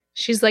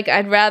She's like,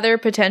 I'd rather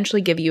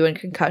potentially give you a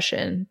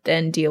concussion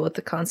than deal with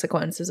the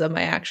consequences of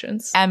my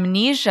actions.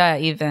 Amnesia,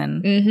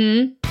 even.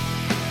 Mm-hmm.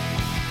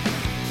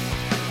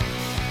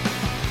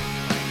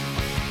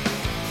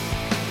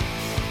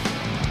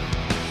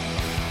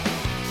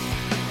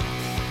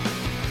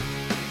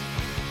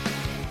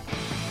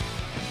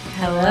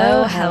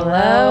 Hello,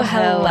 hello,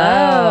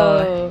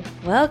 hello.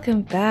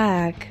 Welcome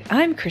back.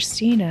 I'm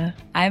Christina.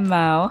 I'm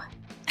Mo.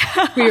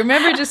 We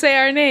remembered to say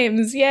our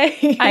names.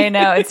 Yay. I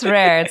know. It's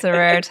rare. It's a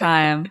rare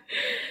time.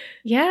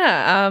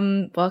 Yeah.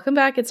 Welcome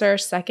back. It's our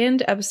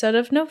second episode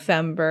of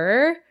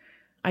November.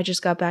 I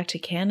just got back to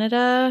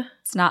Canada.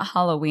 It's not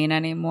Halloween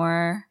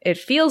anymore. It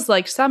feels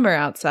like summer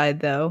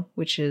outside, though,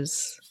 which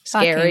is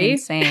scary. Fucking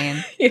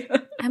insane. Yeah.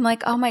 I'm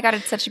like, oh my God,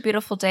 it's such a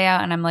beautiful day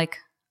out. And I'm like,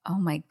 oh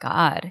my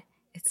God,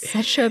 it's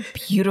such a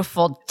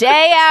beautiful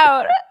day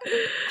out.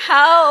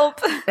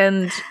 Help.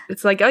 And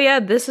it's like, oh yeah,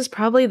 this is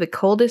probably the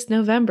coldest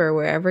November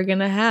we're ever going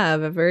to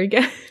have ever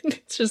again.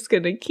 It's just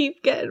going to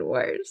keep getting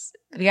worse.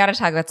 We got to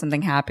talk about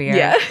something happier.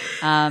 Yeah.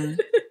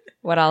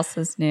 What else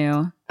is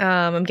new?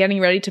 I'm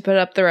getting ready to put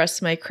up the rest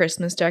of my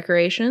Christmas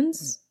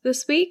decorations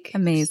this week.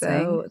 Amazing.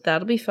 So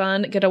that'll be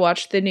fun. Get to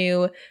watch the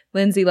new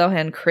Lindsay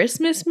Lohan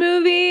Christmas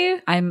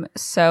movie. I'm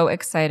so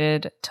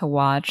excited to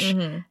watch.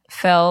 Mm-hmm.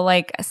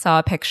 Phil saw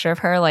a picture of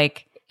her.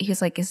 He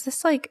was like, is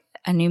this like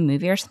a new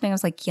movie or something? I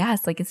was like,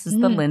 yes, this is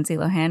the Lindsay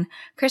Lohan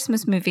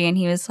Christmas movie. And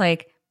he was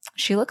like,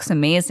 she looks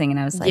amazing. And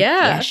I was like,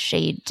 yes,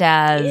 she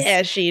does.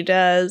 Yeah, she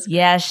does.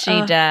 Yes,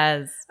 she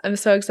does. I'm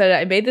so excited.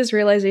 I made this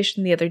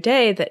realization the other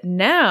day that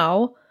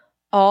now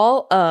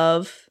all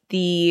of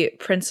the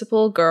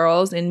principal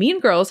girls in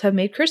Mean Girls have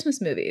made Christmas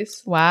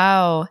movies.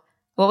 Wow.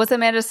 What was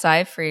Amanda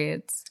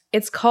Seyfried's?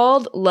 It's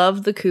called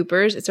Love the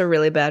Coopers. It's a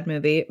really bad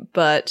movie,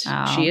 but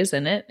she is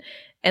in it.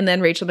 And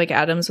then Rachel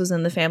McAdams was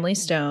in The Family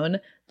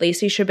Stone.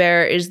 Lacey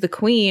Chabert is the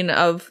queen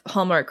of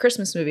Hallmark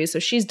Christmas movies, so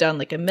she's done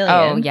like a million.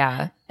 Oh,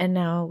 yeah. And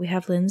now we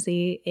have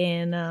Lindsay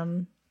in,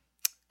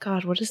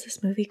 God, what is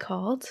this movie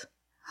called?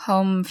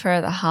 Home for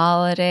the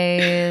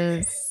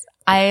Holidays.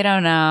 I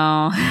don't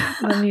know.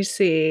 Let me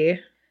see.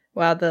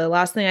 Wow, the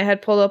last thing I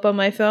had pulled up on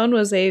my phone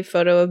was a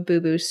photo of Boo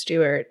Boo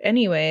Stewart.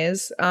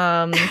 Anyways,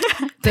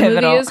 the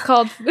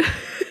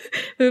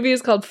movie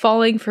is called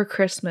Falling for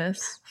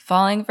Christmas.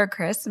 Falling for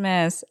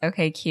Christmas.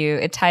 Okay,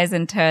 cute. It ties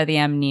into the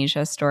Amnesia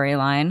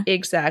storyline.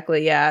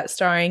 Exactly, yeah.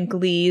 Starring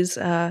Glee's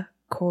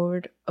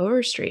Cord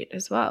Overstreet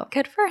as well.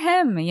 Good for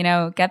him.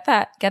 Get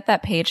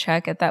that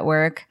paycheck, get that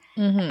work.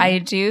 Mm-hmm. I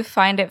do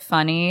find it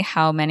funny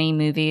how many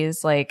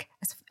movies,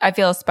 I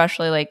feel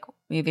especially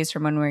movies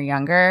from when we were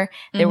younger,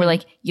 they were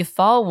like, you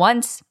fall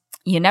once,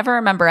 you never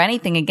remember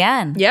anything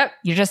again. Yep.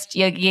 You just,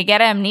 you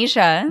get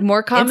amnesia.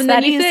 More common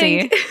than you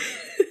think.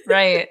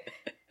 Right.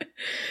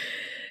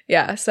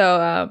 Yeah,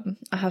 so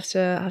I'll have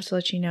to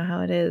let you know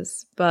how it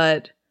is.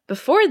 But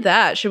before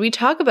that, should we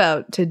talk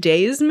about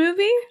today's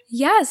movie?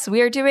 Yes,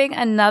 we are doing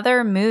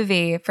another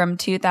movie from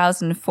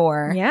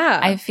 2004. Yeah.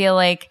 I feel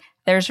like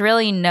there's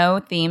really no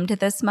theme to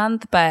this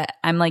month, but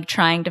I'm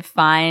trying to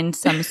find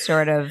some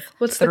sort of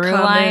what's the through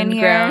common line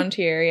here. Ground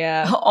here,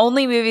 yeah.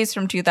 Only movies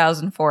from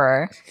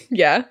 2004.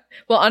 Yeah.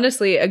 Well,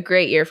 honestly, a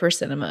great year for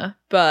cinema.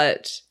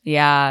 But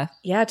yeah,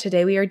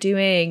 today we are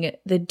doing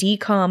the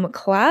DCOM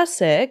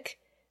classic,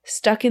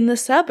 Stuck in the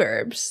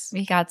Suburbs.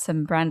 We got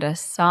some Brenda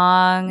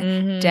Song,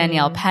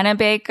 Danielle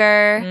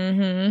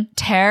Pennebaker,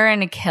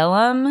 Taran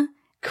Killam.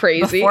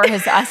 Crazy. Before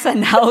his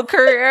SNL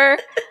career.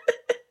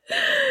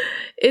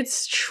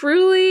 It's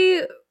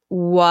truly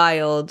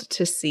wild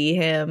to see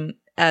him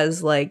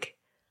as a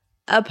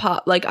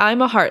pop.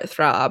 I'm a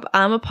heartthrob.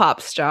 I'm a pop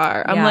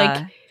star.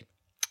 I'm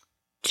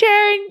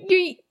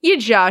Taran, you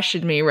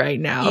joshing me right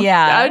now.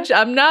 Yeah.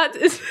 I'm not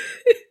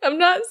I'm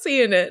not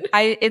seeing it.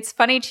 It's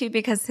funny too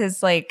because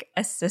his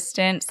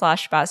assistant /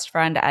 best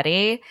friend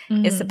Eddie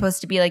is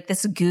supposed to be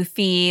this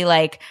goofy,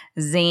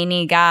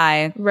 zany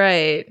guy.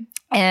 Right.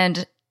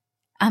 And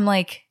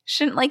I'm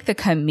shouldn't the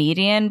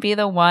comedian be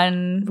the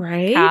one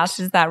cast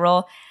as that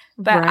role?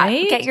 But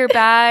get your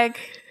bag.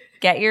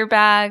 Get your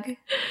bag.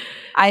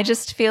 I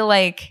just feel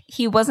like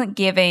he wasn't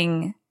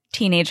giving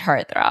teenage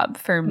heartthrob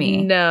for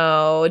me.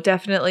 No,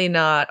 definitely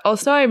not.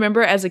 Also, I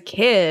remember as a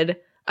kid,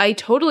 I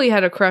totally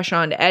had a crush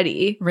on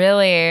Eddie.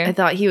 Really? I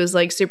thought he was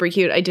super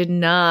cute. I did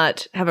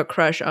not have a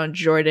crush on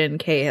Jordan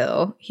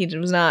Cahill. He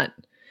was not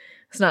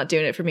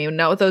doing it for me.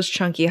 Not with those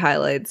chunky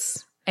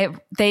highlights.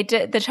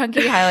 The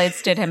chunky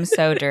highlights did him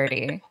so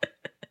dirty.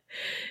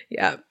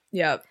 Yeah.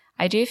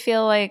 I do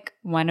feel like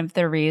one of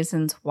the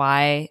reasons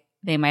why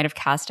they might have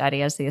cast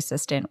Eddie as the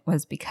assistant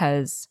was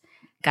because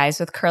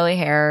guys with curly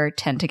hair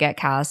tend to get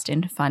cast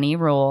in funny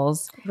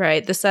roles.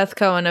 Right. The Seth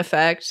Cohen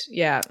effect.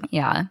 Yeah.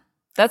 Yeah.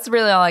 That's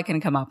really all I can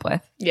come up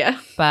with. Yeah.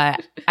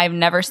 But I've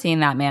never seen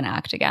that man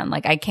act again.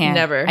 I can't.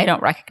 Never. I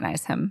don't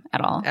recognize him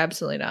at all.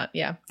 Absolutely not.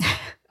 Yeah.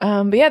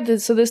 But yeah,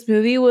 so this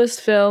movie was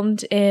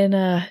filmed in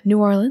New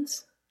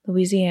Orleans,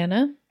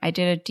 Louisiana. I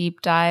did a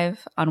deep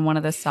dive on one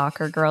of the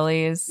soccer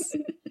girlies.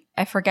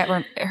 I forget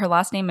her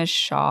last name is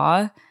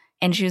Shaw,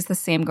 and she was the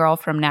same girl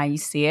from Now You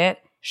See It.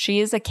 she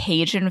is a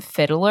Cajun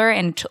fiddler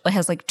and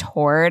has like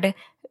toured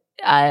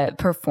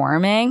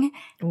performing.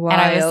 Wild.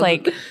 And I was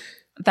like,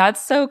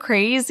 that's so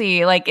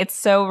crazy. Like, it's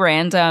so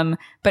random.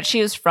 But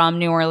she was from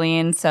New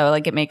Orleans, so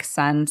like it makes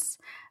sense.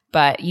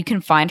 But you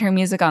can find her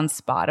music on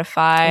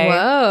Spotify.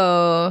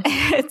 Whoa.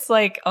 It's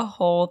like a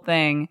whole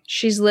thing.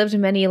 She's lived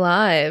many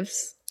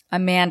lives.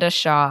 Amanda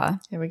Shaw.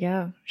 There we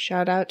go.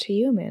 Shout out to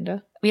you,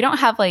 Amanda. We don't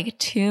have like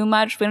too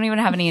much. We don't even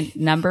have any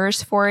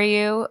numbers for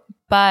you.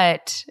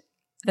 But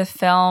the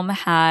film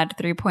had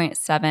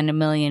 3.7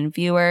 million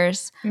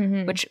viewers,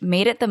 which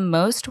made it the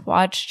most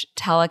watched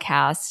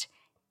telecast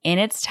in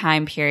its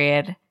time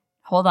period.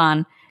 Hold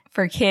on.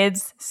 For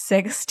kids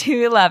 6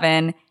 to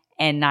 11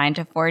 and 9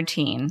 to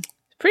 14.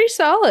 Pretty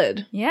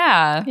solid.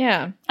 Yeah.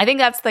 Yeah. I think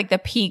that's like the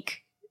peak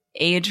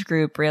age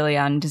group really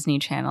on Disney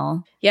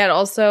Channel. Yeah, and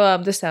also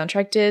the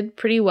soundtrack did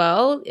pretty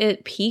well.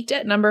 It peaked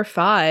at number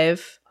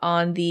 5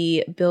 on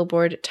the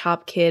Billboard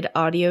Top Kid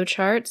audio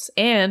charts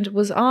and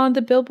was on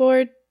the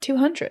Billboard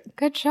 200.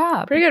 Good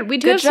job. Pretty good. We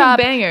do have some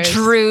bangers.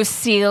 Drew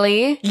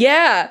Seeley.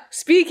 Yeah.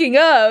 Speaking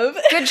of.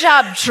 Good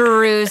job,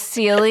 Drew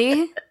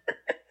Seeley.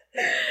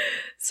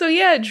 So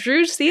yeah,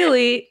 Drew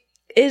Seeley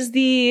is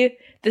the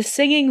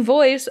singing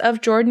voice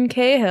of Jordan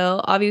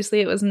Cahill.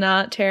 Obviously, it was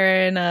not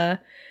Taron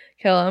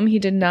Killam. He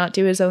did not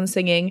do his own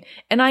singing.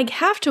 And I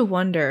have to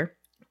wonder,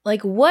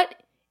 like, what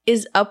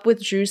is up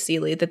with Drew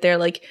Seeley that they're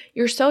like,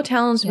 you're so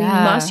talented, we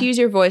must use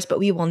your voice, but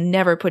we will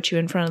never put you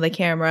in front of the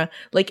camera.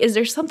 Like, is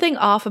there something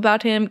off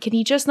about him? Can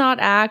he just not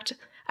act?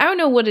 I don't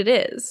know what it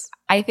is.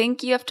 I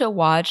think you have to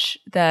watch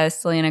the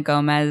Selena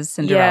Gomez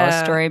Cinderella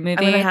story movie.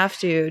 I'm going to have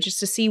to, just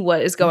to see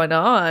what is going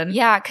on.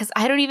 Yeah, because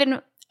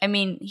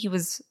he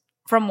was,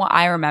 from what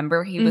I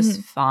remember, he was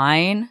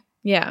fine.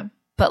 Yeah.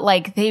 But,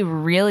 like, they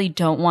really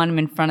don't want him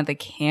in front of the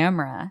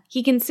camera.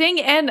 He can sing,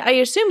 and I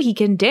assume he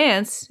can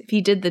dance if he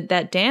did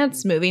that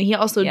dance movie. And he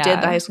also did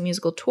the High School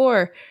Musical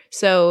tour.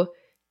 So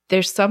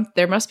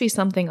there must be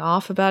something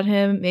off about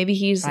him. Maybe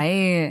he's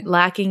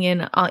lacking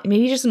in,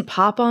 maybe he doesn't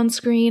pop on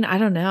screen. I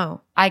don't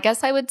know. I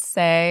guess I would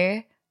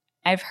say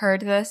I've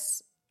heard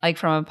this, like,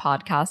 from a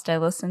podcast I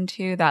listened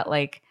to that,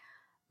 like,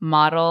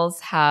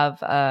 models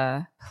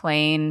have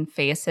plain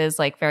faces,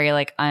 like, very,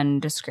 like,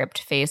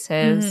 undescript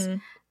faces.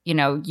 You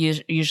know,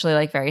 usually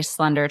like very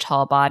slender,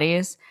 tall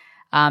bodies.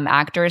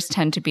 Actors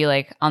tend to be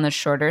like on the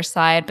shorter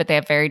side, but they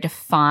have very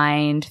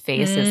defined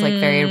faces, like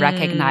very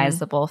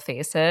recognizable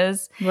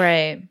faces.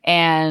 Right.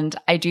 And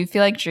I do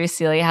feel like Drew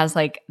Seeley has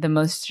like the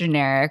most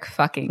generic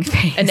fucking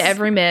face. An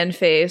everyman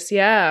face,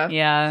 yeah.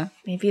 Yeah.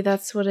 Maybe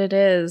that's what it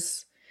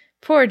is.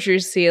 Poor Drew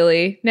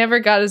Seeley. Never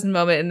got his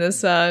moment in the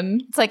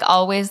sun. It's like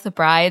always the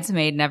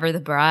bridesmaid, never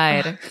the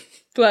bride.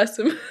 Bless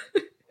him.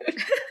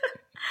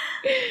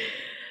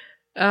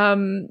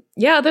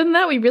 Other than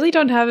that, we really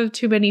don't have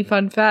too many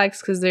fun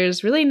facts because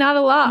there's really not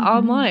a lot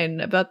online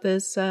about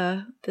this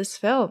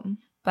film.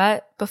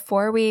 But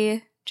before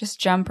we just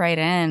jump right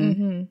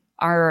in,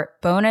 our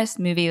bonus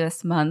movie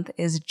this month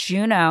is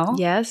Juno.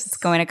 Yes. It's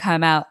going to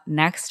come out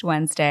next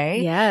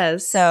Wednesday.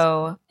 Yes.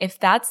 So if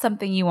that's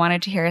something you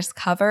wanted to hear us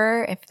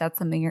cover, if that's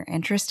something you're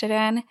interested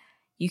in,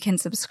 you can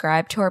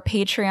subscribe to our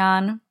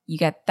Patreon. You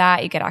get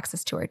that. You get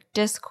access to our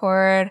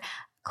Discord,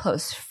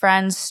 close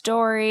friends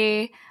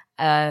story,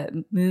 a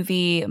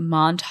movie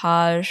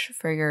montage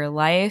for your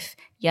life.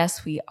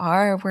 Yes, we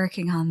are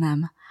working on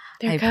them.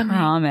 They're coming.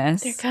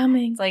 Promise. They're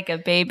coming. It's like a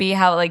baby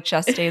how it like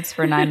gestates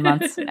for 9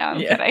 months. No, I'm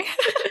kidding.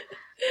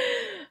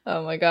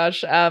 Oh my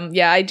gosh. I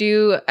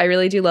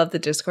really do love the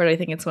Discord. I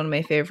think it's one of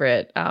my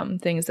favorite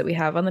things that we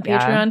have on the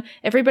Patreon.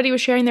 Everybody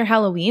was sharing their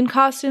Halloween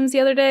costumes the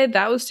other day.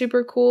 That was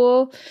super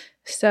cool.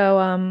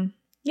 So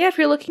if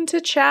you're looking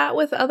to chat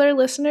with other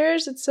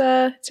listeners, it's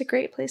a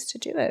great place to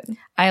do it.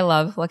 I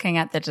love looking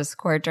at the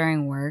Discord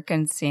during work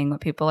and seeing what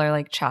people are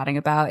like chatting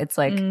about. It's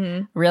like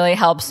really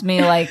helps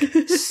me like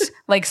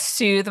like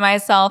soothe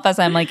myself as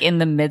I'm like in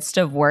the midst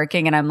of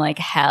working and I'm like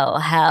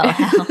hell.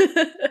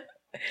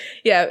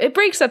 Yeah, it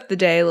breaks up the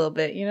day a little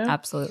bit, you know?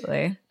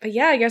 Absolutely. But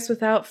yeah, I guess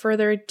without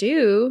further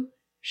ado,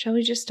 shall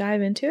we just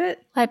dive into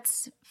it?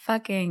 Let's I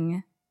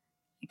can't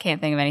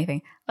think of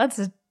anything. Let's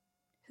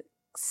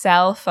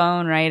cell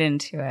phone right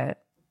into it.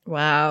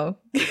 Wow.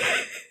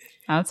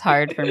 That's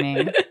hard for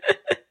me.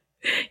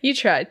 You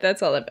tried.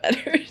 That's all that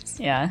matters.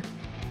 Yeah.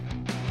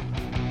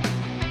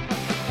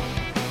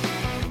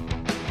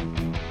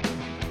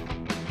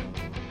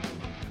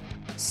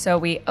 So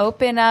we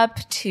open up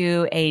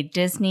to a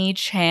Disney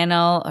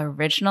Channel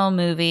original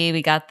movie.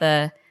 We got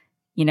the,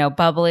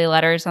 bubbly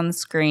letters on the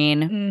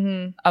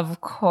screen.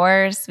 Of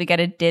course, we get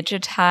a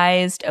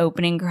digitized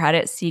opening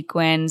credit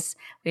sequence.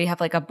 We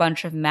have like a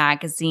bunch of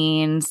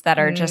magazines that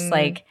are just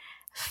like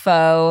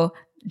faux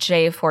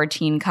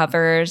J14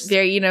 covers.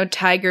 Very,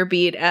 Tiger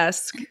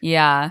Beat-esque.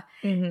 Yeah.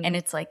 And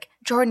it's like,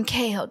 Jordan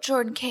Cahill.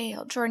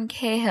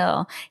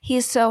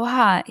 He's so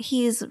hot.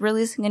 He's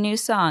releasing a new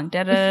song.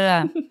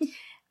 Da-da-da-da.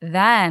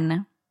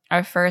 Then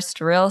our first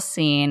real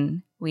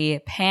scene, we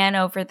pan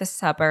over the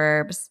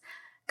suburbs,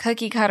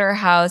 cookie cutter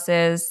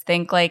houses.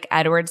 Think like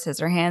Edward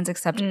Scissorhands,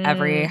 except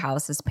every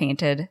house is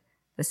painted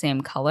the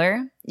same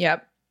color.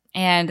 Yep.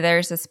 And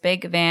there's this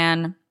big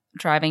van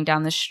driving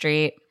down the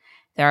street.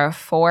 There are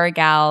 4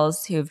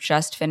 gals who've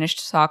just finished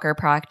soccer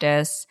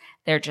practice.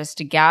 They're just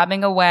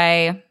gabbing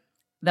away.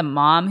 The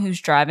mom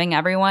who's driving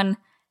everyone,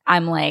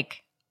 I'm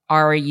like,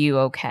 are you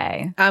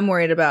okay? I'm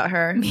worried about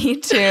her. Me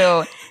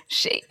too.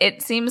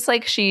 It seems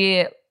like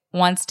she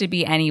wants to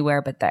be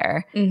anywhere but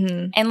there.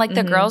 Mm-hmm. And like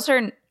the girls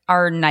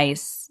are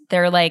nice.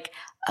 They're like,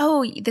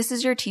 oh, this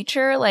is your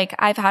teacher? Like,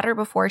 I've had her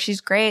before.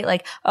 She's great.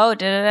 Like, oh,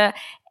 da-da-da.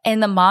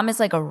 And the mom is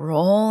like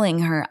rolling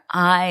her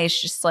eyes,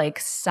 just like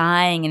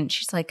sighing. And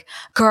she's like,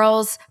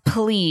 girls,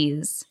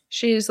 please.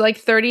 She's like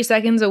 30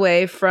 seconds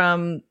away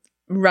from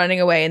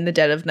running away in the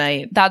dead of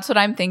night. That's what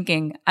I'm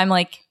thinking. I'm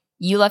like,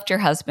 you left your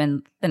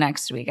husband the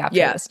next week after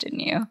this,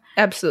 didn't you?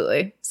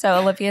 Absolutely. So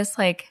Olivia's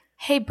like,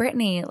 hey,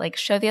 Brittany, like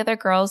show the other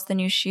girls the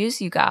new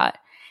shoes you got.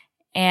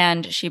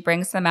 And she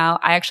brings them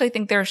out. I actually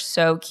think they're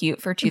so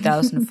cute for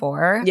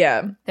 2004.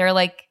 Yeah. They're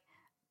like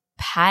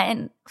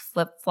patent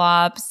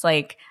flip-flops,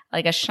 like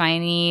a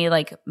shiny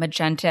like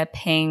magenta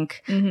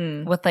pink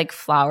with like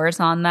flowers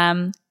on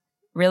them.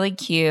 Really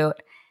cute.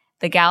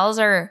 The gals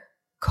are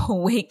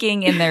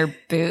quaking in their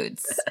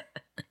boots.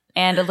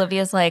 And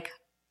Olivia's like,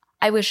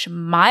 I wish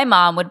my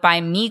mom would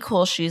buy me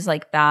cool shoes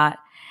like that.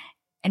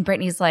 And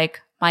Brittany's like,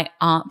 my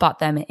aunt bought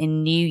them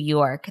in New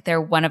York.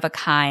 They're one of a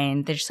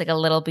kind. They're just like a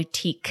little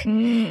boutique.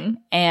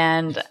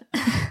 And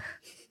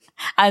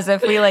as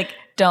if we like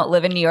don't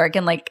live in New York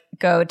and like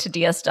go to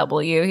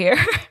DSW here.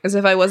 As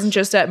if I wasn't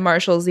just at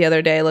Marshall's the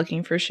other day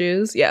looking for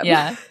shoes. Yeah.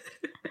 Yeah.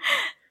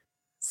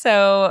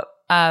 So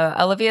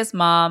Olivia's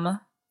mom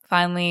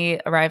finally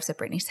arrives at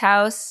Brittany's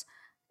house.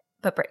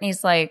 But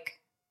Brittany's like,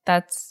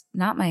 that's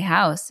not my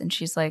house. And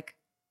she's like,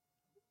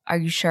 are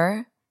you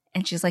sure?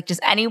 And she's like, does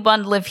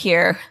anyone live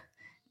here?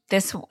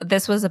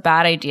 This was a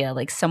bad idea.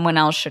 Like someone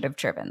else should have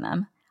driven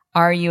them.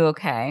 Are you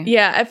okay?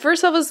 Yeah. At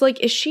first I was like,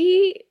 is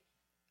she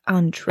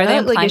on drugs? Are they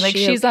implying like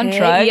she's on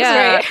drugs?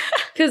 Yeah. Right?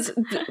 Because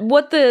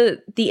what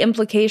the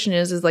implication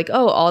is like,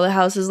 oh, all the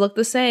houses look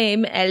the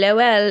same.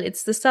 LOL,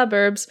 it's the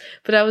suburbs.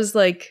 But I was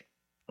like,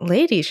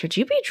 lady, should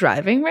you be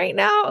driving right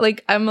now?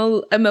 Like, I'm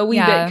a wee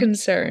bit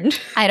concerned.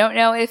 I don't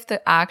know if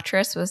the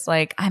actress was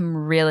like, I'm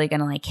really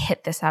gonna like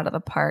hit this out of the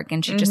park,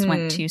 and she just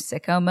went to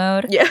sicko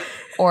mode. Yeah.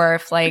 Or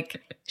if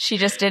like she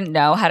just didn't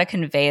know how to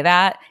convey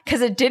that,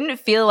 because it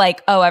didn't feel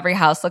like, oh, every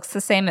house looks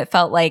the same. It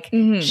felt like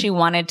she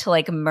wanted to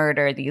like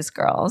murder these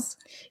girls.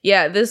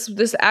 Yeah,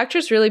 this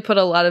actress really put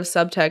a lot of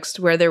subtext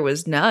where there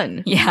was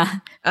none. Yeah.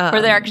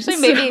 Where there actually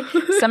maybe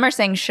some are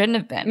saying shouldn't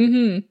have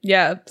been.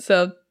 Yeah.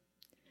 So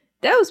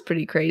that was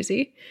pretty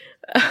crazy.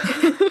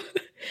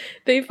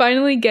 They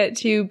finally get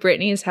to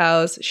Brittany's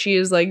house. She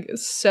is like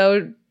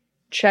so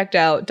checked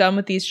out, done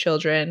with these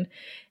children.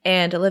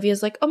 And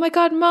Olivia's like, oh my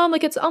God, Mom,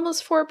 like it's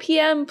almost 4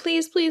 p.m.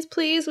 Please, please,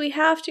 please. We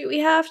have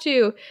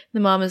to. The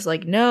mom is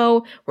like,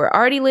 no, we're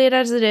already late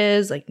as it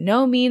is. Like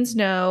no means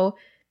no.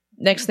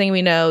 Next thing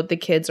we know, the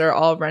kids are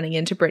all running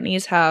into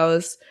Brittany's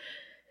house.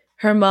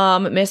 Her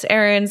mom, Miss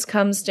Aarons,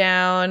 comes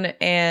down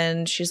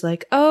and she's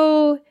like,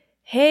 oh,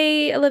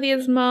 hey,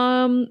 Olivia's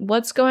mom,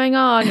 what's going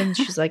on? And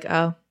she's like,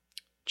 oh,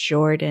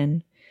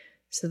 Jordan.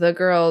 So the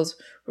girls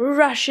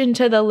rush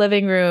into the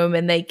living room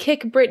and they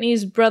kick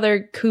Brittany's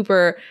brother,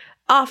 Cooper,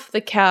 off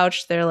the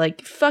couch. They're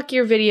like, fuck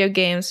your video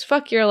games,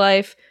 fuck your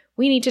life.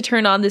 We need to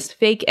turn on this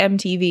fake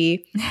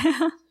MTV.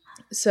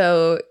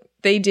 So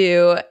they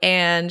do.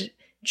 And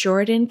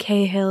Jordan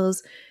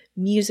Cahill's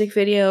music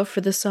video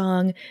for the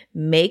song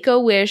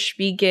Make-A-Wish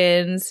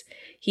begins.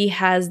 He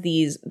has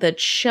the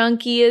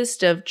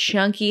chunkiest of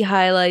chunky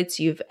highlights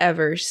you've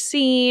ever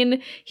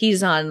seen.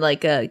 He's on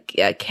like a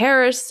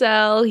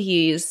carousel.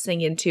 He's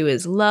singing to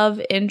his love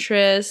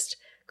interest.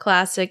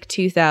 Classic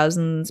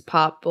 2000s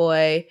pop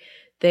boy.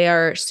 They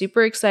are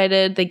super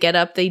excited. They get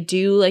up. They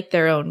do like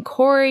their own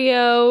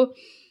choreo.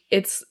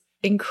 It's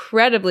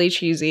incredibly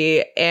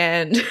cheesy.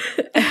 And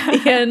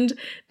at the end,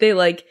 they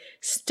like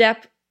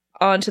step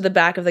onto the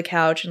back of the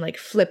couch and like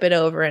flip it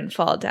over and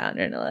fall down.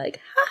 And they're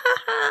like, ha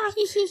ha ha.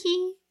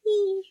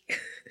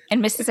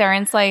 And Mrs.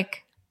 Aarons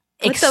like,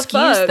 excuse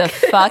the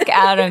fuck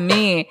out of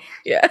me.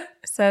 Yeah.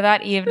 So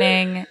that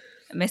evening,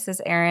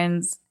 Mrs.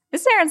 Aarons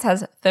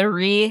has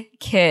 3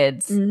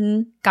 kids.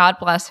 God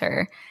bless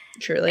her.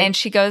 Truly. And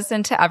she goes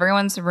into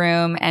everyone's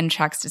room and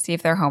checks to see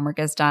if their homework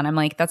is done. I'm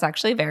like, that's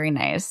actually very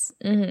nice.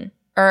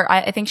 Or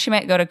I think she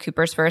might go to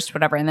Cooper's first,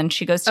 whatever. And then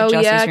she goes to Jesse's room.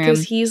 Oh, yeah,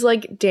 because he's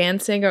like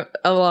dancing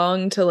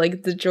along to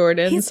like the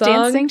Jordan song. He's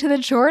dancing to the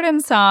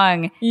Jordan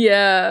song.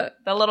 Yeah.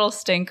 The little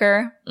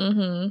stinker.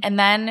 And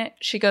then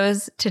she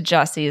goes to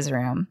Jesse's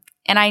room.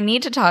 And I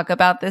need to talk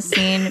about this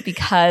scene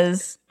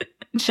because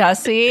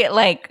Jessie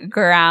like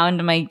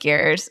ground my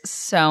gears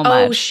so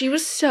much. Oh, she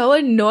was so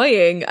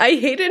annoying. I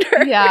hated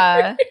her.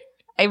 Yeah.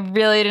 I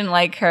really didn't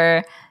like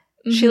her.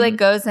 She like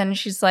goes in and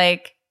she's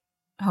like,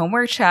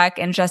 homework check.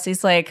 And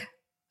Jessie's like,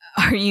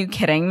 are you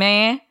kidding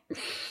me?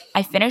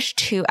 I finished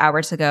 2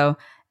 hours ago.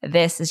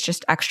 This is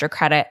just extra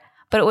credit.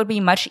 But it would be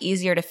much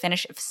easier to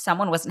finish if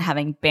someone wasn't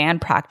having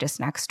band practice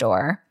next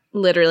door.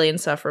 Literally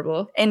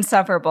insufferable.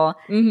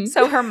 Mm-hmm.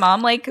 So her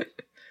mom like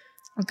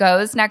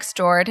goes next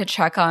door to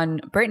check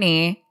on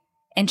Brittany,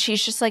 and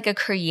she's just like a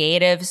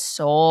creative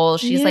soul.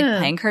 She's like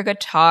playing her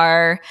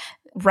guitar,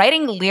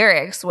 writing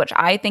lyrics, which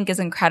I think is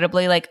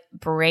incredibly like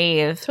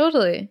brave.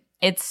 Totally.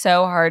 It's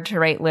so hard to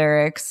write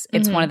lyrics.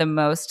 It's one of the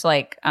most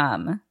like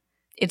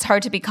it's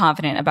hard to be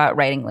confident about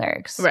writing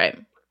lyrics. Right.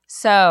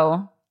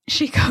 So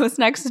she goes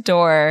next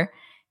door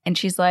and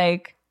she's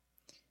like,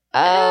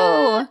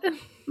 oh,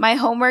 my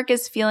homework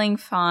is feeling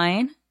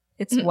fine.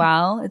 It's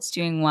it's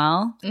doing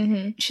well.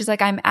 Mm-hmm. She's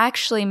like, I'm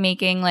actually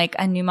making like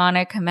a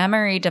mnemonic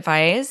memory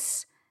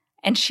device.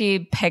 And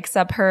she picks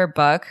up her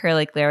book, her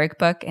like lyric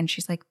book, and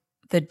she's like,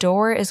 the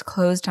door is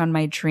closed on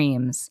my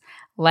dreams.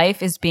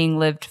 Life is being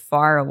lived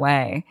far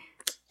away.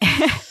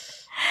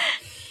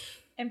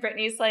 And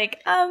Brittany's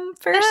like,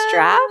 first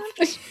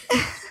draft.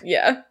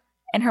 Yeah.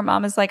 And her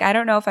mom is like, I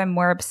don't know if I'm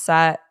more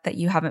upset that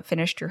you haven't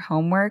finished your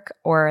homework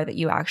or that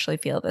you actually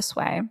feel this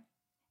way.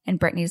 And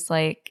Brittany's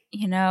like,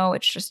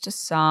 it's just a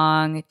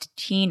song. It's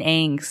teen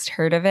angst.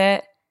 Heard of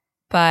it?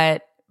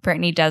 But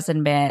Brittany does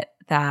admit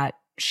that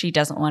she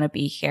doesn't want to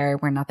be here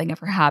where nothing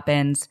ever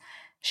happens.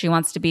 She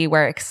wants to be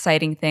where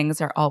exciting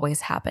things are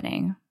always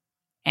happening.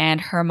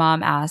 And her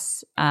mom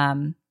asks,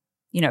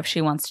 if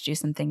she wants to do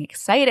something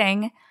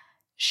exciting,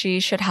 she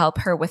should help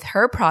her with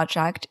her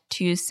project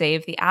to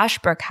save the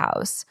Ashbrook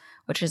House,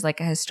 which is like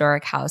a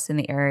historic house in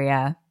the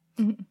area.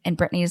 Mm-hmm. And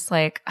Brittany's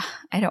like,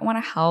 I don't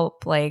want to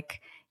help.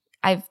 Like,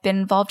 I've been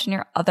involved in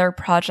your other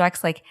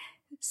projects, like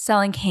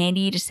selling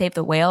candy to save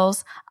the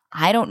whales.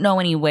 I don't know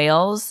any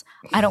whales.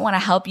 I don't want to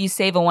help you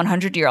save a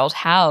 100-year-old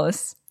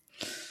house.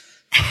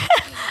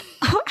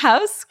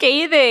 How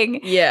scathing.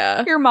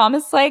 Yeah. Your mom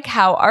is like,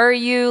 how are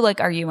you? Like,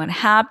 are you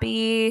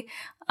unhappy?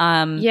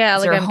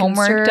 Like I'm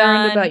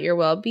concerned about your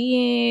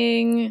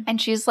well-being. And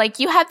she's like,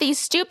 you have these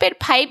stupid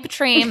pipe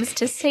dreams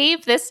to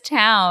save this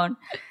town.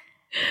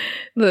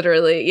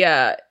 Literally,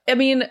 yeah. I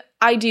mean,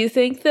 I do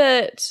think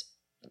that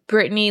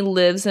Brittany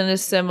lives in a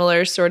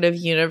similar sort of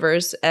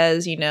universe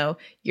as,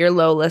 your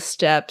Lola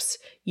Steps,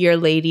 your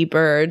Lady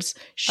Birds.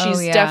 She's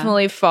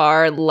definitely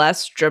far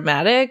less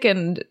dramatic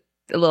and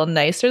a little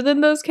nicer than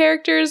those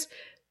characters,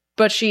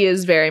 but she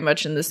is very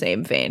much in the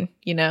same vein,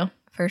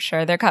 For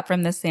sure. They're cut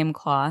from the same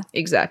cloth.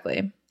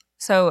 Exactly.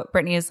 So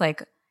Brittany is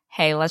like,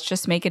 hey, let's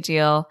just make a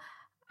deal.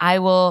 I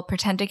will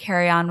pretend to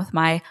carry on with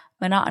my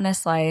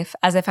monotonous life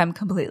as if I'm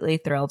completely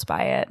thrilled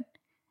by it.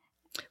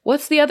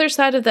 What's the other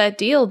side of that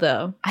deal,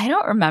 though? I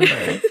don't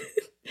remember.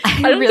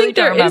 I don't really think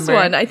there is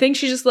one. I think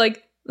she's just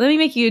like, let me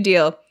make you a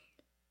deal.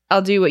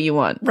 I'll do what you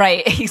want.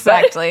 Right,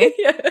 exactly.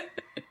 Yeah.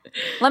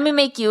 Let me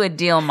make you a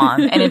deal,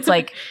 Mom. And it's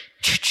like,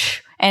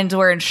 and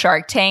we're in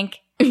Shark Tank.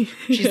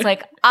 She's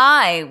like,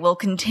 I will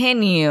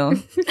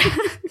continue.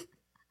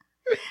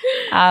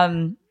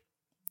 But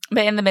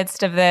in the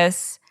midst of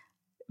this,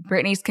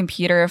 Brittany's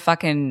computer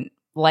fucking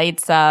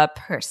lights up.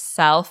 Her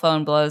cell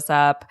phone blows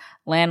up.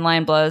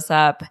 Landline blows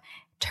up.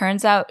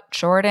 Turns out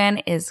Jordan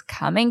is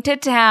coming to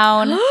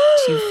town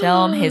to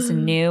film his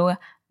new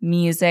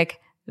music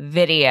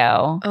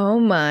video. Oh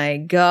my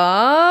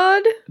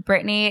God.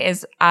 Brittany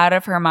is out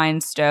of her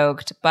mind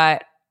stoked,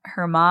 but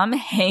her mom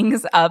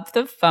hangs up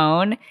the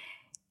phone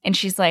and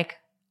she's like,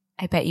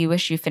 I bet you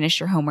wish you finished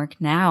your homework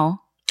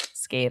now.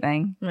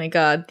 Scathing. Oh my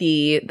God.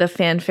 The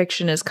fan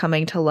fiction is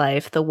coming to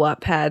life. The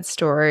Wattpad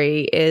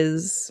story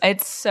is true.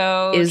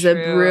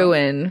 A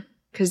Bruin.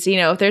 Because,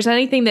 if there's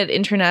anything that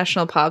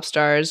international pop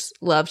stars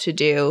love to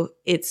do,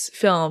 it's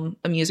film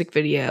a music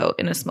video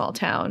in a small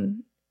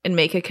town and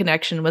make a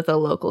connection with a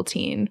local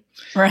teen.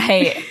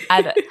 Right.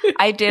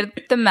 I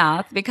did the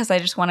math because I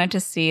just wanted to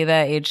see the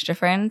age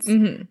difference.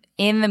 Mm-hmm.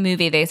 In the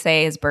movie, they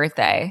say his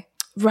birthday.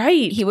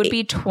 Right. He would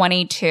be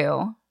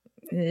 22.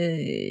 Because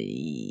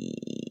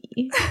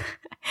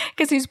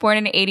he was born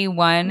in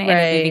 81 and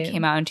the movie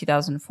came out in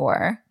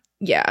 2004.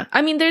 Yeah.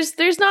 I mean,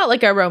 there's not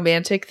like a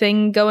romantic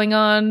thing going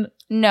on.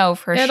 No,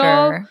 for sure.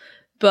 All,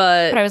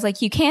 but I was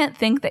like, you can't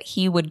think that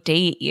he would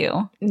date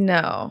you.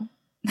 No.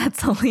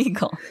 That's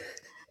illegal.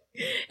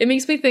 It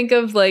makes me think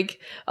of like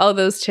all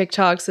those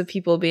TikToks of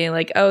people being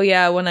like, oh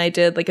yeah, when I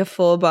did like a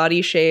full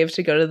body shave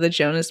to go to the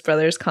Jonas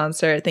Brothers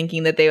concert,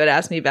 thinking that they would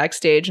ask me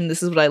backstage and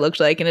this is what I looked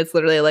like. And it's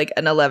literally like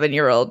an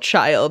 11-year-old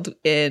child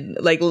in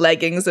like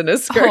leggings and a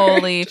skirt.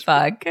 Holy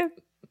fuck.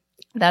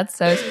 That's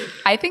so...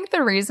 I think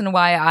the reason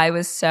why I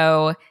was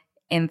so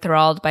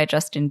enthralled by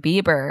Justin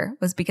Bieber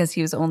was because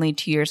he was only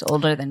 2 years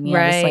older than me.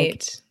 Right. I was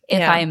like,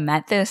 if I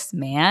met this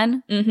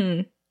man,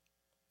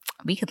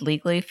 we could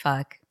legally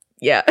fuck.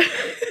 Yeah.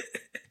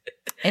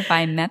 If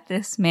I met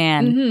this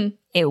man,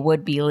 it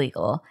would be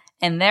legal.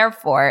 And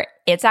therefore,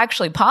 it's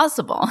actually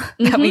possible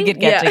that we could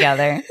get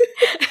together.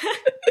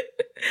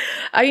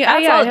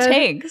 That's all it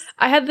takes.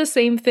 I had the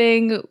same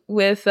thing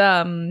with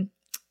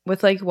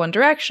like One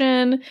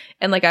Direction,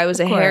 and like I was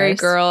a Harry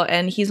girl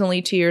and he's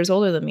only 2 years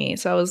older than me.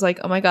 So I was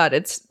like, oh my God,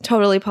 it's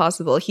totally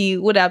possible. He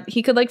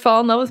could like fall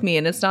in love with me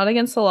and it's not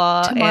against the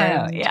law.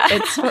 Tomorrow, and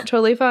it's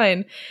totally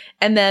fine.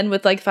 And then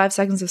with like 5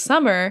 Seconds of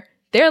Summer,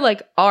 they're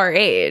like our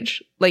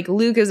age. Like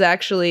Luke is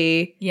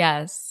actually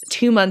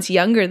 2 months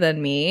younger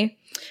than me.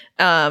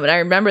 And I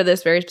remember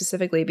this very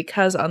specifically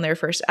because on their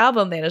first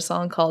album, they had a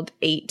song called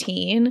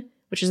 18,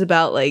 which is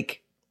about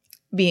like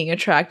being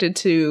attracted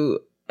to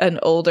an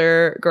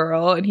older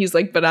girl. And he's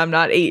like, but I'm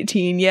not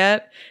 18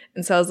 yet.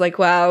 And so I was like,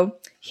 wow,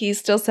 he's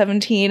still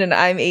 17 and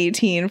I'm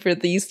 18 for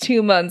these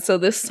 2 months. So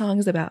this song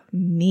is about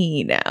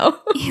me now.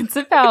 It's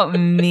about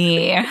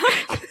me.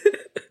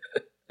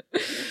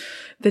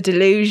 The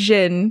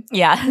delusion.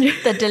 Yeah,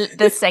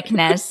 the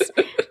sickness.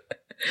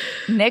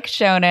 Nick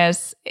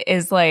Jonas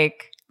is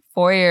like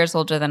 4 years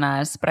older than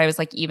us, but I was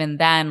like, even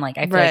then, like,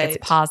 I feel like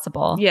it's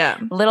possible. Yeah.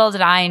 Little did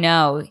I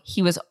know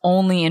he was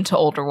only into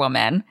older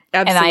women.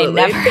 Absolutely. And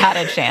I never had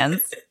a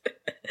chance.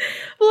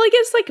 Well, I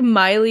guess like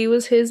Miley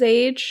was his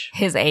age.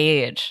 His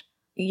age.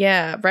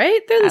 Yeah,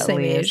 right? They're the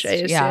same age, I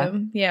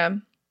assume. Yeah.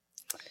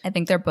 I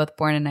think they're both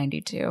born in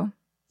 92.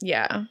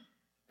 Yeah.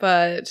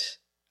 But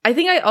I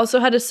think I also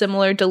had a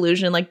similar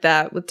delusion like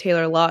that with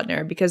Taylor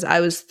Lautner because I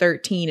was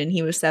 13 and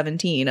he was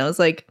 17. I was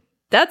like,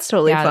 that's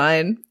totally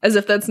fine. As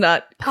if that's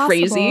not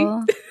crazy.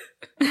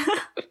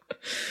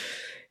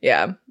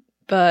 Yeah.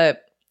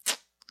 But,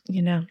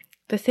 you know,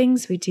 the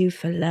things we do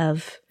for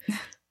love.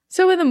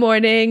 So in the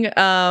morning,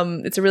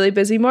 it's a really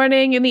busy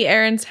morning in the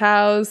Aaron's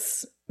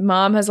house.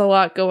 Mom has a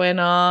lot going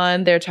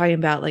on. They're talking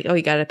about like, oh,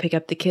 you got to pick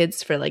up the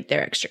kids for like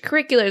their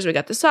extracurriculars. We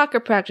got the soccer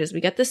practice. We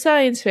got the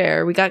science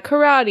fair. We got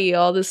karate.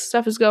 All this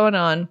stuff is going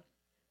on.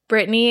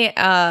 Brittany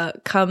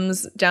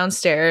comes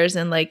downstairs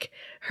in like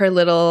her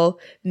little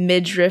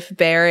midriff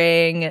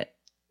bearing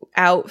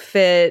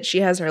outfit. She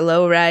has her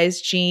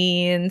low-rise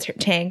jeans, her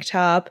tank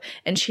top,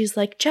 and she's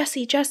like,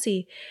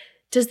 Jessie,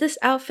 does this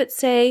outfit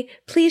say,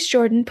 please,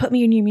 Jordan, put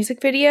me in your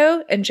music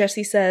video? And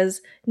Jessie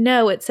says,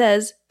 no, it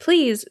says,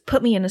 please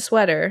put me in a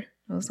sweater.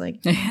 I was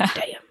like,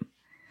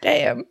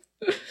 damn.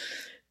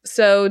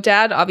 So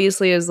Dad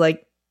obviously is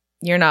like,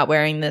 you're not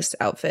wearing this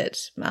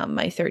outfit,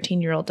 my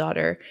 13-year-old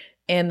daughter.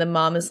 And the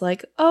mom is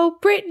like, oh,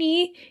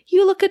 Brittany,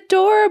 you look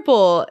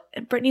adorable.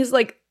 And Brittany's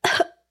like,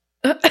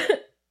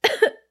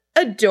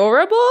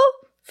 adorable?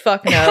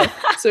 Fuck no.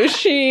 So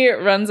she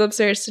runs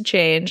upstairs to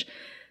change.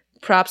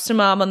 Props to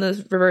Mom on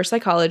the reverse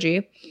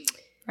psychology.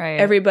 Right.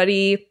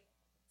 Everybody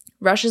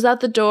rushes out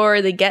the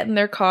door. They get in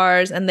their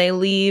cars and they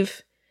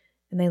leave.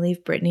 And they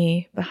leave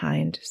Brittany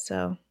behind.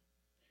 So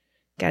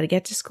got to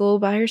get to school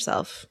by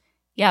herself.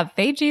 Yeah,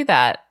 they do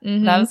that.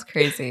 Mm-hmm. That was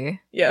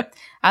crazy. Yeah.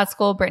 At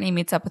school, Brittany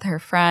meets up with her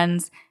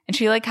friends. And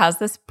she like has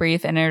this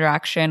brief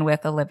interaction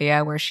with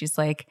Olivia where she's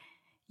like,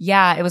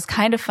 yeah, it was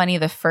kind of funny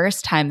the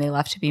first time they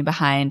left me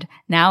behind.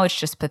 Now it's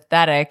just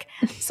pathetic.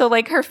 So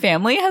like her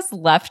family has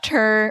left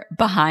her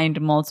behind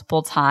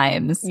multiple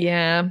times.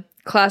 Yeah.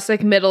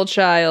 Classic middle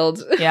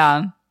child.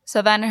 Yeah.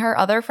 So then her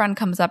other friend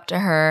comes up to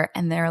her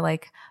and they're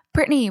like,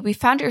 Brittany, we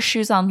found your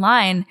shoes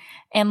online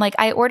and like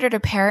I ordered a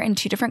pair in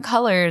 2 different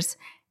colors.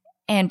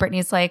 And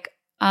Brittany's like,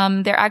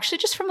 they're actually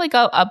just from like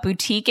a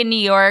boutique in New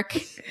York.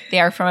 They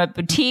are from a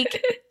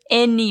boutique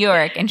in New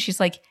York. And she's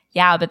like,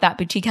 yeah, but that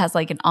boutique has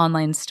like an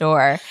online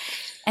store.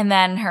 And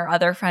then her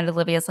other friend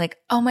Olivia's like,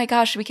 oh my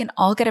gosh, we can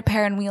all get a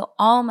pair and we'll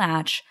all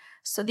match.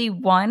 So the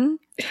one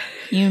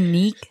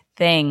unique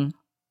thing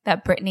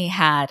that Brittany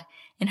had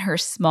in her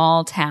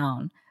small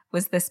town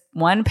was this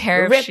one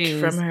pair of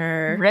shoes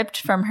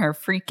ripped from her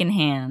freaking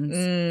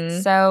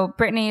hands. So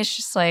Brittany is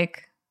just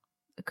like,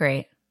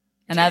 great.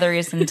 Another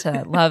reason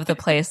to love the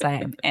place I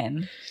am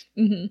in.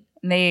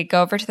 Mm-hmm. They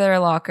go over to their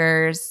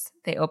lockers.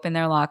 They open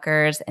their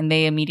lockers and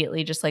they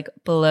immediately just like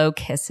blow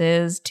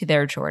kisses to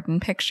their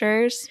Jordan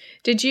pictures.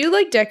 Did you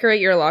like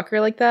decorate your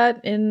locker like that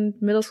in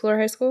middle school or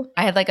high school?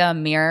 I had like a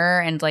mirror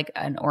and like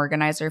an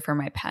organizer for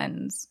my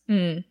pens.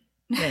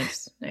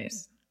 Nice.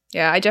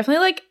 Yeah, I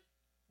definitely like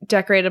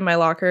decorated my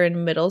locker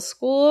in middle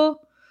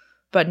school,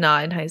 but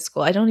not in high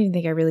school. I don't even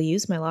think I really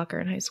used my locker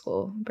in high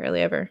school.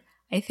 Barely ever.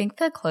 I think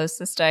the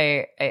closest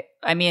I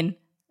mean,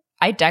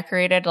 I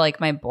decorated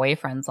like my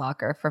boyfriend's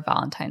locker for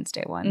Valentine's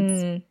Day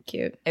once.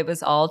 Cute. It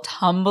was all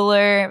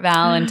Tumblr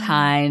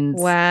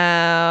Valentine's.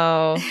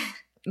 Wow.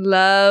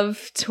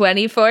 Love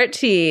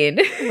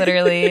 2014.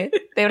 Literally.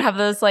 They would have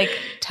those like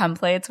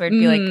templates where it'd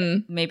be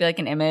like maybe like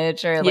an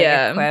image or like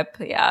a quip.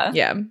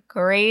 Yeah.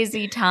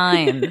 Crazy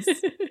times.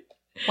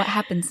 What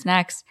happens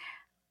next?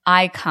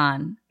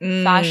 Icon.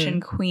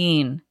 Fashion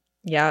queen.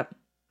 Yep.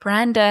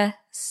 Brenda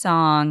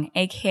Song,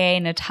 aka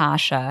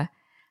Natasha,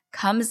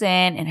 comes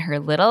in her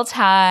little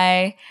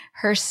tie,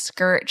 her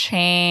skirt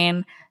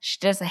chain. She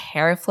does a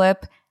hair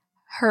flip.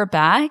 Her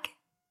bag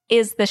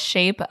is the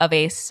shape of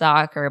a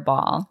soccer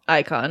ball.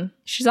 Icon.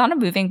 She's on a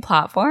moving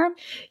platform.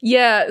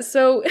 Yeah.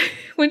 So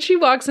when she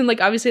walks in, like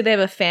obviously they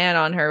have a fan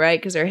on her, right?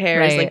 Because her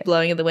hair is like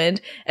blowing in the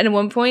wind. And at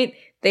one point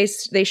they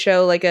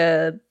show like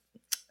a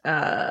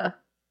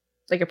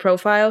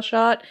profile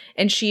shot,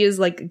 and she is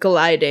like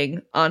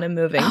gliding on a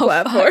moving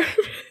platform.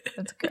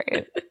 That's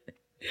great.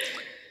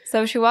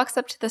 So she walks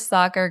up to the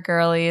soccer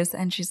girlies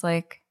and she's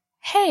like,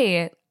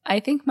 hey, I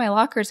think my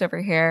locker's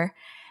over here.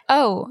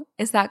 Oh,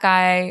 is that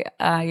guy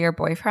your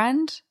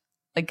boyfriend?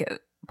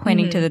 Like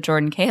pointing to the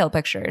Jordan Cahill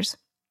pictures.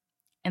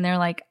 And they're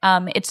like,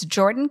 it's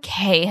Jordan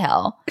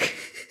Cahill.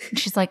 And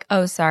she's like,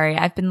 oh, sorry.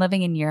 I've been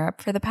living in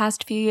Europe for the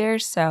past few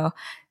years, so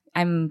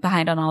I'm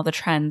behind on all the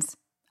trends.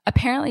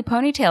 Apparently,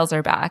 ponytails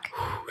are back.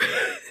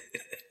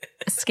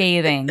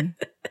 Scathing.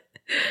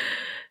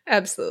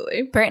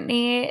 Absolutely.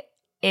 Brittany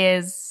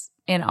is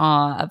in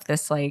awe of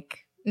this,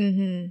 like,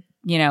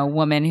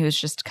 woman who's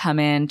just come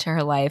into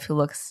her life who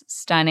looks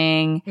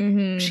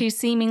stunning. She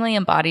seemingly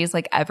embodies,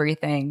 like,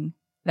 everything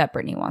that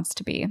Brittany wants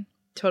to be.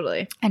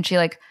 Totally. And she,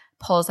 like,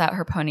 pulls out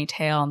her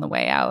ponytail on the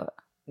way out.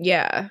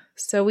 Yeah.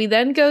 So we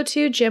then go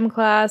to gym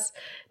class.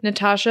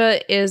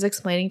 Natasha is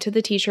explaining to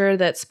the teacher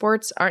that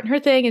sports aren't her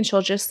thing and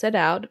she'll just sit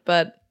out.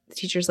 But the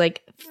teacher's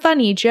like,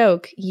 funny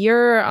joke.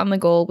 You're on the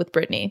goal with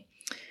Brittany.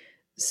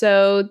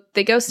 So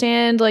they go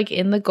stand like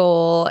in the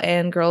goal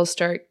and girls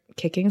start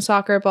kicking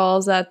soccer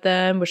balls at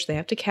them, which they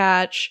have to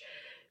catch.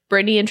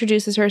 Brittany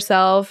introduces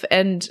herself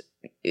and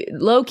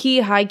low-key,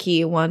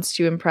 high-key wants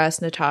to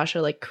impress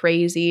Natasha like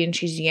crazy, and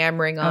she's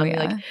yammering on me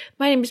like,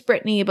 my name is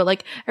Brittany, but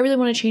like I really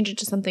want to change it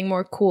to something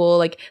more cool,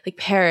 like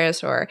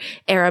Paris or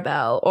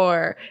Arabelle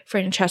or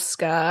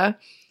Francesca.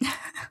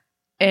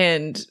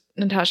 And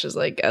Natasha's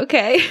like,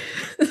 okay.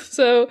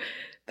 So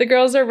the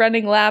girls are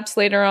running laps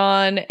later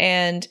on,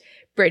 and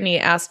Brittany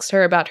asks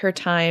her about her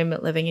time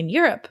living in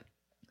Europe.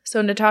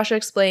 So Natasha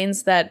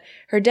explains that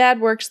her dad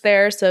works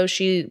there, so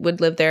she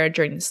would live there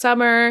during the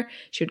summer.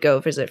 She would go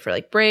visit for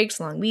like breaks,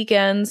 long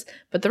weekends.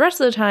 But the rest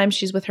of the time,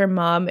 she's with her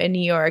mom in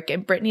New York.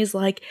 And Brittany's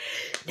like,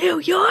 New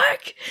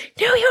York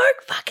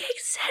fucking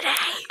city.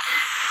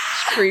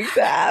 She freaks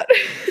out.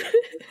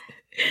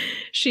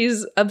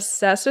 She's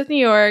obsessed with New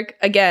York.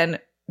 Again,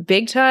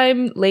 big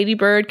time Lady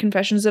Bird,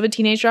 Confessions of a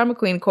Teenage Drama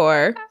Queen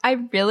core. I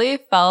really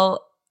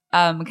felt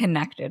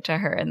connected to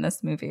her in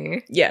this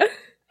movie. Yeah.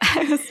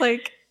 I was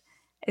like,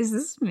 is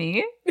this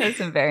me? That's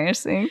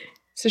embarrassing.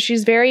 So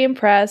she's very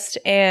impressed,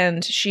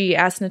 and she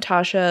asked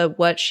Natasha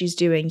what she's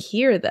doing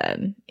here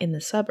then in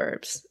the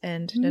suburbs.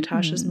 And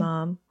Natasha's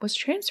mom was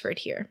transferred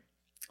here.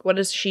 What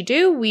does she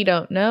do? We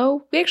don't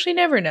know. We actually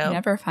never know.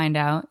 Never find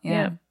out.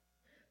 Yeah.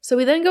 So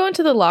we then go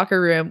into the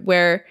locker room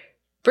where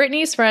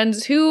Brittany's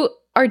friends, who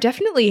are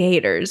definitely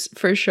haters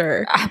for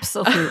sure.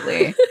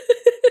 Absolutely.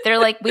 They're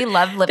like, we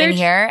love living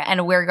here,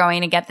 and we're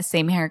going to get the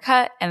same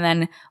haircut, and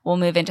then we'll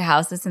move into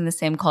houses in the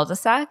same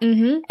cul-de-sac,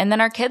 and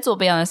then our kids will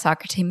be on the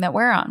soccer team that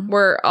we're on.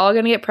 We're all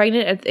going to get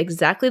pregnant at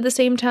exactly the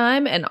same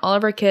time, and all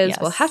of our kids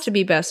will have to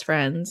be best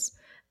friends,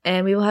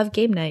 and we will have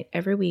game night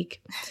every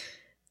week.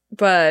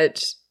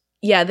 But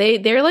yeah,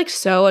 they're like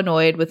so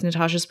annoyed with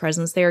Natasha's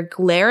presence. They are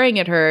glaring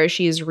at her.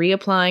 She's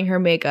reapplying her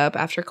makeup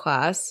after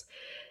class.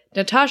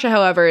 Natasha,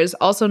 however, is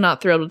also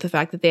not thrilled with the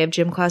fact that they have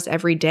gym class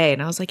every day.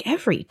 And I was like,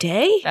 every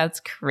day?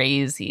 That's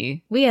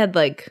crazy. We had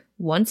like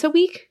once a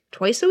week,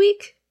 twice a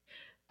week.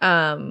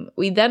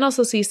 We then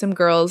also see some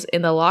girls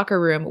in the locker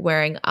room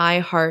wearing I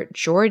Heart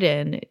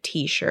Jordan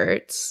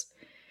t-shirts.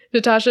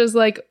 Natasha's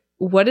like,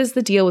 what is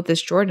the deal with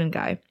this Jordan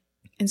guy?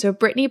 And so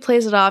Brittany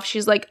plays it off.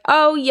 She's like,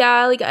 oh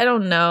yeah, like I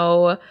don't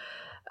know.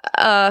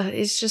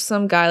 It's just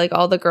some guy. Like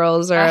all the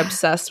girls are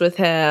obsessed with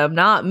him.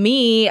 Not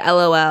me,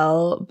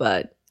 LOL,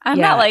 but... I'm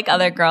not like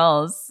other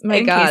girls.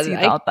 My God, case you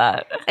thought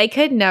that. I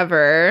could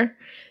never.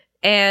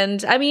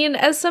 And I mean,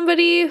 as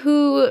somebody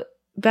who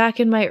back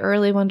in my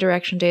early One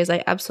Direction days,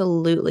 I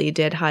absolutely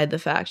did hide the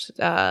fact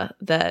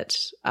that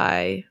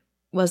I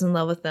was in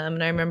love with them.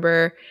 And I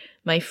remember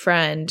my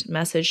friend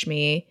messaged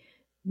me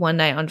one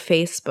night on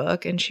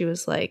Facebook, and she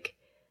was like,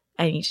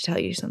 I need to tell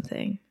you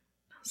something.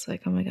 I was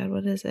like, oh my God,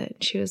 what is it?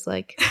 And she was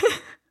like,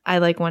 I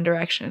like One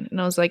Direction.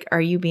 And I was like, are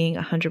you being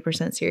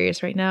 100%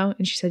 serious right now?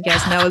 And she said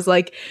yes. And I was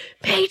like,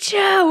 me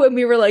too. And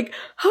we were like,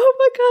 oh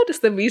my God. So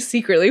then we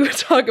secretly would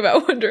talk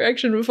about One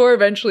Direction before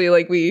eventually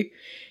like we,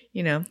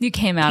 you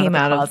came out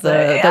of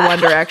the One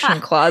Direction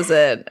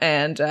closet,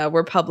 and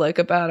we're public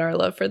about our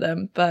love for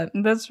them. But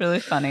that's really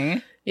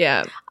funny.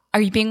 Yeah. Are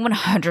you being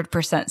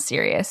 100%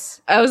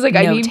 serious? I was like,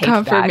 I need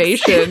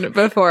confirmation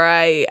before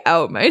I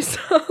out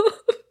myself.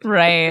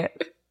 Right.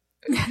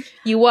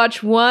 You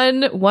watch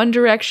One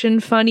Direction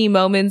funny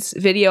moments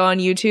video on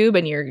YouTube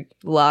and you're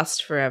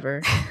lost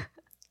forever.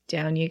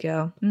 Down you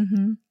go.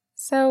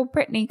 So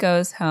Brittany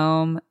goes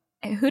home.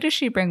 Who does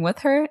she bring with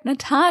her?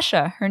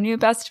 Natasha, her new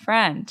best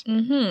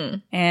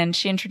friend. And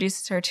she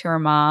introduces her to her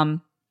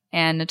mom.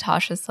 And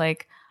Natasha's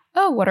like,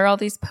 oh, what are all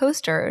these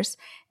posters?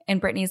 And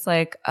Brittany's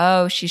like,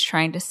 oh, she's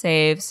trying to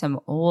save some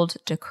old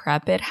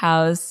decrepit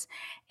house,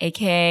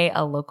 aka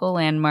a local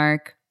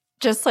landmark.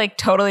 Just like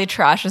totally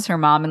trashes her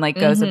mom and like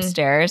goes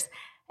upstairs,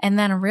 and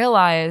then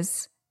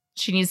realize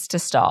she needs to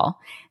stall.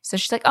 So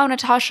she's like, oh,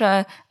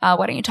 Natasha,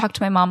 why don't you talk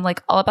to my mom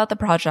like all about the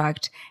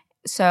project?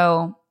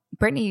 So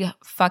Brittany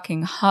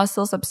fucking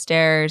hustles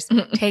upstairs,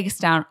 takes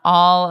down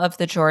all of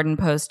the Jordan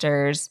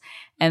posters,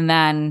 and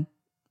then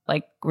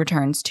like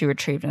returns to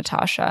retrieve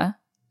Natasha.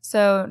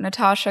 So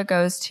Natasha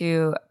goes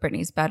to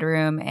Brittany's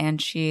bedroom,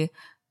 and she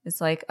is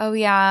like, oh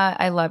yeah,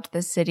 I loved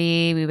the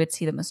city. We would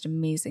see the most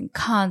amazing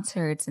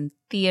concerts and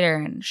theater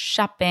and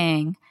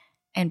shopping.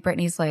 And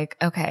Brittany's like,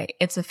 okay,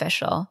 it's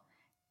official.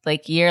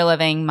 like, you're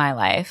living my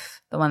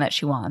life, the one that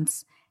she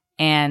wants.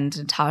 And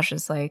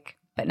Natasha's like,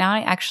 but now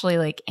I actually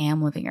like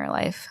am living your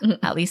life,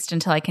 at least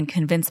until I can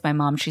convince my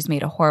mom she's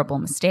made a horrible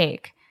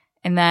mistake.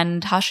 And then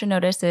Natasha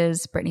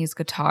notices Brittany's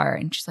guitar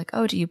and she's like,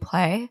 oh, do you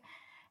play?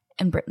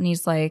 And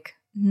Brittany's like,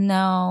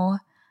 no.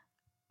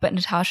 But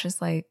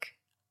Natasha's like,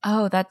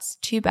 oh, that's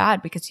too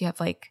bad because you have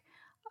like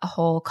a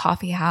whole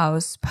coffee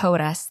house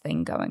poetess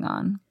thing going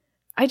on.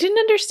 I didn't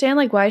understand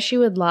like why she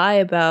would lie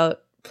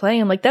about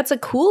playing. Like, that's a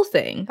cool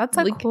thing. That's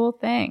a cool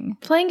thing.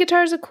 Playing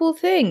guitar is a cool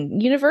thing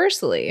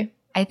universally.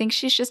 I think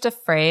she's just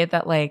afraid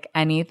that like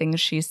anything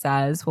she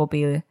says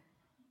will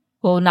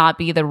not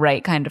be the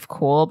right kind of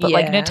cool. But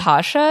like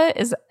Natasha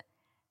is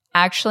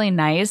actually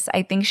nice.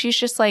 I think she's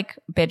just like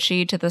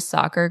bitchy to the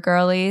soccer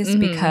girlies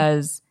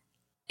because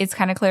it's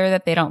kind of clear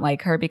that they don't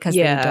like her because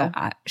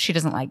she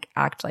doesn't like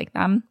act like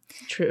them.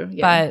 True.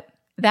 Yeah. But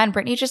then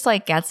Brittany just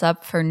like gets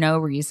up for no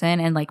reason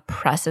and like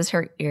presses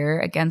her ear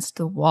against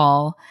the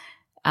wall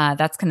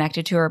that's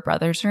connected to her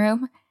brother's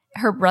room.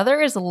 Her brother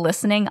is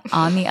listening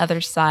on the other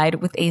side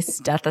with a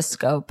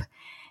stethoscope,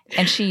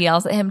 and she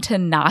yells at him to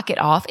knock it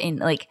off and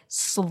like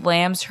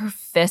slams her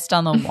fist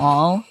on the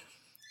wall.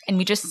 And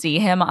we just see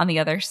him on the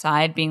other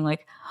side being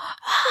like,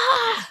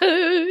 ah!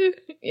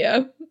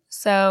 Yeah.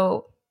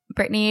 So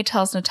Brittany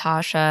tells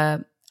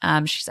Natasha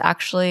she's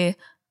actually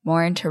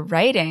more into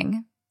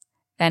writing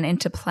than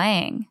into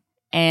playing,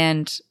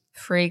 and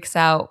freaks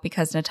out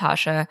because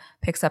Natasha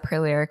picks up her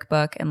lyric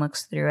book and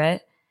looks through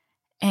it.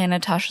 And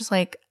Natasha's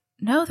like,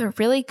 no, they're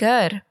really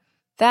good.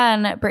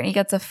 Then Brittany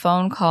gets a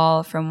phone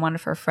call from one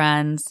of her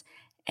friends,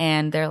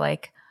 and they're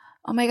like,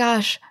 oh my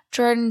gosh,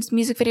 Jordan's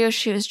music video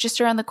shoot is just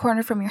around the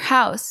corner from your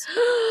house.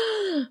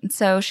 And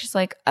so she's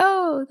like,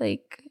 oh,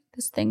 like,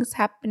 this thing's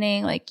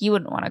happening. Like, you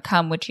wouldn't want to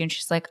come, would you? And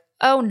she's like,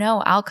 oh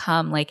no, I'll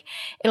come. Like,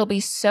 it'll be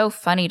so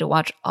funny to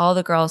watch all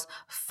the girls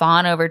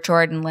fawn over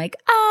Jordan, like,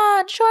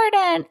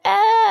 Jordan,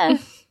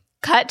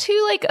 Cut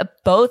to like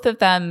both of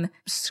them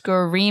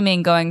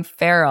screaming, going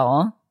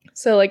feral.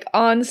 So like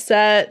on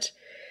set,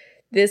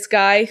 this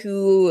guy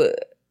who,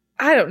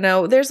 I don't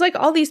know, there's like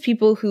all these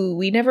people who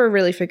we never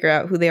really figure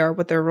out who they are,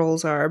 what their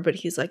roles are, but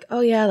he's like,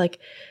 oh yeah, like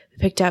we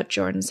picked out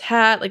Jordan's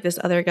hat. Like this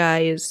other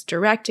guy is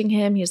directing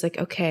him. He's like,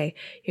 okay,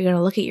 you're going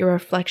to look at your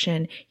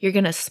reflection. You're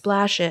going to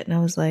splash it. And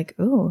I was like,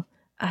 ooh,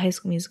 a High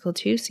School Musical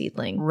 2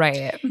 seedling.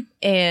 Right.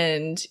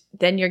 And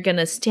then you're going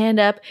to stand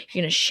up.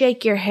 You're going to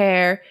shake your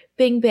hair.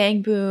 Bing,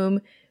 bang,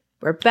 boom.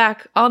 We're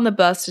back on the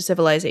bus to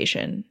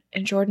civilization.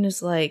 And Jordan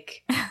is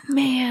like,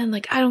 man,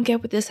 like, I don't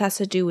get what this has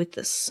to do with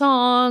the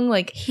song.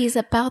 Like, he's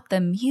about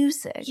the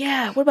music.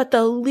 Yeah. What about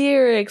the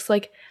lyrics?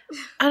 Like,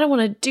 I don't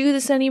want to do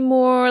this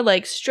anymore.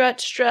 Like,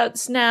 strut,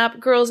 snap,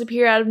 girls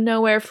appear out of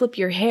nowhere, flip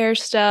your hair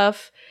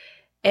stuff.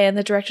 And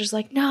the director's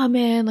like, nah,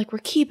 man, like, we're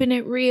keeping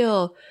it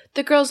real.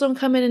 The girls don't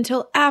come in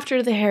until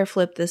after the hair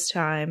flip this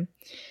time.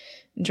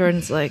 And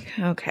Jordan's like,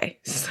 okay.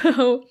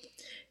 So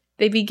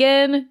they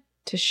begin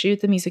to shoot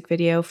the music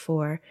video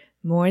for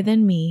More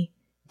Than Me,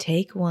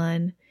 Take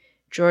One.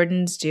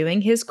 Jordan's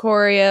doing his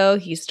choreo.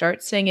 He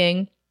starts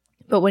singing.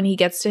 But when he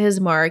gets to his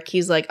mark,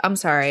 he's like, I'm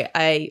sorry,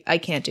 I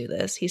can't do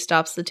this. He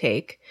stops the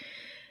take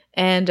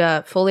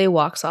and fully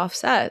walks off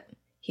set.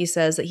 He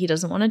says that he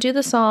doesn't want to do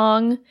the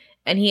song.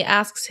 And he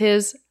asks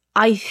his,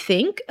 I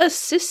think,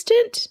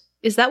 assistant.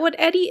 Is that what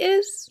Eddie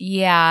is?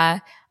 Yeah.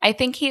 I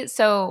think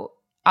so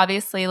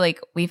obviously,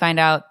 like, we find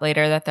out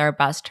later that they're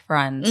best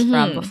friends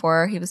from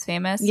before he was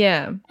famous.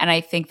 Yeah. And I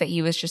think that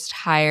he was just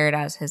hired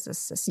as his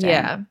assistant.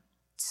 Yeah.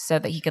 So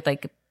that he could,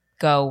 like,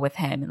 go with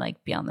him and,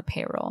 like, be on the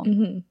payroll.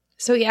 Mm-hmm.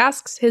 So he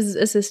asks his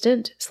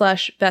assistant /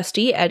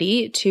 bestie,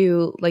 Eddie,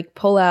 to, like,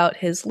 pull out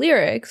his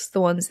lyrics,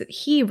 the ones that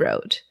he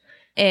wrote.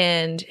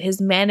 And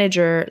his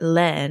manager,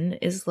 Len,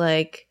 is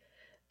like,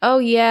 oh,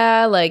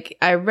 yeah, like,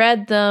 I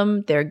read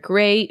them. They're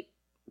great,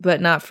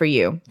 but not for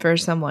you, for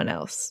someone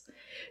else.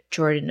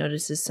 Jordan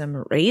notices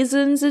some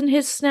raisins in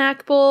his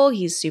snack bowl.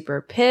 He's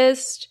super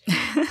pissed.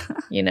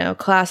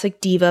 Classic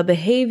diva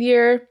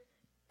behavior.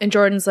 And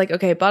Jordan's like,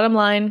 okay, bottom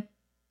line,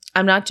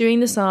 I'm not doing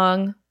the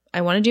song.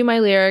 I want to do my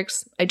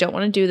lyrics. I don't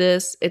want to do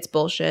this. It's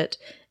bullshit.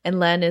 And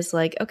Len is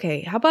like,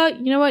 okay, how about,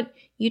 you know what?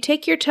 You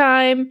take your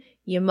time.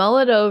 You mull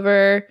it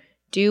over.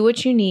 Do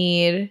what you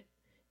need.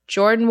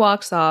 Jordan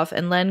walks off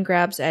and Len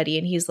grabs Eddie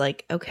and he's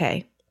like,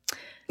 okay.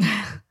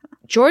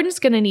 Jordan's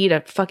going to need a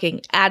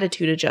fucking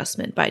attitude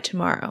adjustment by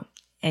tomorrow,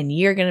 and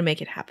you're going to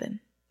make it happen.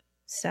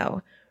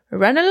 So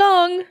run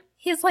along.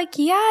 He's like,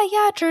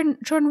 yeah,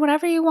 Jordan,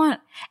 whatever you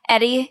want.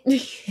 Eddie,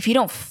 if you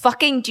don't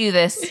fucking do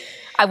this,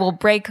 I will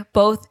break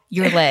both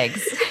your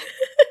legs.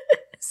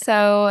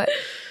 So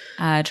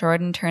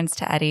Jordan turns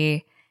to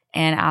Eddie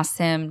and asks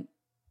him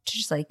to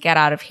just like get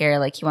out of here.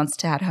 Like he wants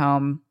to head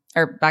home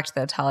or back to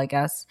the hotel, I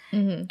guess.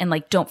 Mm-hmm. And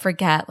like, don't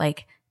forget,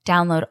 like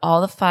download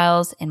all the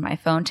files in my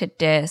phone to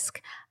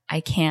disk. I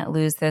can't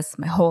lose this.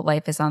 My whole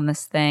life is on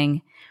this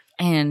thing.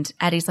 And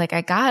Eddie's like, I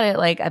got it.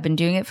 Like, I've been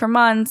doing it for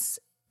months.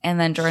 And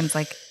then Jordan's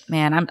like,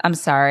 man, I'm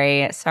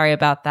sorry. Sorry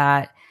about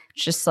that.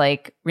 It's just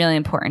like really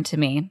important to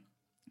me.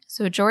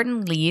 So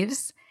Jordan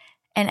leaves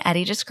And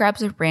Eddie just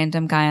grabs a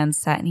random guy on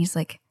set and he's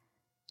like,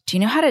 do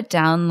you know how to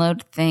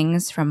download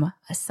things from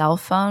a cell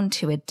phone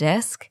to a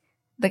disc?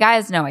 The guy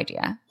has no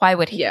idea. Why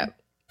would he? Yeah.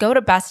 Go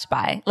to Best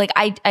Buy. Like,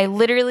 I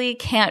literally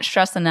can't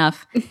stress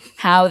enough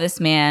how this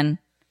man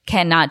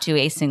cannot do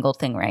a single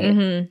thing right.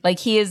 Mm-hmm. Like,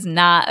 he is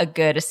not a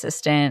good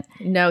assistant.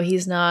 No,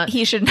 he's not.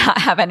 He should not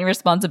have any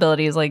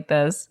responsibilities like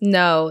this.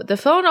 No. The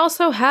phone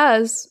also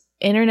has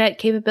internet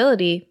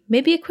capability.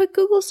 Maybe a quick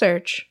Google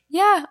search.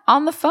 Yeah,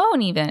 on the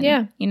phone even.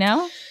 Yeah. You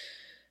know?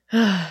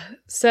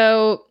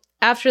 So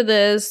after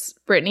this,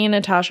 Brittany and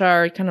Natasha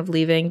are kind of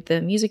leaving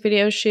the music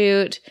video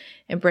shoot.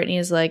 And Brittany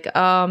is like,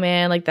 oh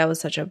man, like that was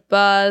such a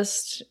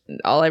bust.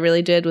 All I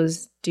really did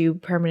was do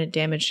permanent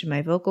damage to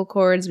my vocal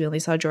cords. We only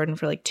saw Jordan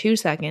for like 2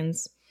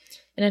 seconds.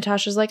 And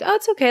Natasha's like, oh,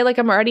 it's okay. Like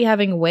I'm already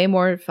having way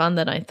more fun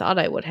than I thought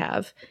I would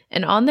have.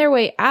 And on their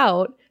way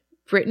out,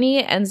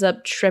 Brittany ends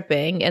up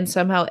tripping and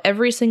somehow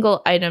every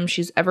single item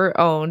she's ever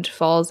owned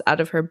falls out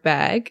of her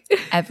bag.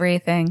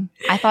 Everything.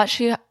 I thought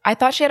she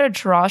had a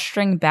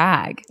drawstring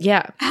bag.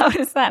 Yeah. How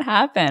does that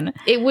happen?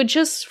 It would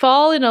just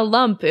fall in a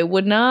lump. It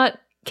would not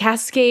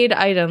cascade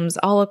items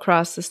all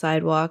across the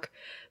sidewalk.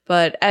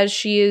 But as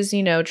she is,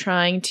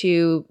 trying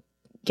to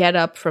get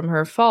up from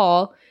her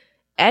fall,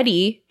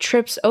 Eddie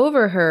trips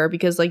over her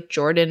because like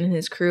Jordan and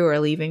his crew are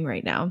leaving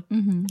right now.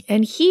 Mm-hmm.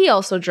 And he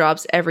also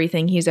drops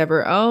everything he's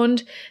ever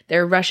owned.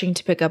 They're rushing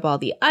to pick up all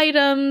the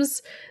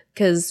items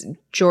because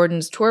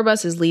Jordan's tour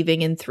bus is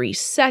leaving in 3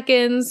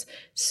 seconds.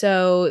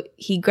 So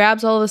he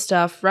grabs all the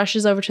stuff,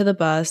 rushes over to the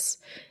bus,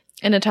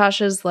 and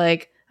Natasha's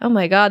like, oh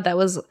my God, that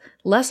was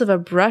less of a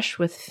brush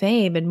with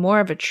fame and more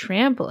of a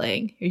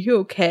trampling. Are you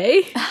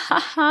okay?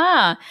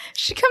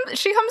 She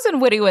comes in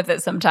witty with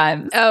it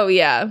sometimes. Oh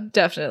yeah,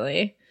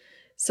 definitely.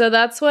 So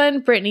that's when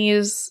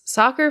Brittany's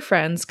soccer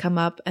friends come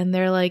up and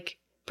they're like,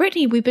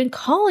 Brittany, we've been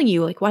calling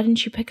you. Like, why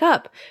didn't you pick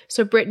up?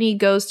 So Brittany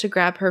goes to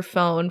grab her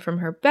phone from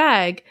her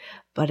bag,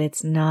 but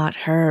it's not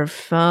her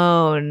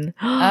phone.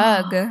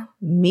 Ugh.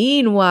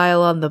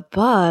 Meanwhile, on the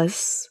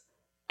bus,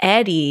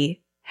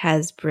 Eddie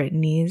has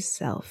Brittany's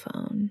cell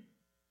phone.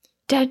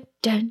 Dun,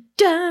 dun,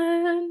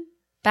 dun.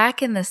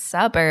 Back in the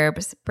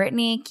suburbs,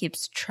 Brittany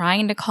keeps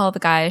trying to call the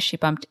guy she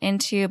bumped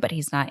into, but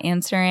he's not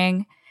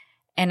answering.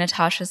 And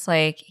Natasha's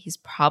like, he's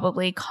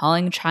probably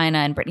calling China.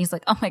 And Brittany's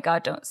like, oh my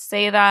God, don't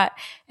say that.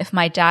 If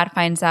my dad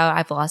finds out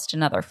I've lost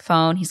another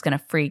phone, he's going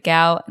to freak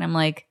out. And I'm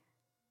like,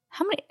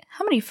 how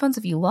many phones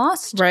have you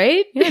lost?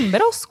 Right? You're in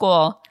middle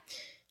school.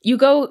 You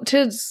go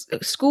to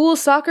school,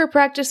 soccer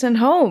practice, and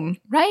home.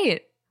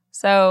 Right.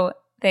 So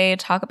they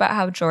talk about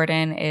how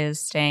Jordan is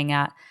staying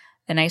at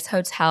the nice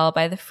hotel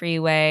by the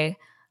freeway.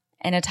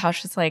 And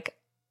Natasha's like,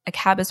 a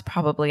cab is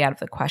probably out of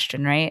the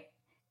question, right?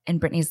 And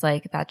Brittany's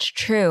like, that's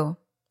true.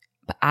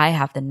 But I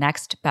have the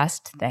next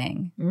best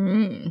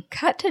thing.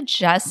 Cut to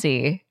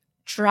Jesse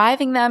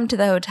driving them to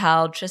the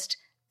hotel, just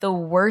the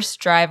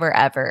worst driver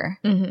ever.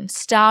 Mm-hmm.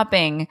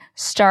 Stopping,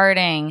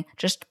 starting,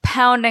 just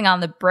pounding on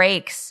the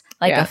brakes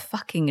like a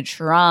fucking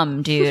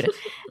drum, dude.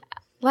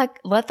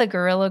 Let the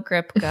gorilla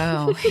grip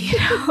go,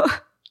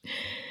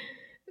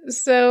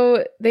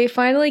 So they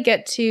finally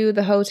get to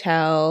the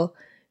hotel.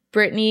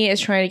 Brittany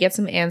is trying to get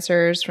some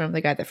answers from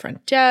the guy at the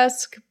front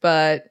desk,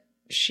 but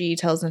she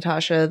tells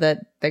Natasha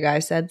that the guy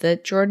said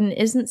that Jordan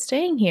isn't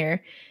staying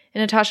here.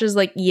 And Natasha's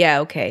like, yeah,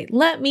 okay,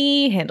 let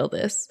me handle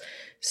this.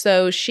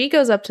 So she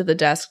goes up to the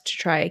desk to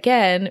try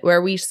again,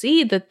 where we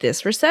see that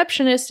this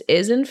receptionist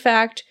is in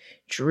fact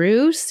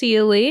Drew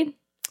Seeley,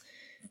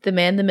 the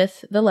man, the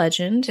myth, the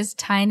legend. Just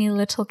tiny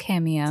little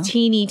cameo.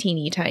 Teeny,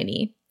 teeny,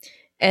 tiny.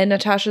 And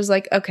Natasha's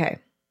like, okay,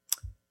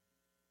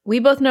 we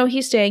both know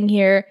he's staying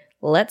here.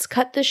 Let's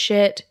cut the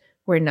shit.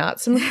 We're not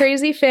some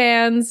crazy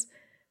fans.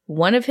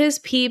 One of his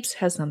peeps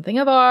has something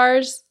of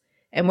ours,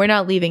 and we're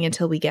not leaving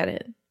until we get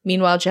it.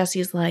 Meanwhile,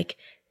 Jesse's like,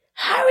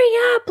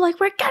 hurry up, like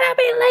we're gonna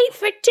be late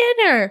for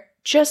dinner.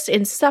 Just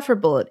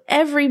insufferable at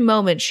every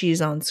moment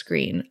she's on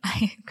screen.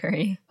 I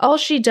agree. All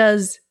she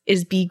does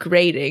is be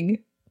grating.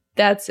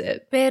 That's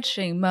it.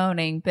 Bitching,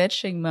 moaning.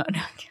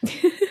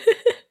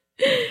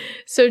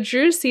 So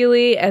Drew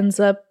Seeley ends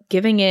up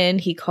giving in.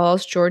 He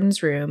calls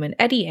Jordan's room and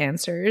Eddie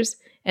answers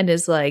and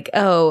is like,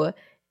 oh,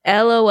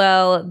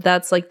 LOL,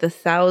 that's like the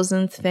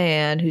 1,000th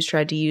fan who's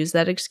tried to use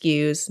that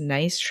excuse.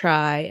 Nice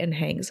try, and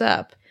hangs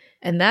up.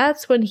 And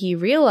that's when he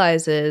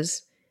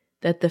realizes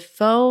that the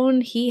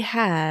phone he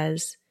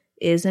has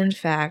is in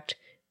fact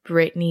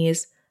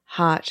Brittany's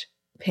hot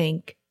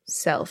pink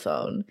cell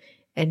phone.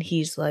 And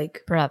he's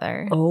like,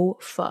 brother, oh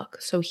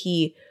fuck. So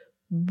he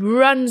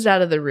runs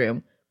out of the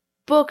room,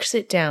 books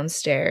it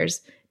downstairs.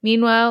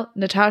 Meanwhile,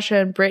 Natasha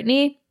and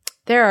Brittany,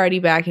 they're already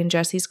back in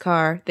Jesse's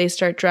car. They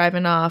start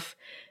driving off.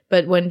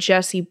 But when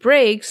Jesse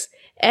brakes,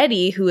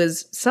 Eddie, who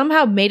has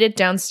somehow made it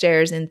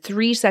downstairs in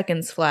 3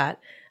 seconds flat,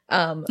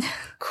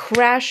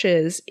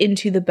 crashes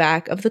into the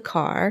back of the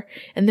car.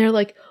 And they're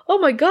like, oh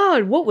my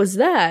God, what was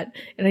that?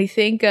 And I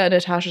think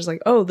Natasha's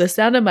like, oh, the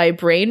sound of my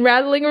brain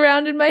rattling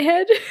around in my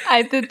head.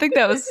 I did think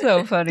that was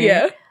so funny.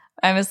 Yeah.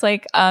 I was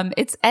like,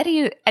 it's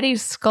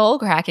Eddie's skull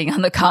cracking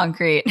on the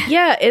concrete.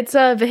 Yeah, it's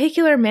a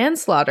vehicular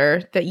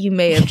manslaughter that you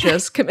may have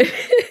just committed.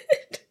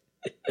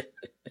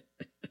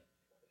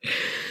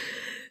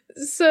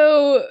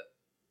 So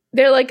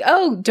they're like,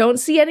 oh, don't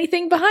see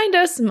anything behind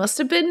us. Must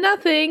have been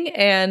nothing.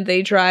 And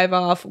they drive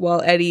off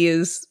while Eddie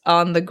is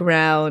on the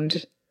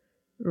ground,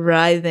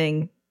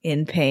 writhing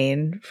in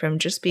pain from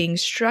just being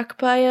struck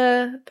by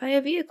a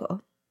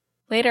vehicle.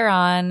 Later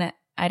on,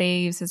 Eddie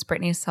uses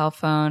Brittany's cell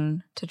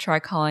phone to try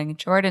calling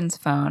Jordan's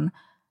phone,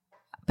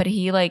 but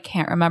he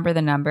can't remember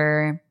the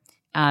number.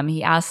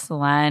 He asks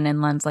Len,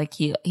 and Len's like,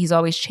 he's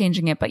always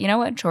changing it, but you know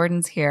what?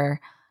 Jordan's here.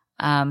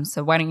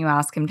 So why don't you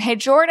ask him, hey,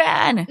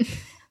 Jordan?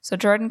 So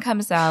Jordan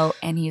comes out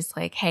and he's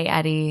like, hey,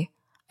 Eddie,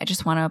 I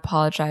just want to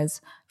apologize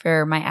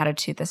for my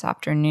attitude this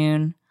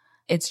afternoon.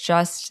 It's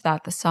just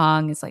that the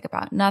song is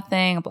about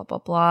nothing, blah, blah,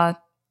 blah.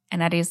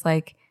 And Eddie's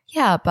like,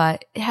 yeah,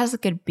 but it has a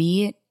good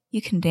beat.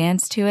 You can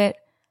dance to it.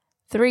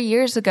 3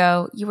 years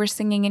ago, you were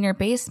singing in your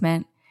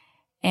basement,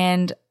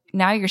 and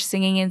now you're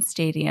singing in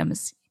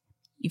stadiums.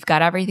 You've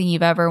got everything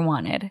you've ever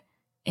wanted.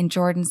 And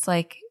Jordan's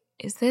like,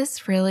 is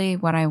this really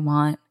what I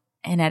want?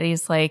 And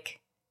Eddie's like,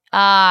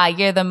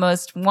 you're the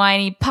most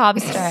whiny pop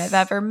star I've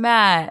ever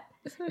met.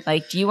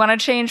 Do you want to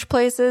change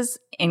places?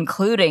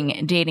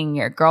 Including dating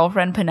your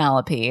girlfriend,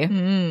 Penelope.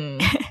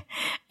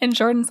 And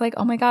Jordan's like,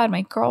 oh my God,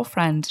 my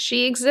girlfriend.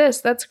 She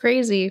exists. That's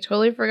crazy.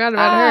 Totally forgot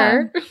about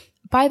her.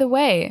 By the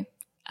way,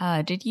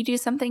 did you do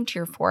something to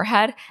your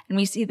forehead? And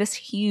we see this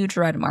huge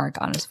red mark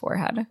on his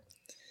forehead.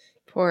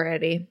 Poor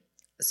Eddie.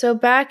 So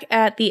back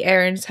at the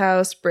Aarons'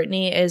 house,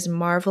 Brittany is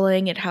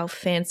marveling at how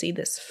fancy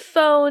this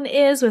phone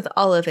is with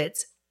all of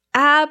its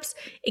apps.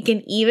 It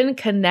can even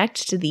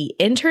connect to the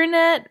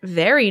internet.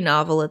 Very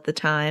novel at the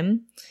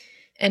time.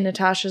 And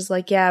Natasha's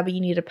like, yeah, but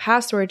you need a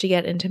password to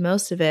get into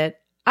most of it.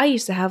 I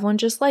used to have one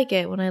just like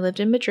it when I lived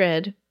in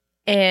Madrid.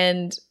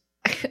 And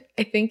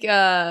I think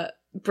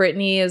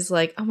Brittany is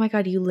like, oh my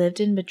God, you lived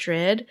in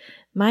Madrid?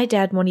 My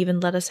dad won't even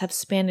let us have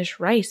Spanish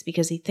rice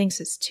because he thinks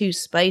it's too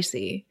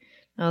spicy.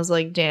 I was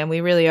like, damn,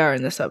 we really are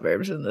in the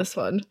suburbs in this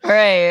one.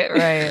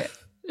 Right.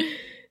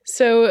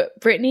 So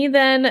Brittany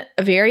then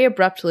very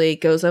abruptly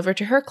goes over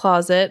to her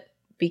closet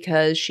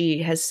because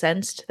she has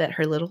sensed that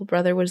her little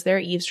brother was there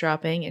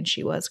eavesdropping, and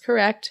she was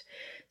correct.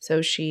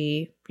 So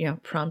she,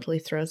 promptly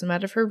throws him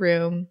out of her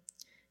room.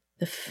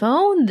 The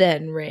phone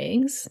then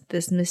rings,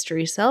 this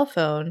mystery cell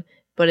phone,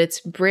 but it's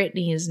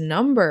Brittany's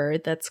number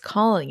that's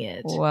calling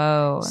it.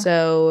 Whoa.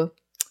 So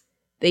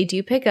they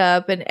do pick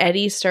up, and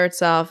Eddie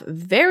starts off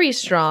very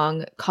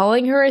strong,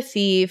 calling her a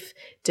thief,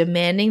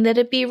 demanding that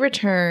it be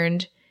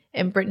returned.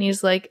 And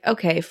Brittany's like,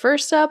 okay,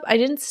 first up, I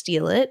didn't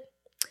steal it.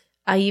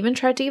 I even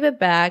tried to give it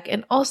back.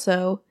 And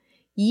also,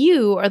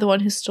 you are the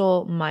one who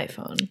stole my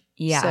phone.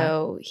 Yeah.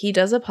 So he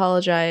does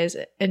apologize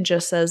and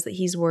just says that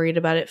he's worried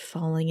about it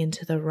falling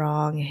into the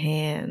wrong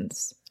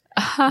hands.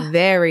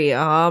 Very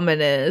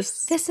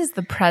ominous. This is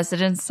the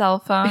president's cell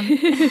phone.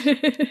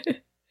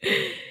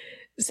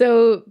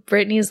 So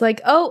Brittany's like,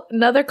 oh,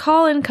 another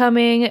call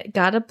incoming.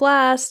 Got a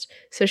blast.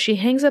 So she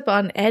hangs up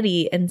on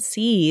Eddie and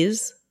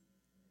sees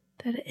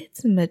that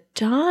it's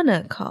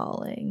Madonna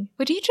calling.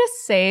 Would you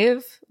just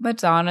save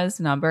Madonna's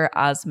number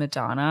as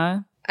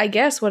Madonna? I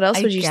guess. What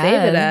else would you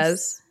save it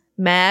as?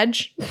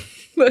 Madge?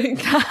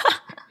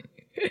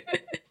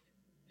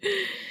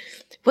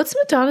 What's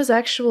Madonna's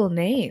actual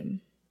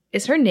name?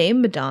 Is her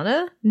name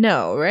Madonna?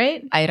 No,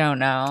 right? I don't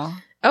know.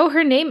 Oh,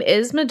 her name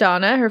is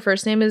Madonna. Her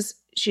first name is,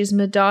 she's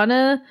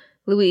Madonna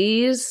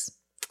Louise.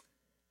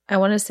 I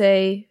want to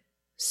say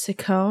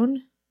Ciccone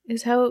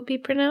is how it would be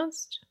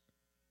pronounced.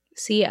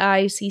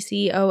 Ciccone.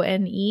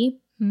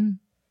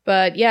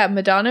 But yeah,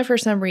 Madonna for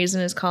some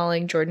reason is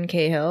calling Jordan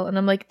Cahill. And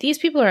I'm like, these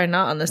people are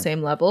not on the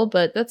same level,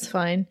 but that's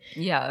fine.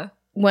 Yeah.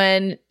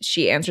 When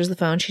she answers the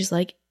phone, she's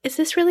like, is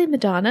this really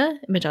Madonna?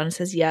 And Madonna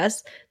says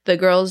yes. The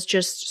girls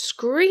just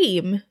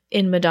scream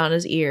in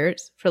Madonna's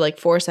ears for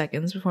 4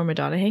 seconds before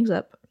Madonna hangs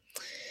up.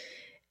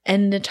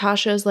 And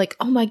Natasha is like,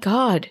 oh my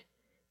God,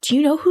 do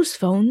you know whose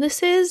phone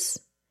this is?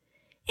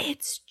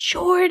 It's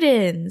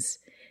Jordan's.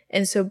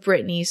 And so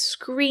Brittany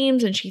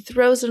screams and she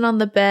throws it on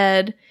the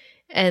bed.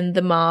 And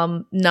the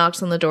mom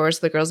knocks on the door,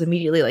 so the girls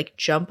immediately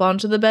jump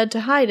onto the bed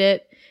to hide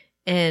it.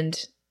 And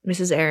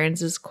Mrs.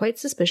 Aarons is quite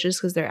suspicious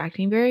because they're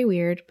acting very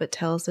weird, but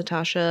tells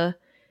Natasha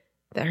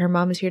that her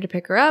mom is here to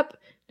pick her up.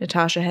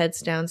 Natasha heads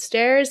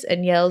downstairs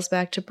and yells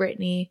back to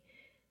Brittany,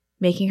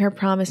 making her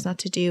promise not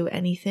to do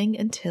anything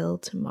until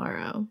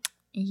tomorrow.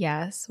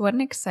 Yes. What an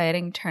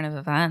exciting turn of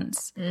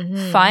events.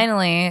 Mm-hmm.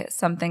 Finally,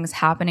 something's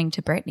happening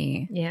to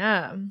Brittany.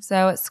 Yeah.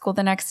 So at school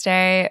the next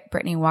day,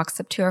 Brittany walks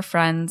up to her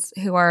friends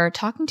who are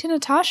talking to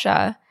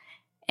Natasha.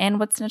 And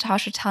what's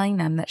Natasha telling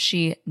them? That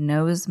she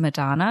knows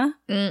Madonna?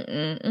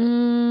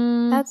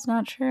 That's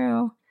not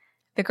true.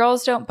 The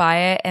girls don't buy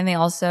it, and they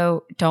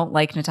also don't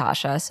like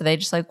Natasha. So they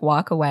just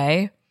walk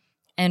away.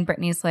 And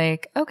Brittany's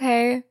like,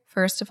 okay,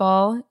 first of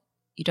all,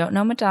 you don't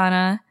know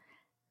Madonna.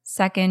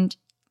 Second,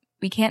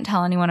 we can't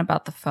tell anyone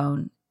about the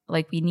phone.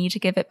 We need to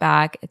give it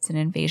back. It's an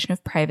invasion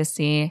of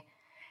privacy.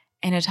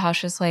 And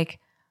Natasha's like,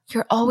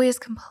 you're always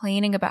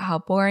complaining about how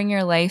boring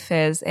your life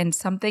is and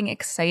something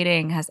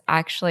exciting has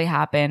actually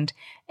happened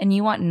and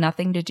you want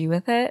nothing to do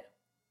with it.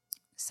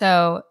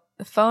 So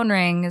the phone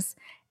rings.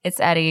 It's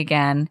Eddie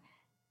again.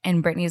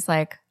 And Brittany's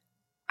like,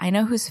 I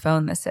know whose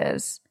phone this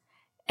is.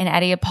 And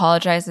Eddie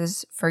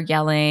apologizes for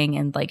yelling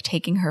and like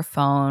taking her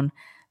phone.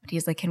 But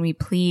he's like, can we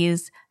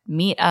please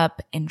meet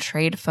up and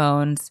trade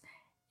phones?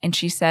 And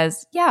she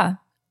says, yeah,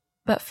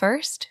 but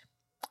first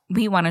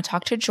we want to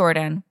talk to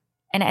Jordan.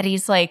 And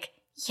Eddie's like,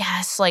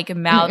 yes, like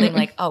mouthing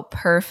like, oh,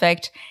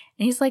 perfect.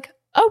 And he's like,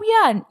 oh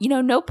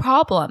yeah, no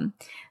problem.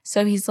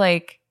 So he's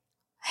like,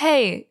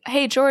 hey,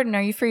 Jordan,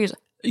 are you free? He's like,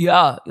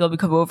 yeah, let me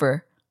come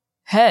over.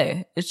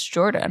 Hey, it's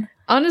Jordan.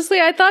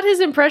 Honestly, I thought his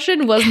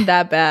impression wasn't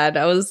that bad.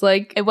 I was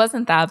like, it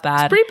wasn't that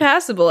bad. It's pretty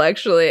passable,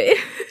 actually.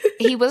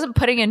 He wasn't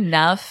putting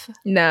enough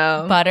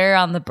butter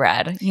on the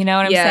bread. You know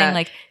what I'm saying?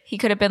 Like, he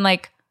could have been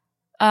like,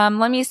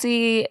 let me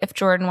see if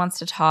Jordan wants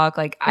to talk.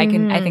 Like, I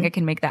think I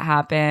can make that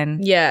happen.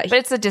 Yeah. But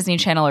it's a Disney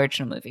Channel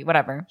original movie,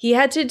 whatever. He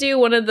had to do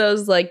one of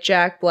those like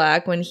Jack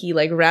Black when he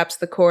like wraps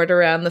the cord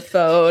around the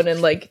phone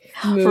and like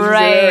moves it around.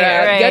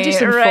 Right, you got to do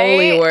some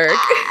Foley work.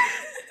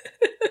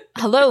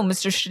 Hello,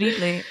 Mr.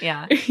 Schneebly.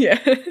 Yeah. Yeah.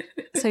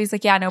 So he's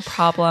like, yeah, no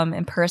problem.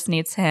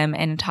 Impersonates him.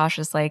 And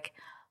Natasha's like,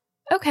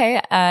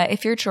 okay,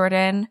 if you're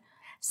Jordan,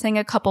 sing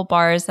a couple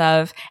bars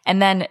of,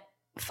 and then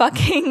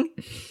fucking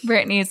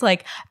Brittany's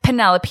like,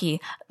 Penelope,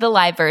 the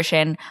live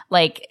version,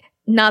 like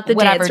not the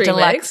whatever dance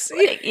deluxe.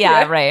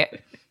 Yeah, right.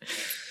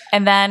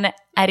 And then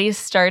Eddie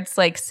starts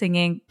like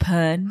singing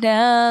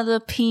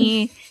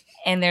Penelope,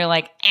 and they're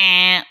like,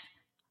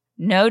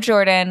 no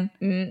Jordan,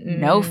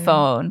 no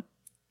phone.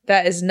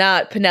 That is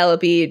not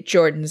Penelope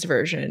Jordan's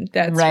version.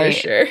 That's for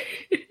sure.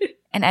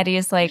 And Eddie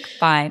is like,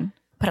 fine,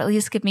 but at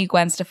least give me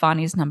Gwen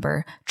Stefani's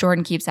number.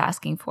 Jordan keeps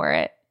asking for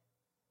it.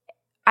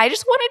 I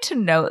just wanted to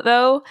note,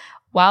 though,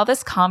 while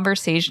this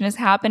conversation is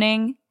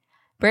happening,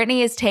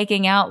 Brittany is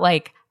taking out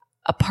like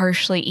a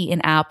partially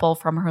eaten apple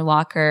from her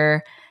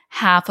locker,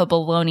 half a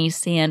bologna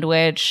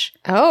sandwich.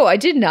 Oh, I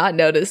did not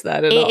notice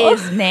that at all. It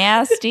is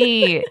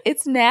nasty.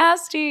 It's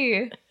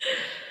nasty.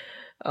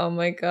 Oh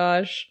my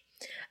gosh.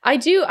 I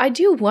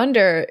do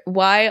wonder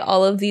why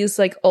all of these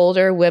like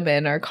older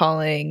women are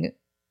calling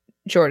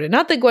Jordan.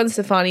 Not that Gwen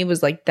Stefani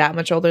was like that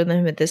much older than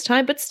him at this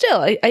time, but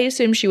still, I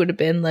assume she would have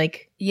been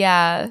like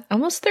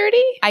almost 30.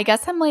 I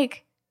guess I'm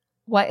like,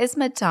 what is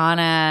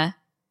Madonna?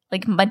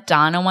 Like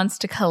Madonna wants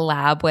to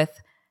collab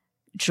with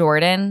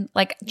Jordan,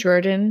 like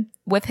Jordan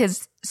with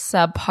his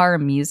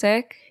subpar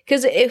music.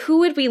 Because who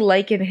would we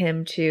liken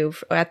him to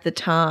at the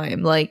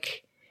time?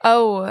 Like,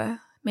 oh,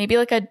 maybe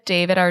like a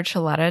David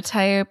Archuleta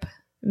type.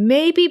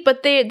 Maybe,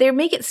 but they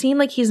make it seem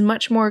like he's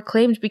much more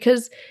acclaimed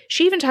because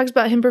she even talks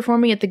about him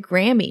performing at the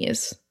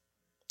Grammys.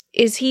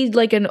 Is he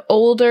like an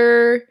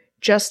older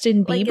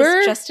Justin Bieber?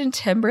 Like, is Justin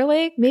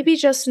Timberlake? Maybe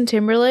Justin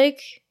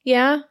Timberlake.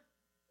 Yeah.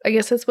 I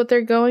guess that's what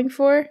they're going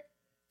for.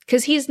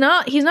 Because he's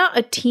not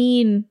a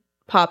teen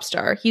pop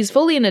star. He's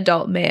fully an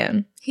adult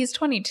man. He's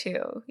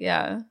 22.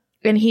 Yeah.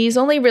 And he's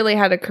only really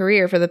had a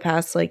career for the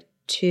past like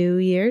 2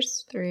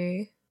 years.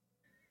 3.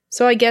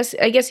 So I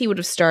guess he would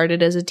have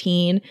started as a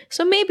teen.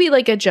 So maybe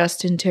like a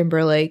Justin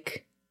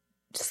Timberlake,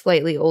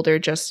 slightly older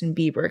Justin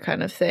Bieber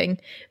kind of thing.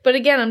 But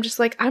again, I'm just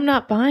like, I'm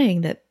not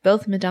buying that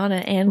both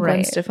Madonna and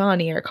Gwen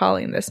Stefani are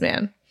calling this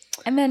man.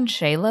 And then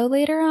J-Lo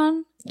later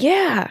on?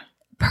 Yeah.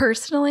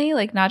 Personally,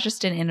 like not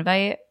just an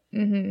invite.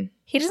 Mm-hmm.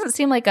 He doesn't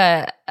seem like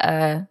a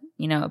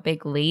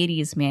big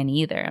ladies man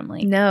either. I'm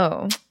like,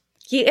 no.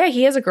 He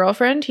has a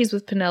girlfriend. He's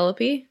with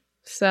Penelope.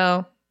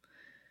 So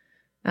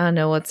I don't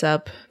know what's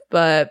up.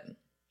 But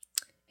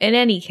in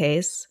any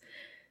case,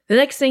 the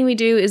next thing we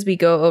do is we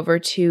go over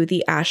to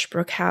the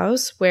Ashbrook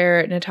house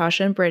where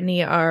Natasha and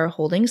Brittany are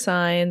holding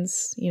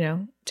signs,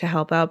 to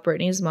help out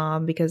Brittany's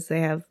mom because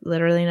they have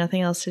literally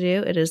nothing else to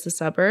do. It is the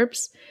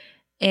suburbs.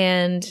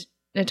 And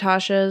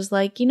Natasha is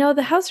like,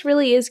 the house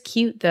really is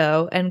cute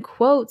though, and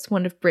quotes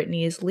one of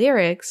Brittany's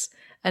lyrics,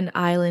 "An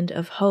island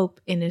of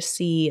hope in a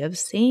sea of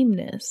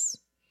sameness."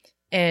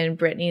 And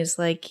Brittany's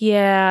like,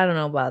 yeah, I don't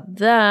know about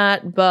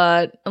that,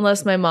 but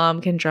unless my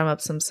mom can drum up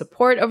some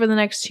support over the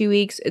next 2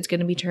 weeks, it's going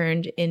to be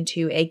turned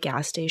into a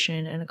gas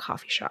station and a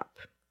coffee shop.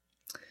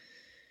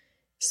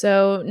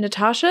 So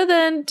Natasha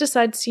then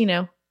decides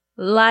to,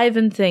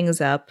 liven things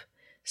up,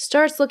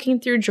 starts looking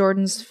through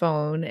Jordan's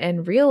phone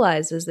and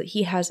realizes that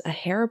he has a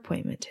hair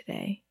appointment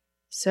today.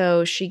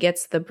 So she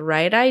gets the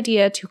bright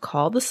idea to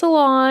call the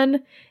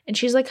salon, and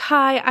she's like,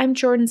 hi, I'm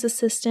Jordan's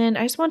assistant.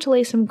 I just want to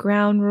lay some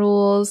ground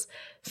rules.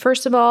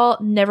 First of all,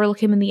 never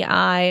look him in the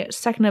eye.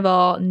 Second of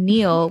all,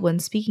 kneel when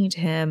speaking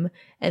to him.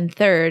 And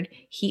third,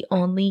 he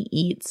only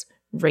eats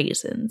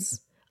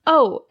raisins.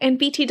 Oh, and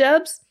BT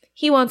Dubs,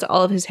 he wants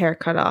all of his hair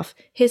cut off.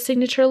 His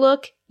signature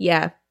look,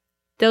 yeah,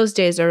 those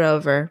days are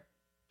over.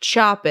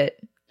 Chop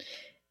it.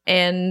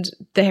 And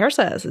the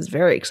hairstylist is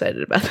very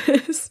excited about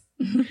this.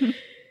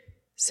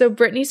 So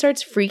Brittany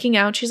starts freaking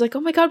out. She's like, oh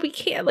my God, we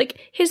can't.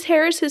 Like, his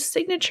hair is his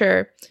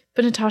signature.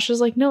 But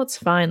Natasha's like, no, it's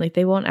fine. Like,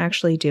 they won't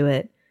actually do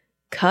it.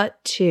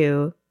 Cut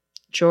to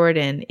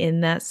Jordan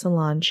in that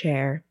salon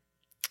chair.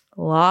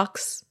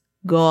 Locks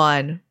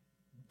gone.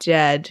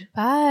 Dead.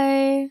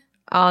 Bye.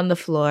 On the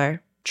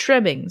floor.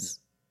 Trimmings.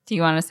 Do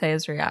you want to say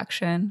his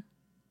reaction?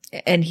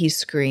 And he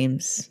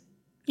screams.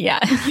 Yeah.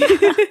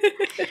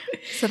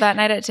 So that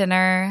night at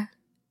dinner,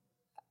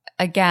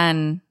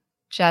 again,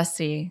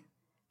 Jessie,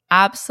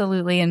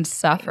 absolutely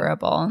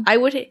insufferable. I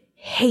would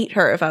hate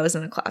her if I was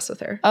in a class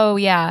with her. Oh,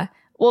 yeah.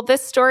 Well,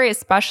 this story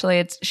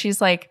especially,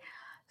 she's like,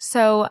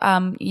 so,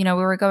 we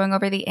were going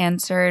over the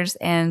answers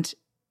and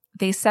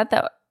they said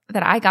that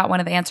I got one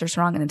of the answers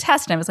wrong in the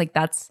test. And I was like,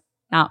 that's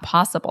not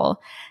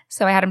possible.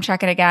 So I had him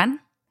check it again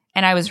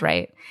and I was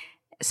right.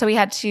 So we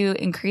had to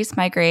increase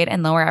my grade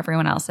and lower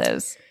everyone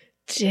else's.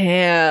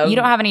 Damn. You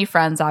don't have any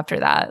friends after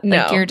that. No.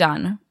 Like, you're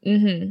done.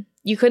 Mm-hmm.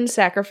 You couldn't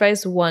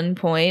sacrifice 1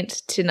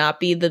 point to not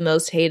be the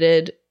most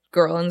hated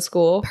girl in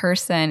school.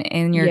 Person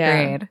in your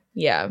grade.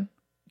 Yeah.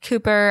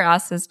 Cooper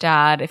asks his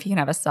dad if he can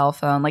have a cell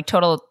phone, like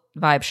total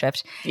vibe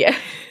shift. Yeah.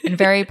 And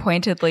very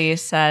pointedly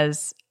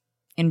says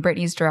in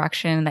Brittany's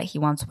direction that he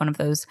wants one of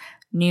those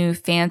new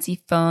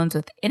fancy phones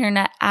with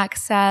internet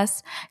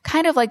access,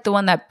 kind of like the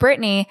one that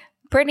Brittany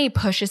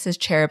pushes his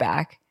chair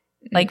back,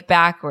 like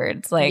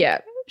backwards, like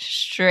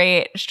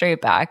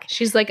straight back.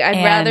 She's like,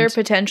 I'd rather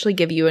potentially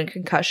give you a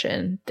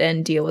concussion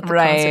than deal with the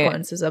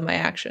consequences of my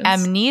actions.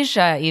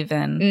 Amnesia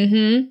even.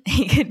 Mm-hmm.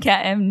 He could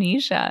get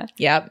amnesia.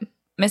 Yep.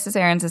 Mrs.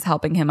 Aarons is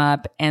helping him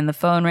up and the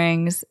phone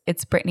rings.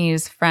 It's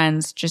Brittany's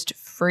friends just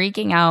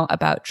freaking out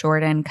about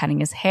Jordan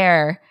cutting his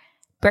hair.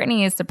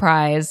 Brittany is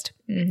surprised,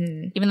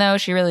 even though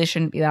she really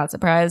shouldn't be that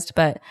surprised,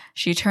 but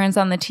she turns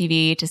on the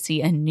TV to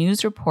see a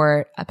news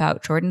report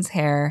about Jordan's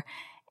hair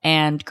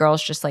and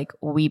girls just like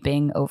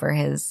weeping over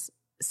his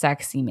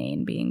sexy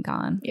mane being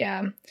gone.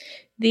 Yeah.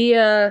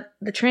 The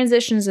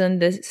transitions in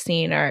this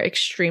scene are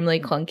extremely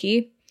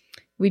clunky.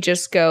 We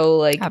just go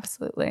like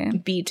absolutely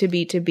beat to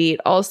beat to beat.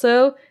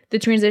 Also, the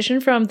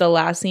transition from the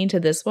last scene to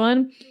this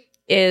one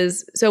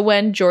is so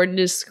when Jordan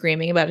is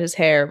screaming about his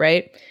hair,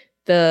 right?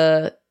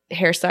 The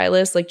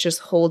hairstylist like just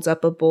holds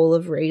up a bowl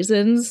of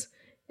raisins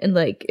and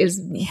like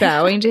is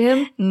bowing to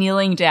him.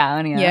 Kneeling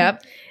down, yeah.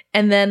 Yep.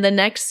 And then the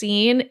next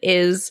scene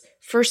is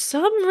for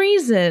some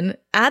reason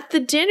at the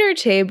dinner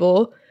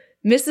table,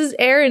 Mrs.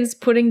 Aarons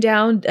putting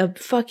down a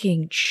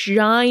fucking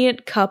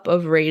giant cup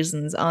of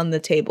raisins on the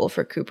table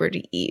for Cooper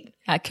to eat.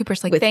 Yeah,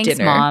 Cooper's like, thanks,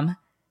 dinner. Mom.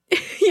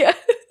 Yeah.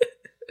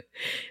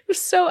 It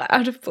was so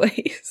out of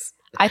place.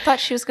 I thought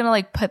she was going to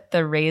like put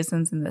the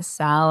raisins in the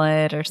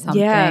salad or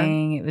something.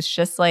 Yeah. It was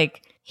just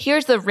like,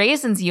 here's the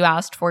raisins you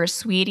asked for,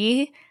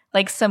 sweetie.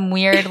 Like some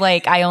weird,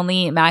 like, I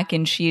only eat mac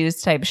and cheese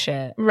type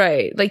shit.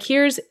 Right. Like,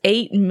 here's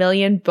 8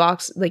 million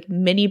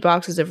mini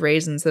boxes of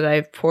raisins that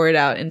I've poured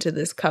out into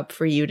this cup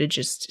for you to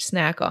just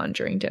snack on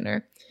during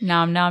dinner.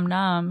 Nom, nom,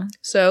 nom.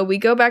 So we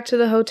go back to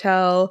the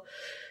hotel.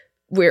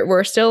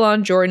 We're still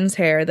on Jordan's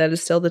hair. That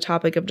is still the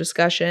topic of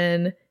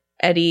discussion.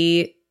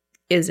 Eddie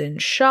is in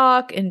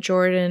shock, and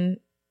Jordan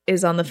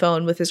is on the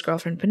phone with his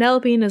girlfriend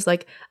Penelope and is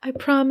like, I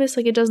promise,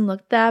 like, it doesn't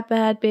look that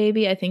bad,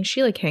 baby. I think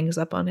she, like, hangs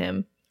up on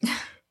him.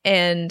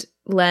 And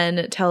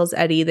Len tells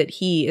Eddie that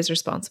he is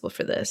responsible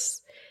for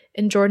this.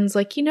 And Jordan's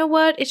like, you know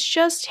what? It's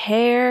just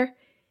hair.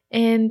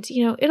 And,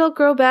 it'll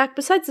grow back.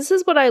 Besides, this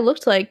is what I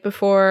looked like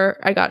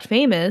before I got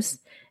famous.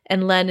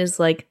 And Len is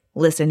like,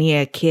 listen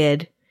here,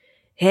 kid.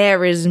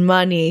 Hair is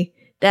money.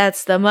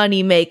 That's the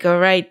money maker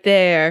right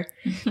there.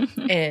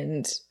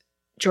 And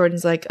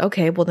Jordan's like,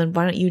 okay, well then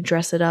why don't you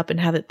dress it up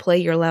and have it play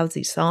your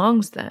lousy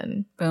songs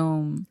then?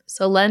 Boom.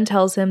 So Len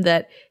tells him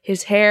that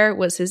his hair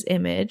was his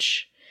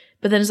image.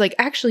 But then it's like,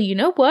 actually, you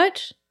know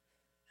what?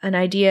 An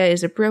idea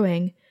is a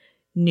brewing.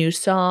 New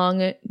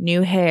song,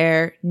 new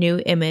hair,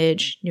 new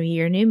image, new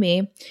year, new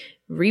me.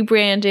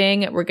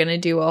 Rebranding. We're going to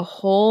do a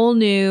whole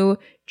new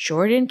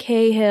Jordan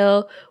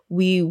Cahill.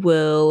 We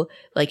will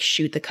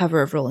shoot the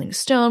cover of Rolling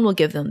Stone. We'll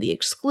give them the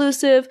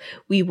exclusive.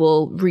 We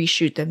will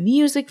reshoot the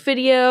music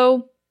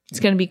video. It's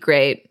going to be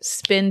great.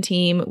 Spin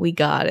team, we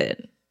got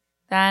it.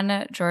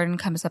 Then Jordan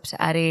comes up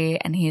to Eddie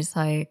and he's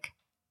like,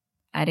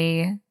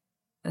 Eddie,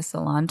 the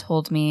salon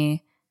told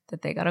me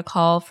that they got a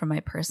call from my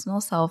personal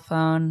cell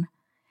phone.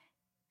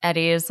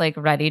 Eddie is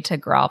ready to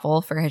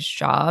grovel for his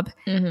job.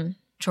 Mm-hmm.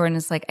 Jordan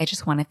is like, I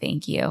just want to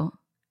thank you.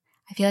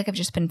 I feel like I've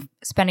just been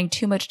spending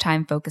too much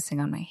time focusing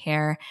on my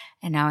hair,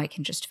 and now I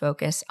can just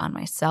focus on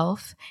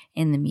myself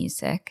and the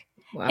music.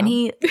 Wow. And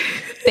he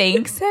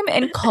thanks him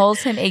and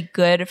calls him a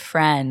good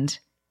friend.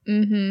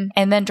 Mm-hmm.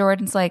 And then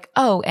Jordan's like,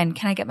 oh, and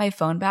can I get my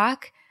phone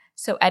back?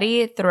 So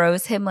Eddie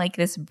throws him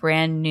this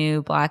brand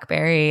new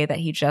BlackBerry that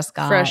he just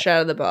got. Fresh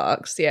out of the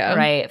box, yeah.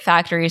 Right,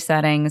 factory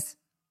settings.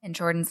 And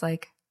Jordan's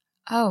like,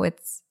 oh,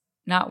 it's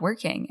not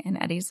working.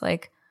 And Eddie's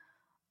like,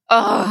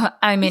 oh,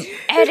 I'm an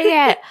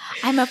idiot.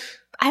 I'm a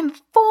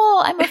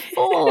fool.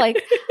 I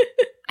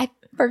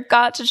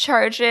forgot to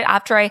charge it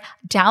after I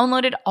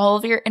downloaded all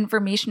of your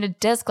information to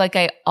disk like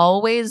I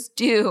always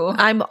do.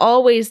 I'm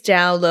always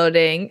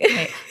downloading.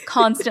 Right,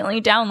 constantly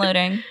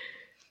downloading.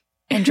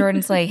 And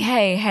Jordan's like,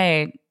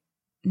 hey,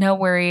 no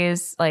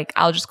worries.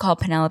 I'll just call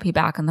Penelope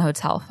back on the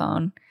hotel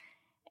phone.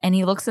 And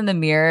he looks in the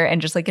mirror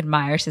and just like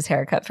admires his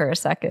haircut for a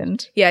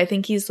second. Yeah, I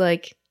think he's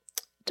like,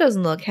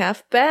 doesn't look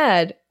half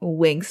bad.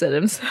 Winks at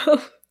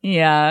himself.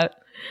 Yeah.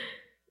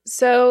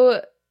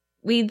 So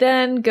we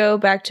then go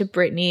back to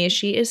Brittany.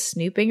 She is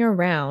snooping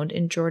around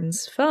in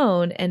Jordan's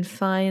phone and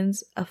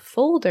finds a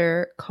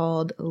folder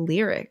called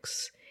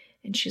Lyrics.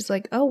 And she's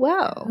like, oh,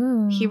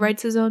 wow, he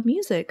writes his own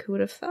music. Who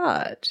would have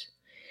thought?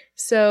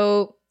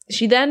 So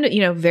she then,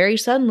 very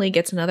suddenly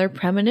gets another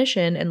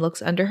premonition and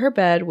looks under her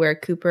bed where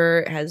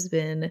Cooper has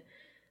been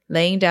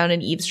laying down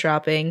and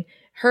eavesdropping.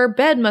 Her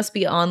bed must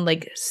be on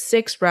like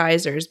 6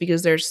 risers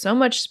because there's so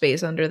much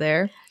space under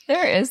there.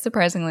 There is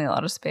surprisingly a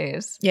lot of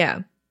space. Yeah.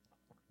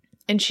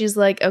 And she's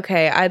like,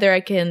 okay, either I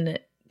can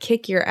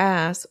kick your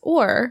ass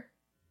or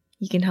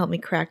you can help me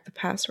crack the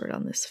password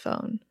on this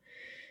phone.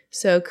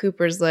 So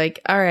Cooper's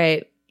like, all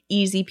right,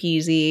 easy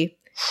peasy.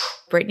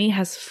 Brittany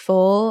has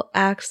full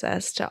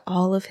access to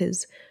all of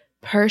his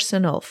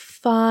personal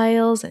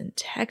files and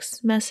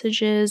text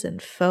messages and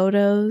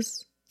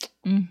photos.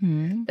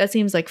 Mm-hmm. That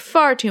seems like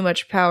far too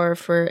much power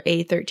for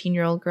a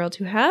 13-year-old girl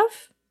to have.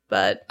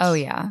 But oh,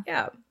 yeah.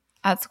 Yeah.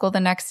 At school the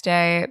next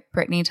day,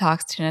 Brittany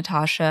talks to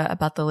Natasha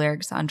about the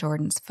lyrics on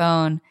Jordan's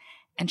phone.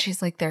 And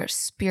she's like, they're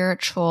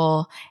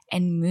spiritual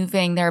and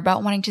moving. They're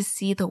about wanting to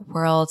see the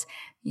world,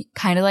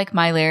 kind of like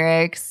my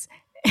lyrics.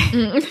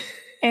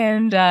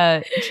 And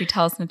she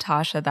tells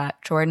Natasha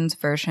that Jordan's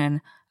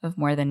version of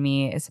More Than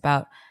Me is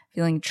about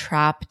feeling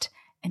trapped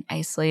and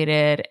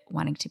isolated,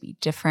 wanting to be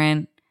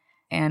different.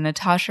 And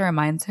Natasha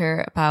reminds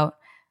her about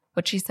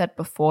what she said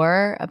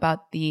before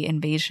about the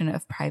invasion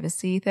of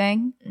privacy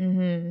thing.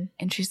 Mm-hmm.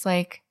 And she's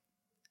like,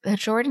 the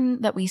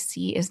Jordan that we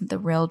see isn't the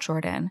real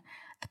Jordan.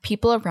 The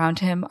people around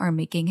him are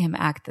making him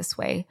act this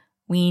way.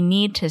 We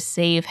need to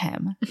save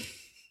him.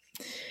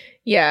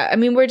 Yeah, I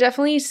mean, we're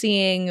definitely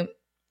seeing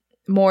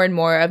more and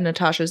more of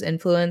Natasha's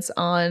influence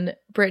on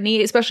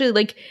Brittany, especially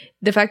like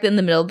the fact that in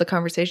the middle of the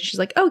conversation, she's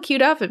like, oh,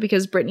 cute outfit,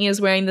 because Brittany is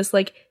wearing this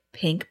like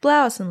pink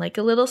blouse and like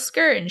a little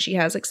skirt and she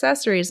has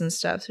accessories and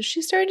stuff. So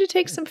she's starting to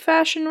take some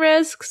fashion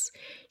risks.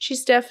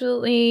 She's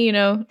definitely,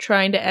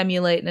 trying to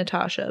emulate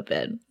Natasha a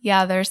bit.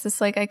 Yeah, there's this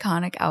like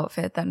iconic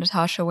outfit that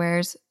Natasha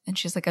wears and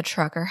she's like a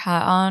trucker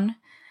hat on.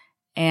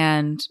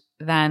 And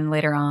then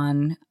later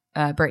on,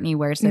 Brittany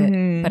wears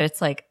it, but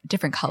it's like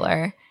different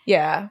color.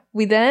 Yeah.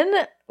 We then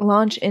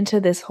launch into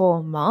this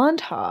whole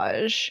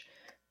montage.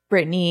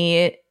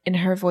 Brittany, in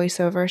her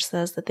voiceover,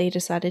 says that they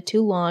decided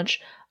to launch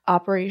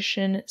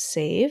Operation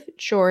Save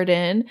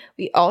Jordan.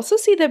 We also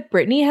see that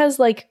Brittany has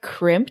like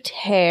crimped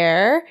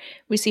hair.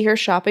 We see her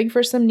shopping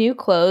for some new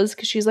clothes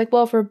because she's like,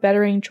 well, for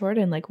bettering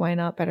Jordan, like why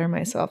not better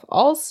myself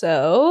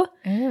also?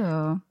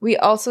 Ew. We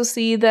also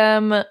see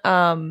them,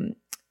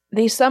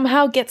 they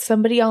somehow get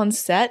somebody on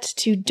set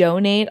to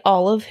donate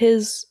all of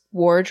his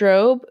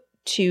wardrobe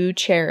to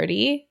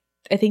charity.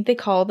 I think they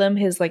call them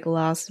his like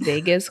Las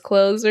Vegas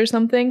clothes or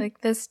something. Like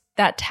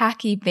that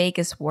tacky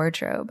Vegas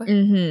wardrobe.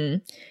 Mm-hmm.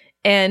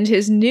 And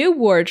his new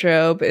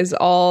wardrobe is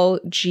all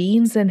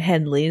jeans and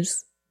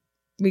Henleys.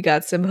 We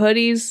got some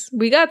hoodies.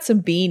 We got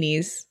some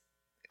beanies.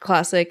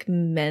 Classic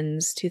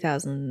men's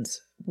 2000s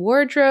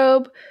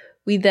wardrobe.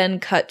 We then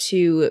cut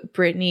to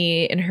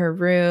Brittany in her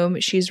room.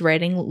 She's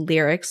writing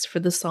lyrics for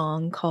the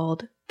song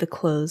called The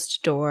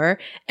Closed Door.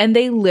 And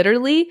they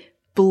literally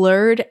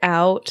blurred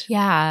out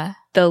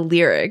the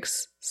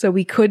lyrics. So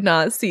we could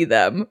not see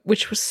them,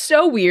 which was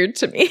so weird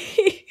to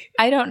me.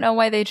 I don't know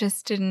why they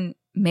just didn't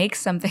make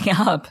something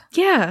up.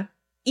 Yeah.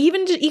 You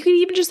could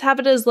even just have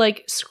it as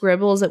like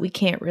scribbles that we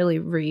can't really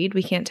read.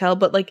 We can't tell.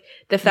 But like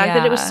the fact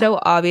that it was so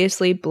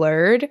obviously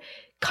blurred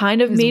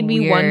kind of made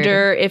me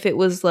wonder if it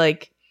was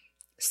like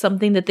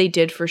something that they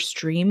did for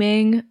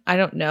streaming. I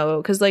don't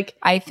know. Because like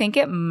I think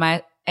it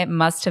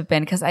must have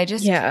been because I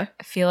just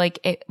feel like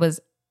it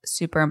was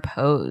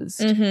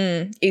superimposed.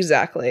 Mm-hmm.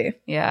 Exactly.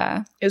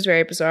 Yeah. It was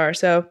very bizarre.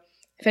 So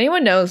if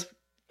anyone knows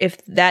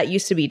if that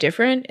used to be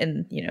different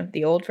in,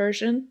 the old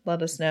version,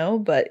 let us know.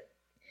 But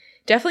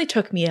definitely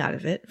took me out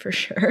of it for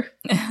sure.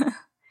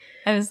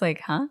 I was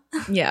like, huh?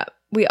 Yeah.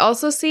 We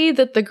also see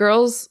that the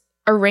girls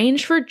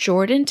arrange for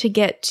Jordan to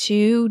get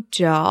 2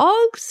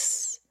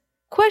 dogs?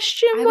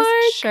 I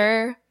wasn't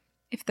sure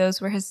if those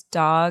were his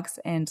dogs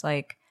and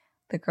like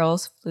the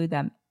girls flew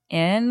them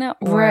in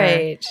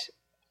or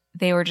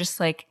they were just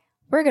like,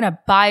 we're going to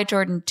buy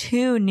Jordan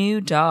 2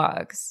 new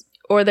dogs.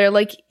 Or they're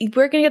like,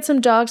 we're going to get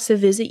some dogs to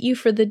visit you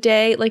for the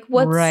day. Like,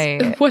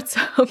 what's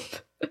up?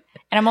 And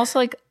I'm also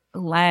like,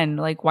 Len,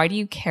 like, why do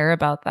you care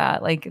about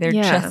that? Like, they're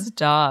just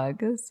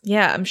dogs.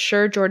 Yeah, I'm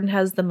sure Jordan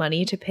has the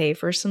money to pay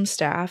for some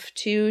staff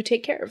to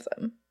take care of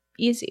them.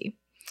 Easy.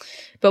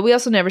 But we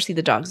also never see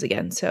the dogs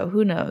again, so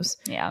who knows?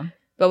 Yeah.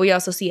 But we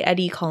also see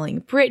Eddie calling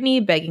Brittany,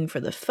 begging for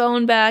the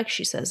phone back.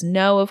 She says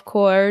no, of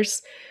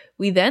course.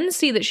 We then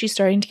see that she's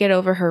starting to get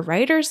over her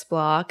writer's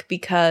block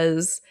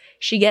because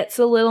she gets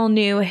a little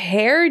new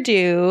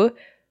hairdo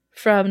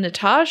from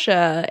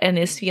Natasha and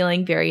is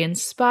feeling very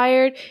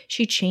inspired.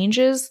 She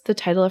changes the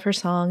title of her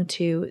song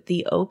to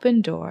The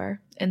Open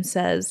Door and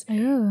says,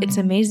 It's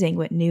amazing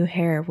what new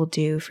hair will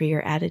do for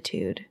your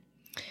attitude.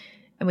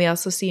 And we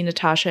also see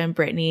Natasha and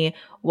Brittany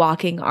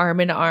walking arm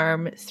in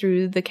arm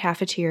through the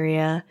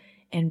cafeteria,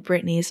 and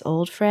Brittany's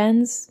old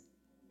friends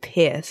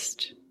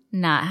pissed.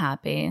 Not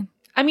happy.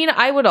 I mean,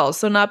 I would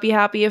also not be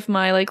happy if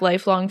my like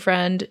lifelong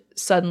friend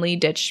suddenly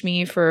ditched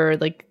me for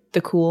like the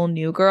cool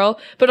new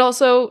girl, but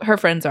also her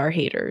friends are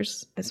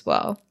haters as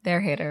well. They're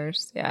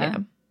haters. Yeah.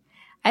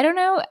 I don't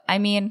know. I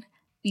mean,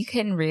 you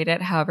can read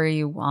it however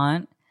you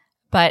want,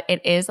 but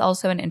it is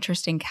also an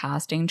interesting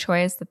casting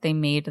choice that they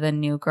made the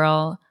new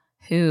girl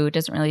who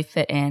doesn't really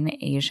fit in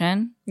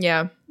Asian.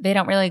 Yeah. They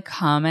don't really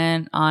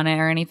comment on it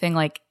or anything.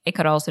 Like, it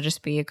could also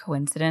just be a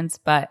coincidence,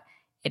 but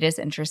it is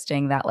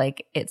interesting that,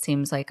 like, it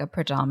seems like a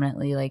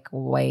predominantly, like,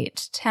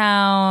 white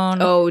town.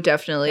 Oh,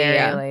 definitely. Very,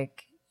 yeah.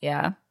 like,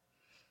 yeah.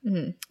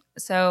 Mm-hmm.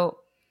 So,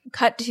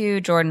 cut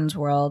to Jordan's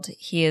world.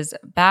 He is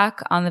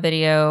back on the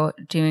video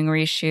doing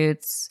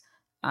reshoots.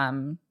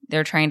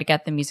 They're trying to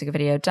get the music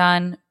video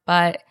done,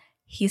 but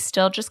he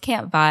still just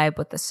can't vibe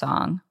with the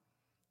song.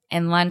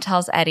 And Len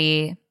tells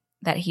Eddie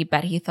that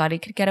he thought he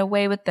could get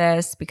away with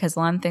this because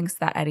Len thinks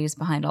that Eddie's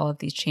behind all of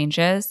these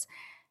changes.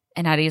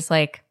 And Eddie's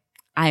like,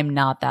 I'm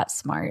not that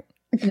smart.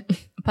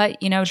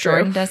 But, you know, True.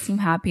 Jordan does seem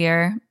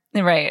happier.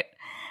 Right.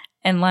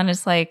 And Len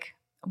is like,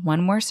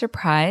 one more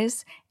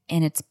surprise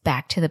and it's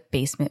back to the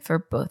basement for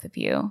both of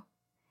you.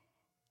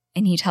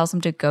 And he tells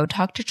him to go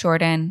talk to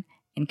Jordan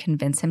and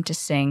convince him to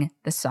sing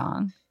the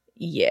song.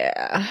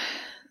 Yeah.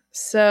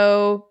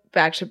 So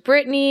back to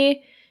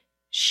Brittany.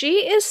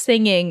 She is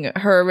singing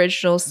her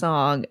original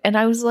song. And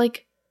I was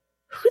like,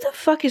 who the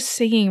fuck is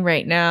singing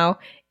right now?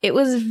 It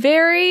was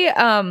very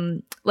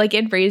like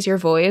in Raise Your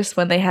Voice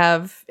when they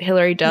have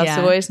Hilary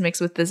Duff's voice mixed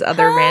with this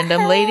other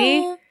random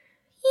lady.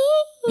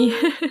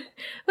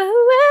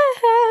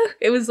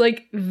 It was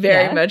like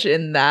very much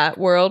in that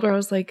world where I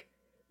was like,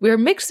 we're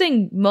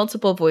mixing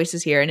multiple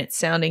voices here and it's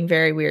sounding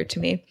very weird to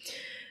me.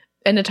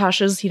 And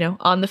Natasha's, you know,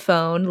 on the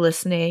phone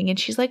listening and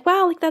she's like,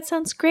 wow, like that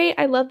sounds great.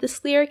 I love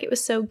this lyric. It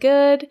was so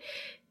good.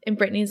 And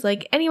Brittany's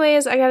like,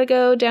 anyways, I gotta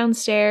go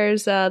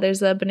downstairs.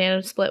 There's a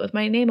banana split with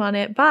my name on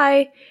it.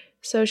 Bye.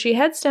 So she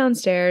heads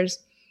downstairs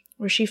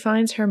where she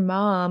finds her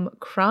mom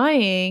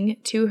crying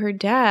to her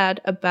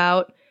dad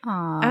about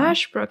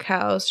Ashbrook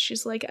House.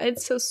 She's like,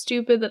 it's so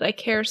stupid that I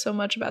care so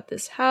much about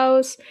this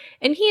house.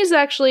 And he's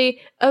actually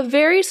a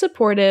very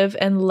supportive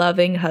and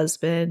loving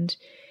husband.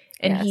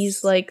 And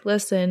he's like,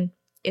 listen,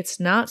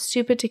 it's not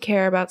stupid to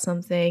care about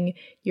something.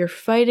 You're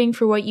fighting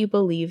for what you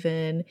believe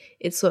in.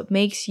 It's what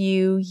makes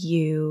you,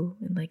 you.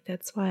 And like,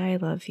 that's why I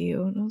love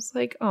you. And I was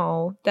like,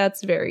 oh,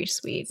 that's very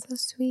sweet. So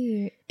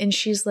sweet. And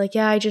she's like,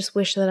 yeah, I just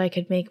wish that I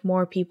could make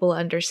more people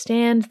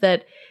understand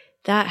that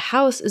that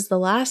house is the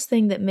last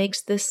thing that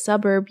makes this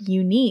suburb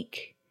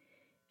unique.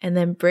 And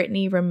then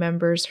Brittany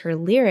remembers her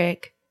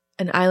lyric,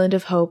 an island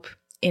of hope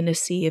in a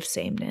sea of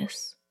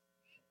sameness.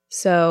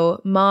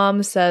 So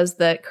mom says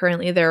that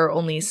currently there are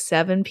only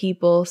 7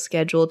 people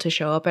scheduled to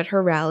show up at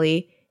her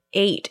rally,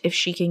 8 if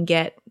she can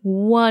get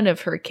one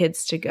of her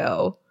kids to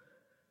go.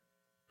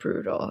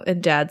 Brutal.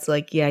 And dad's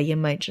like, yeah, you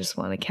might just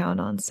want to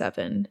count on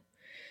 7.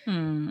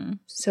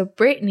 So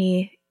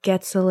Brittany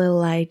gets a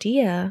little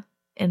idea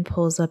and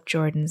pulls up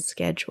Jordan's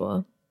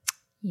schedule.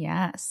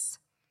 Yes.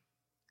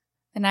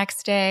 The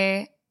next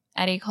day,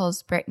 Eddie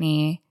calls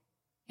Brittany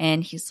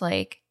and he's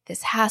like,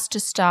 this has to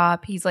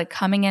stop. He's like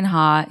coming in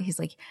hot. He's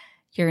like,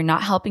 you're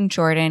not helping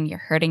Jordan. You're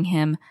hurting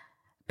him.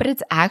 But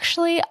it's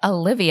actually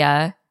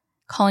Olivia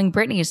calling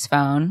Brittany's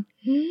phone.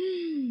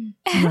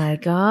 Oh my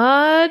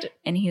God.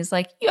 And he's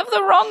like, you have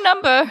the wrong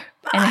number.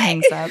 Bye. And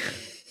hangs up.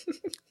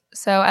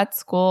 So at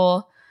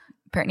school,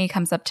 Brittany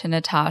comes up to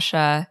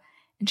Natasha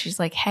and she's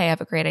like, hey, I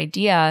have a great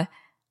idea.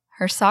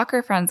 Her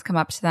soccer friends come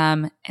up to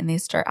them and they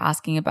start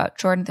asking about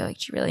Jordan. They're like,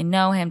 do you really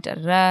know him? Da,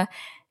 da, da.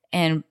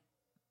 And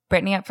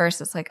Brittany at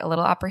first is like a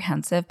little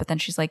apprehensive, but then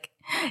she's like,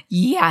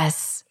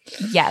 yes,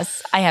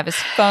 I have his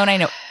phone. I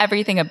know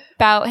everything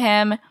about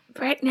him.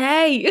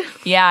 Brittany.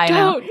 Yeah, I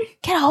know.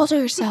 Get a hold of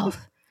yourself.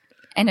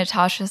 And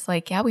Natasha's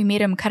like, yeah, we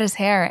made him cut his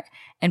hair.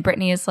 And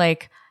Brittany is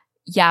like,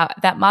 yeah,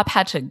 that mop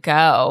had to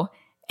go.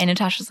 And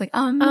Natasha's like,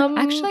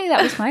 actually,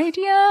 that was my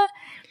idea.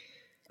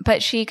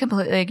 But she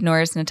completely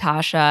ignores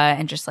Natasha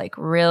and just like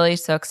really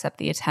soaks up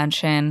the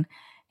attention.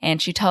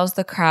 And she tells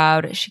the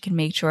crowd she can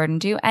make Jordan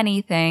do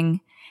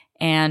anything.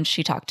 And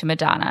she talked to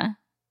Madonna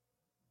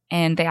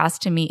and they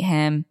asked to meet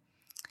him.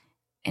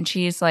 And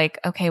she's like,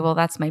 okay, well,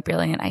 that's my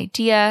brilliant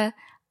idea.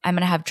 I'm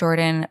going to have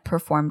Jordan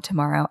perform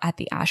tomorrow at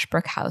the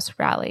Ashbrook House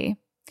rally.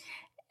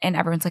 And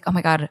everyone's like, oh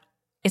my God,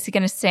 is he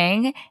going to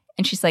sing?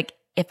 And she's like,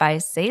 if I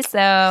say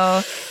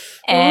so.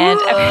 And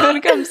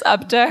everyone comes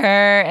up to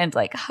her and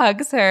like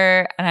hugs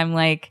her. And I'm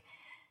like,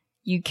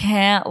 you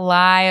can't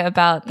lie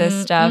about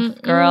this stuff,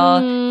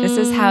 girl. This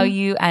is how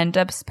you end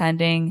up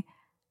spending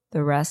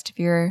the rest of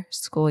your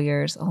school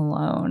years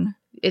alone.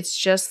 It's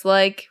just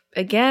like,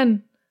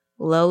 again,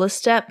 Lola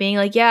Step being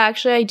like, yeah,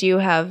 actually, I do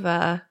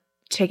have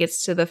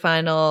tickets to the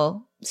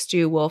final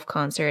Stu Wolf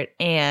concert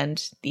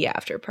and the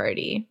after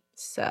party.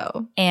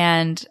 So,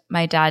 and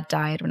my dad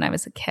died when I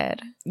was a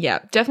kid. Yeah,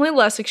 definitely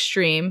less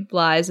extreme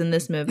lies in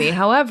this movie.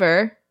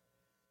 However,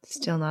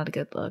 Still not a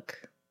good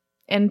look.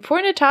 And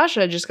poor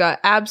Natasha just got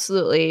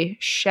absolutely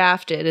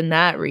shafted in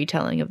that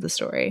retelling of the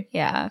story.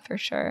 Yeah, for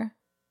sure.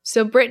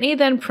 So Brittany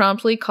then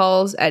promptly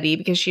calls Eddie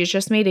because she has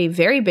just made a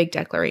very big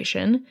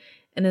declaration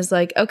and is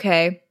like,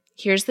 okay,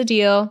 here's the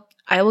deal.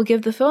 I will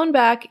give the phone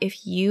back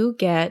if you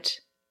get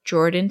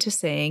Jordan to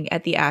sing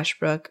at the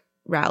Ashbrook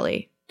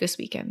rally this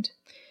weekend.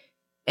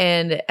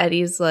 And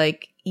Eddie's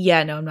like,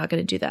 yeah, no, I'm not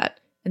going to do that.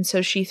 And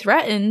so she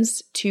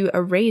threatens to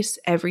erase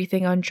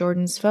everything on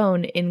Jordan's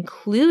phone,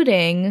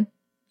 including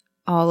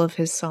all of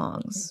his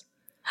songs.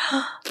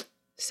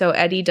 So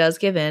Eddie does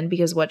give in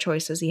because what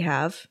choice does he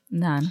have?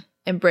 None.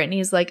 And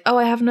Brittany's like, oh,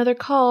 I have another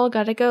call.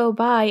 Gotta go.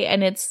 Bye.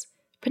 And it's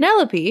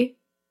Penelope,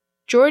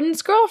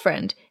 Jordan's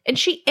girlfriend. And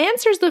she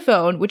answers the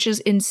phone, which is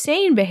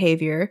insane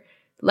behavior.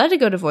 Let it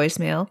go to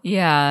voicemail.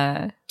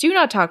 Yeah. Do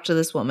not talk to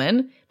this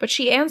woman. But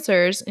she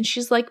answers and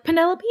she's like,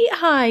 Penelope,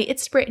 hi,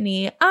 it's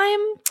Brittany. I'm,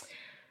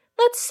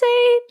 let's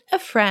say, a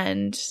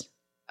friend.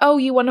 Oh,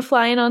 you want to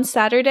fly in on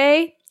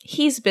Saturday?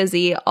 He's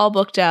busy, all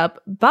booked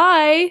up.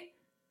 Bye.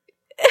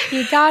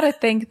 You gotta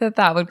think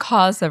that would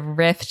cause a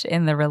rift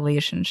in the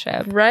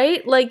relationship.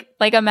 Right? Like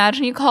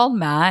imagine you called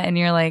Matt and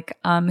you're like,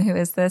 who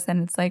is this?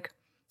 And it's like,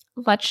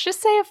 let's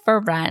just say a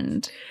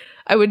friend.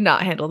 I would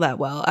not handle that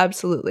well.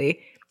 Absolutely.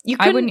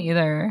 I wouldn't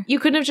either. You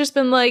couldn't have just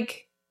been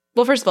like,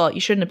 well, first of all,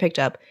 you shouldn't have picked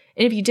up.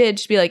 And if you did,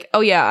 just be like,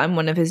 oh yeah, I'm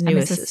one of his new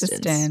assistants.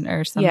 Assistant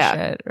or some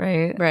shit,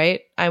 right?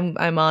 Right? I'm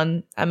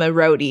a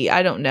roadie.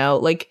 I don't know.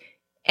 Like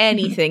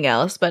anything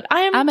else, but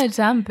I'm a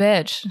dumb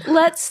bitch.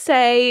 Let's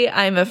say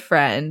I'm a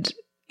friend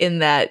in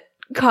that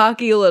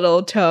cocky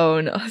little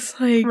tone. I was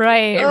like,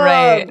 right.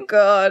 Oh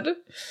God.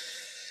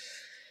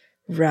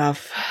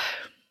 Rough.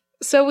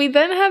 So we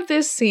then have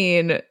this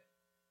scene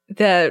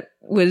that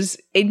was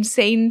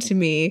insane to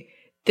me,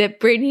 that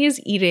Brittany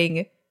is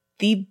eating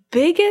the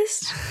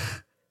biggest,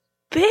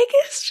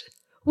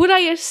 what I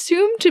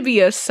assume to be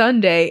a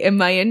sundae in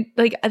my,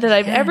 that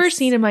I've ever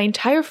seen in my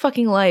entire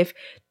fucking life.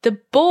 The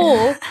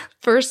bowl,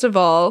 first of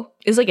all,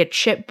 is like a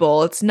chip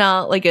bowl. It's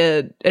not like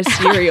a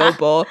cereal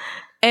bowl.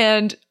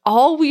 And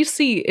all we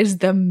see is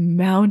the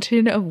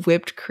mountain of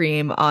whipped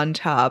cream on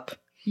top.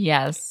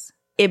 Yes.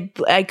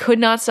 I could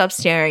not stop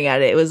staring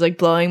at it. It was like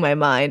blowing my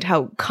mind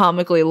how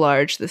comically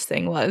large this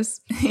thing was.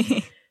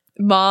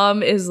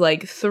 Mom is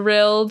like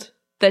thrilled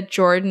that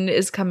Jordan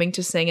is coming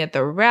to sing at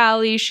the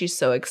rally. She's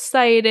so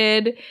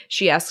excited.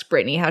 She asks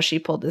Brittany how she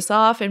pulled this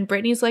off. And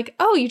Brittany's like,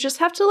 oh, you just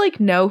have to like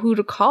know who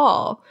to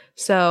call.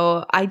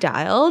 So I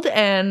dialed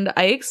and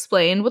I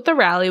explained what the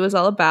rally was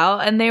all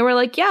about. And they were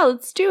like, yeah,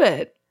 let's do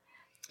it.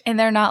 And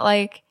they're not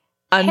like,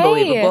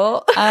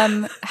 unbelievable.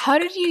 Hey, how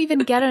did you even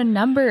get a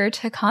number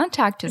to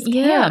contact his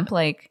camp?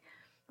 Like,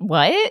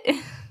 what?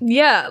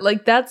 Yeah,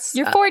 like that's...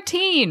 You're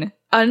 14.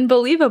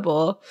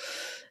 Unbelievable.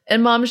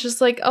 And Mom's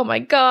just like, oh my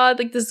God,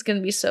 like this is going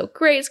to be so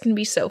great. It's going to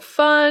be so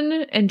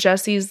fun. And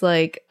Jesse's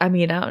like, I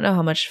mean, I don't know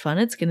how much fun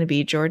it's going to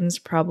be. Jordan's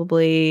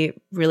probably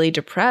really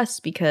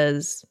depressed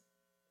because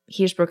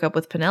he just broke up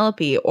with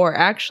Penelope. Or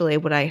actually,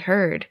 what I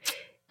heard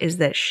is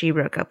that she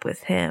broke up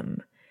with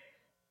him.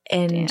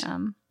 And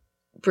damn.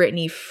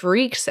 Brittany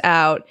freaks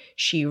out.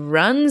 She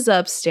runs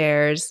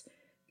upstairs.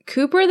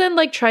 Cooper then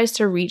like tries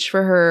to reach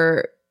for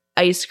her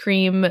ice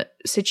cream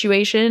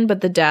situation,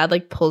 but the dad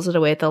like pulls it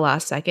away at the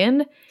last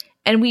second.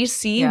 And we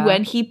see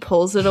when he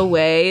pulls it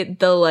away,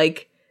 the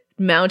like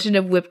mountain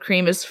of whipped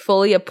cream is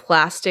fully a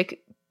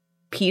plastic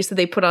piece that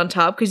they put on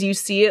top because you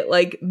see it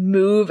like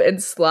move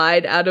and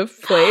slide out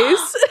of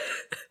place.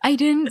 I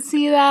didn't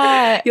see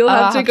that. You'll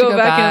have to go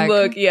back and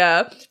look.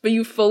 Yeah. But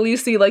you fully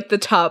see like the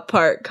top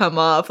part come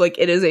off. Like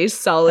it is a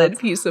solid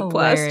piece of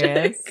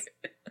plastic.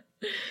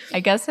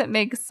 I guess it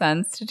makes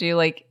sense to do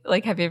like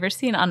have you ever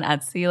seen on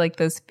Etsy like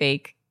those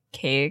fake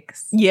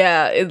cakes?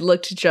 Yeah, it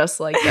looked just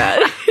like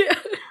that.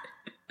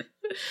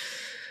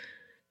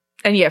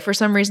 And yeah, for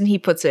some reason he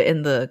puts it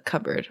in the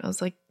cupboard. I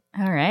was like,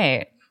 all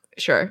right.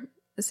 Sure.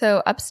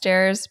 So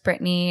upstairs,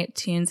 Brittany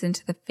tunes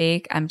into the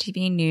fake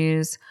MTV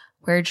News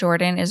where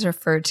Jordan is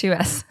referred to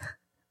as...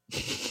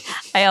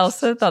 I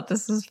also thought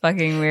this was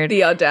fucking weird.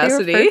 The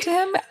audacity. They refer to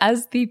him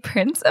as the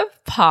Prince of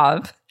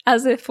Pop,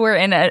 as if we're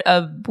in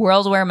a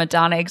world where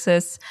Madonna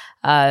exists,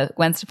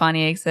 Gwen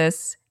Stefani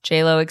exists,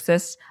 J-Lo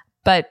exists,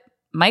 but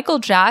Michael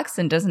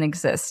Jackson doesn't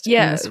exist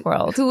in this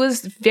world. Who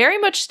was very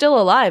much still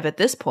alive at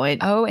this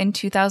point. Oh, in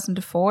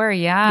 2004,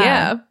 yeah.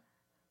 Yeah.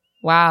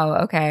 Wow,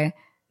 okay.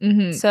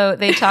 Mm-hmm. So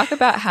they talk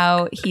about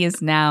how he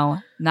is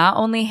now not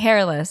only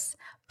hairless,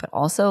 but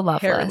also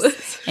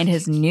loveless. And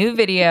his new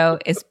video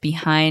is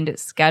behind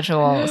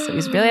schedule. So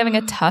he's really having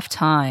a tough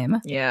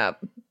time. Yeah.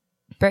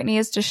 Brittany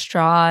is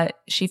distraught.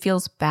 She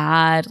feels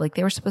bad. Like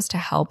they were supposed to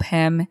help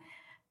him.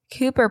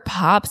 Cooper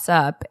pops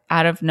up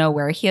out of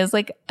nowhere. He has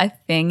like a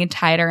thing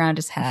tied around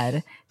his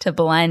head to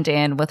blend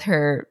in with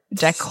her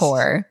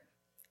decor.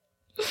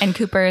 And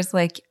Cooper is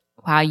like,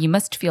 wow, you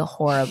must feel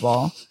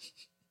horrible.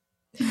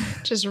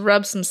 Just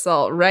rub some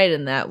salt right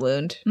in that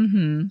wound.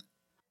 Mm-hmm.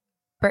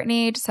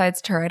 Brittany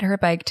decides to ride her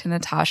bike to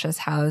Natasha's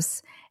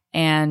house.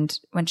 And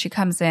when she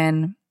comes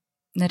in,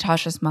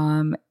 Natasha's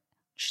mom,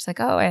 she's like,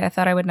 oh, I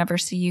thought I would never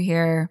see you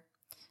here.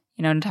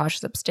 You know,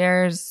 Natasha's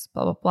upstairs,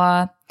 blah, blah,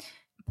 blah.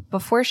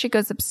 Before she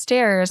goes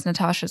upstairs,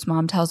 Natasha's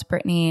mom tells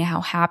Brittany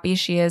how happy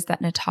she is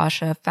that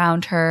Natasha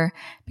found her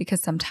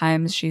because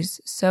sometimes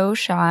she's so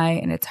shy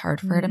and it's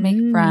hard for her to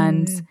make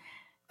friends.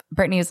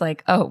 Brittany is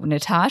like, oh,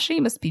 Natasha,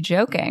 you must be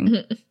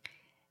joking.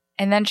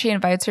 And then she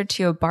invites her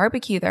to a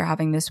barbecue they're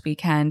having this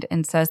weekend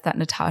and says that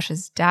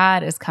Natasha's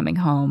dad is coming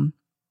home,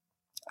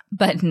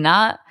 but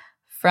not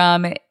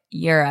from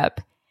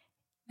Europe.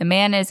 The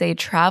man is a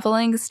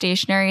traveling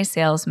stationery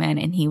salesman,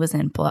 and he was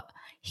in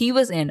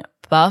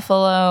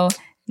Buffalo,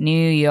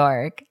 New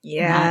York.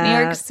 Yeah. Not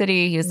New York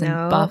City. He was in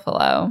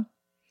Buffalo.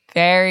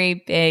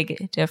 Very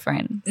big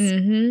difference.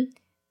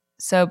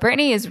 So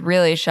Brittany is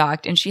really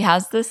shocked, and she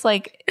has this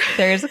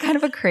there's kind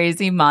of a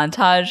crazy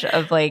montage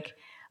of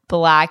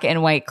black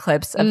and white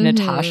clips of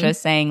Natasha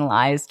saying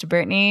lies to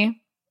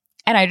Brittany.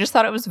 And I just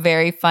thought it was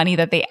very funny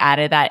that they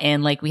added that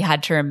in. We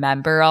had to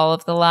remember all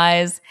of the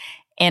lies.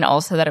 And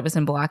also that it was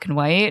in black and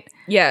white.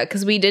 Yeah,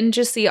 because we didn't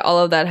just see all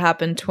of that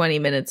happen 20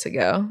 minutes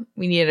ago.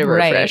 We needed a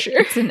refresher.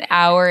 It's an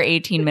hour,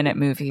 18-minute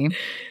movie.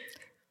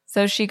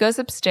 So she goes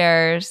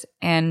upstairs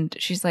and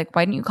she's like,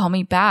 why didn't you call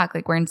me back?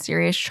 We're in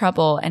serious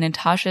trouble. And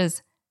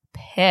Natasha's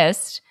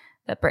pissed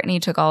that Brittany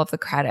took all of the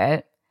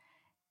credit.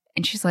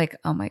 And she's like,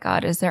 oh my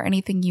God, is there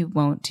anything you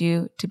won't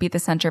do to be the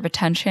center of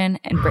attention?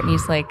 And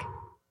Brittany's like,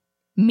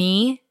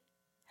 me?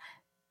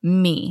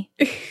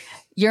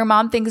 Your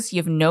mom thinks you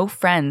have no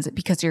friends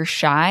because you're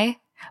shy,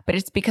 but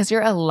it's because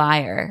you're a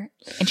liar.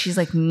 And she's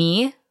like,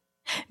 me?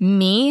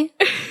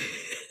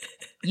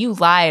 You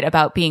lied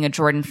about being a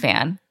Jordan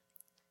fan.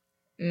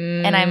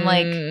 And I'm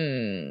like,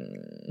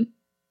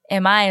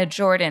 am I a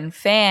Jordan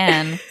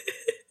fan?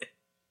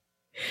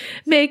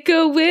 Make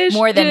a wish.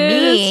 More than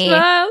me.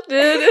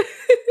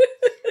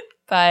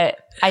 But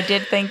I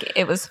did think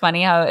it was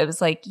funny how it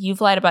was like, you've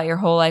lied about your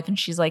whole life. And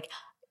she's like,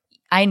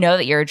 I know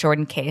that you're a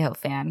Jordan Cahill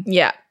fan.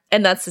 Yeah.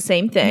 And that's the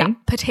same thing. Yeah.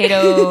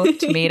 Potato,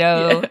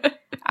 tomato,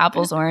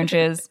 apples,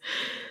 oranges.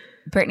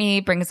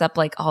 Brittany brings up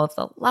all of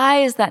the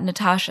lies that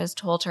Natasha has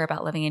told her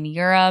about living in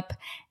Europe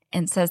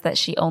and says that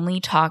she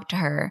only talked to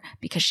her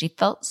because she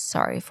felt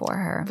sorry for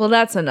her. Well,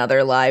 that's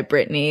another lie,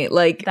 Brittany.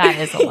 That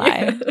is a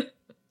lie.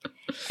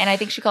 And I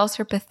think she calls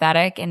her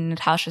pathetic. And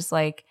Natasha's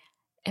like,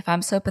 if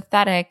I'm so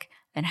pathetic,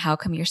 then how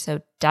come you're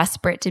so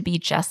desperate to be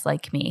just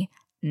like me?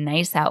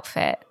 Nice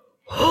outfit.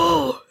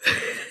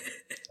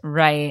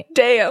 Right.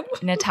 Damn.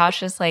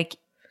 Natasha's like,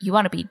 you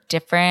want to be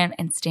different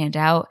and stand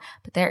out,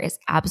 but there is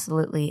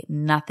absolutely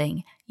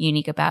nothing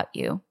unique about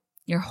you.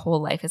 Your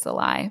whole life is a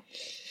lie.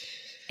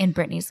 And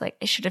Brittany's like,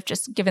 I should have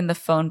just given the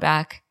phone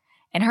back.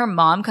 And her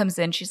mom comes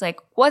in. She's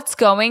like, what's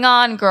going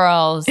on,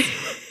 girls?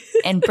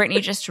 And Brittany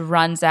just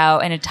runs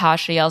out and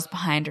Natasha yells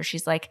behind her.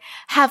 She's like,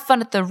 have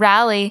fun at the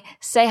rally.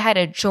 Say hi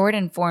to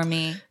Jordan for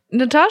me.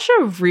 Natasha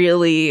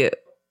really,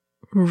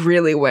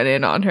 really went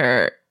in on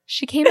her.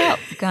 She came out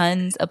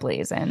guns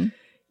a-blazing.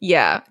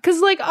 Yeah.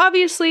 Because,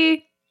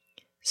 obviously,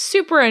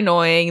 super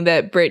annoying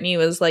that Brittany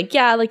was like,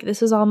 yeah,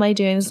 this is all my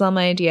doing. This is all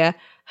my idea.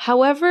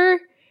 However,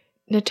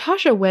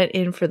 Natasha went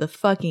in for the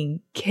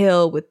fucking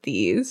kill with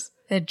these.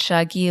 The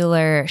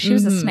jugular. She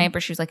was a sniper.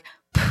 She was like,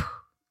 poof,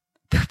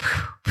 poof,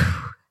 poof,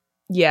 poof.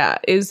 Yeah,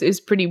 is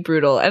pretty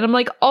brutal. And I'm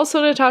like,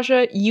 also,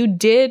 Natasha, you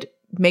did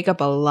make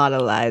up a lot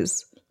of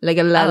lies.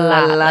 A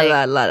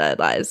lot of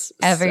lies.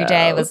 Every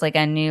day was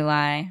a new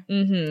lie.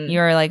 You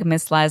were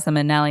Miss Liza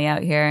Minnelli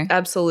out here.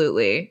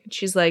 Absolutely.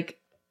 She's like,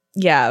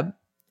 yeah,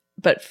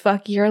 but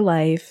fuck your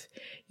life.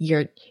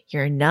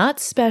 You're not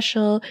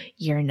special.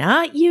 You're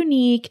not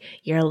unique.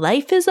 Your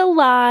life is a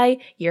lie.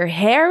 Your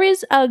hair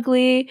is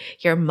ugly.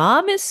 Your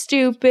mom is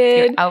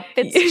stupid. Your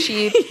outfit's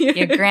cheap.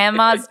 Your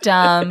grandma's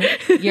dumb.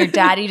 Your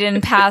daddy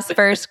didn't pass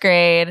first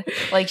grade.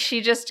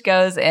 She just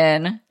goes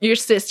in. Your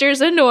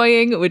sister's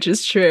annoying, which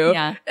is true.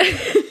 Yeah.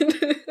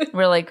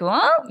 We're like,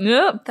 well,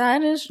 yep.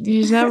 That is.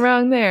 She's not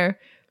wrong there.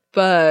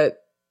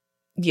 But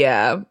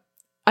yeah,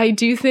 I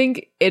do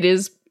think it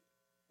is.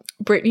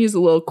 Brittany's a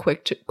little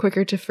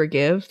quicker to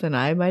forgive than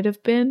I might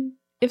have been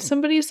if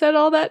somebody said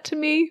all that to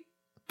me.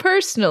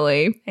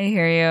 Personally, I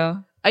hear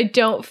you. I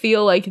don't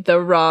feel like the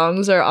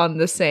wrongs are on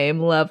the same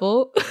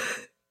level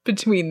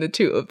between the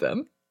two of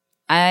them.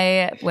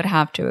 I would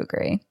have to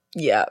agree.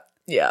 Yeah.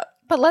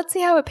 But let's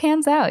see how it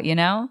pans out, you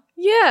know?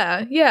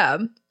 Yeah.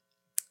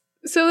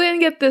 So then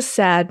get this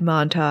sad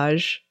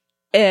montage.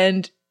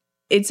 And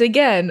it's,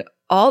 again,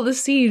 all the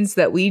scenes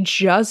that we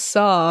just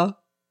saw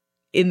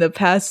in the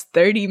past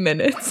 30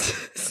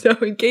 minutes. So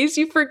in case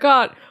you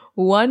forgot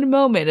one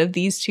moment of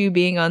these two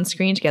being on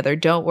screen together,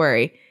 don't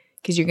worry,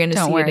 because you're going to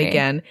see it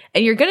again.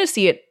 And you're going to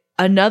see it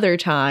another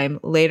time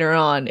later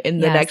on in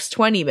the next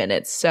 20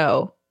 minutes.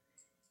 So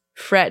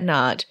fret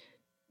not.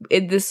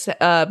 This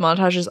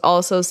montage is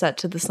also set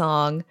to the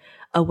song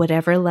A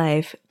Whatever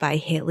Life by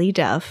Haley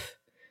Duff,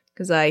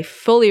 because I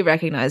fully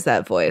recognize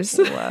that voice.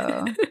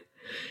 Whoa.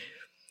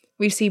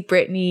 We see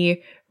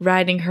Brittany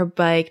riding her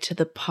bike to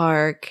the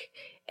park,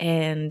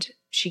 and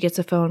she gets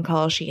a phone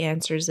call. She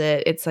answers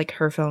it. It's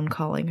her phone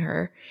calling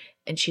her.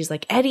 And she's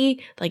like,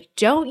 Eddie, like,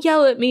 don't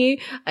yell at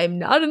me. I'm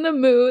not in the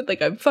mood.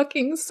 Like, I'm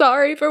fucking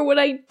sorry for what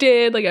I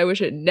did. Like, I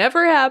wish it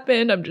never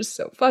happened. I'm just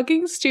so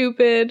fucking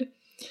stupid.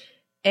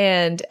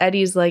 And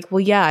Eddie's like, well,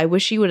 yeah, I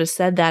wish you would have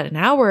said that an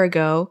hour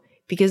ago,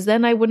 because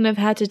then I wouldn't have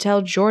had to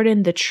tell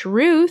Jordan the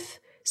truth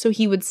so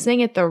he would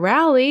sing at the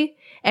rally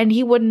and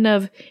he wouldn't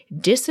have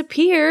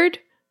disappeared,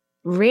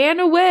 ran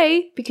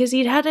away because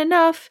he'd had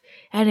enough,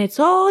 and it's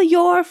all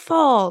your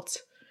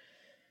fault.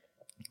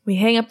 We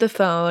hang up the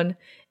phone,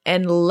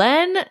 and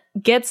Len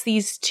gets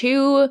these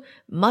two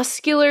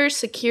muscular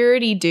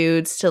security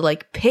dudes to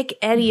like pick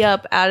Eddie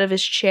up out of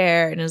his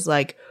chair and is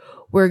like,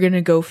 we're going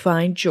to go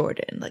find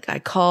Jordan. Like, I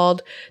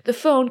called the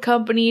phone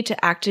company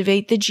to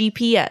activate the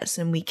GPS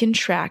and we can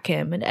track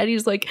him. And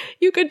Eddie's like,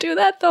 you could do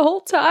that the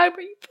whole time?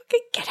 Are you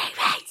fucking kidding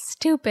me?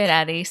 Stupid,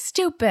 Eddie.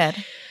 Stupid.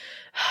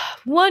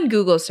 One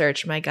Google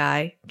search, my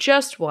guy.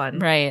 Just one.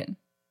 Right.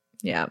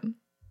 Yeah.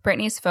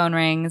 Brittany's phone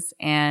rings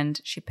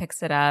and she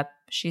picks it up.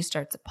 She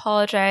starts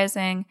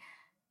apologizing.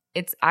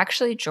 It's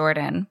actually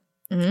Jordan.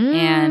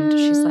 And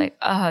she's like,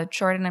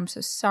 Jordan, I'm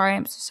so sorry.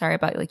 I'm so sorry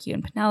about like you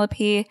and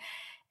Penelope.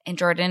 And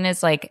Jordan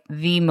is like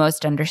the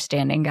most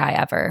understanding guy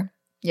ever.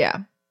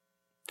 Yeah.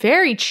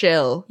 Very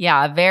chill.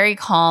 Yeah, very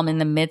calm in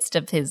the midst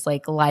of his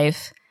like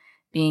life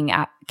being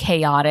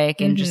chaotic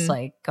and just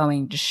like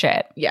going to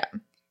shit. Yeah.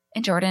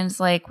 And Jordan's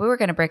like, we were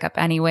going to break up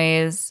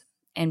anyways.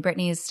 And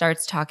Brittany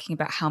starts talking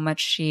about how much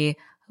she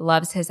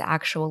loves his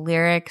actual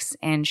lyrics.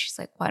 And she's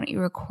like, why don't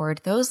you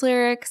record those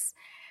lyrics?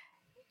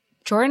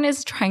 Jordan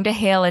is trying to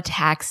hail a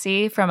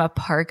taxi from a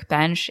park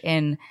bench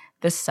in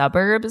the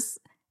suburbs.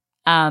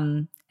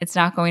 It's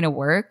not going to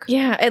work.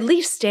 Yeah, at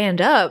least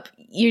stand up.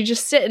 You're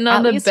just sitting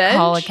on the bench. At least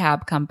call a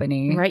cab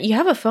company. Right, you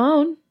have a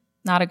phone.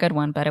 Not a good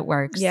one, but it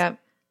works. Yeah.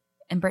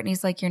 And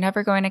Brittany's like, you're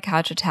never going to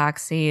catch a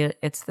taxi.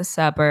 It's the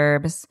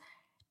suburbs.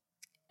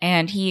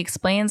 And he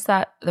explains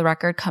that the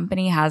record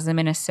company has him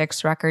in a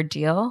 6-record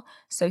deal,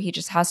 so he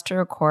just has to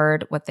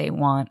record what they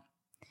want.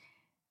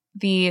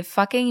 The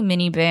fucking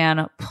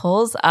minivan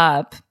pulls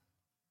up,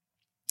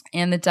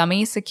 and the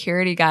dummy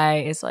security guy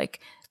is like,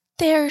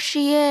 there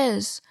she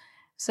is.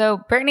 So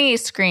Brittany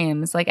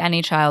screams like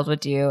any child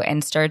would do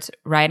and starts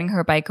riding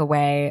her bike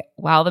away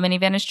while the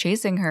minivan is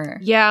chasing her.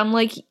 Yeah, I'm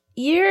like,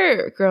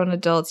 you're grown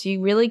adults.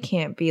 You really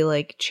can't be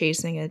like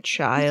chasing a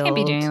child. You can't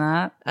be doing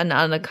that. An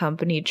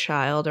unaccompanied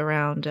child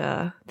around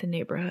the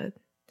neighborhood.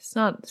 It's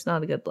not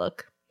a good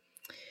look.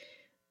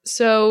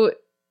 So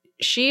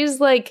she's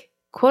like,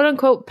 quote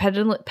unquote,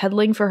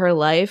 pedaling for her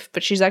life,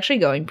 but she's actually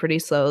going pretty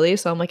slowly.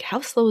 So I'm like,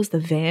 how slow is the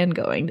van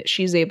going that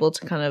she's able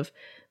to kind of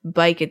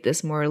bike at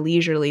this more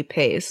leisurely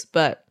pace?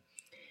 But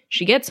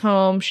she gets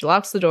home, she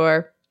locks the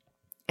door,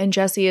 and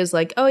Jesse is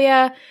like, oh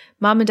yeah,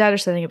 mom and dad are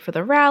setting up for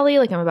the rally.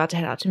 Like, I'm about to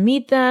head out to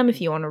meet them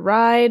if you want to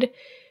ride.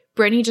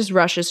 Brittany just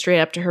rushes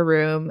straight up to her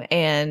room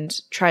and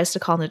tries to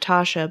call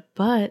Natasha,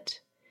 but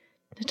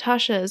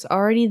Natasha is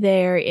already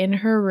there in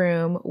her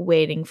room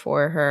waiting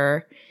for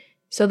her.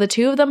 So the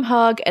two of them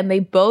hug and they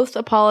both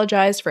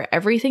apologize for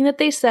everything that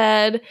they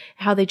said,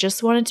 how they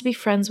just wanted to be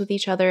friends with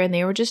each other and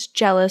they were just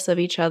jealous of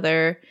each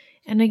other.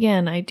 And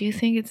again, I do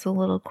think it's a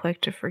little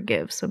quick to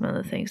forgive some of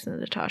the things that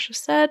Natasha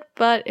said,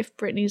 but if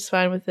Brittany's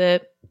fine with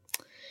it,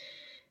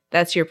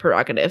 that's your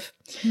prerogative.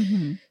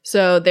 Mm-hmm.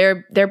 So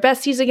they're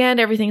besties again,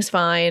 everything's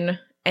fine.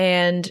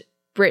 And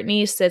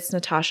Brittany sits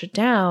Natasha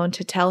down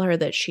to tell her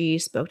that she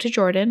spoke to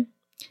Jordan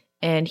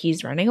and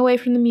he's running away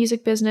from the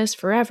music business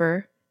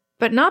forever.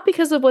 But not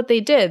because of what they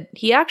did.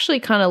 He actually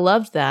kind of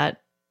loved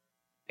that,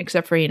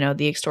 except for,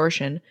 the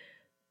extortion.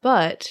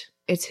 But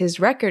it's his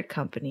record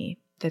company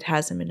that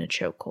has him in a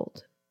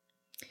chokehold.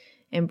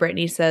 And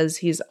Brittany says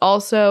he's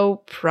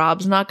also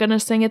prob's not going to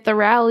sing at the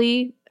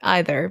rally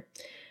either.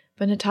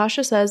 But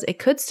Natasha says it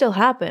could still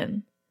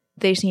happen.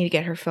 They just need to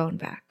get her phone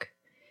back.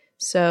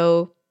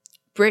 So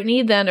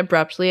Brittany then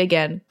abruptly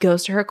again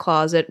goes to her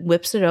closet,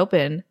 whips it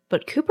open,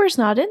 but Cooper's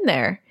not in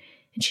there.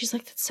 And she's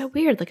like, that's so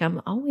weird. Like,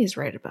 I'm always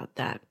right about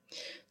that.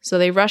 So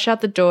they rush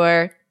out the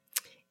door,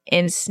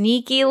 and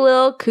sneaky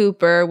little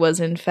Cooper was,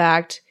 in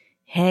fact,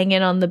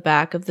 hanging on the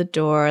back of the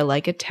door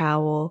like a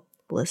towel,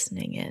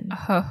 listening in.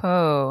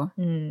 Ho.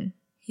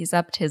 He's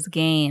upped his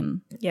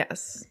game.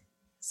 Yes.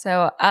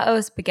 So,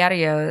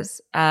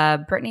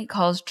 SpaghettiOs, Brittany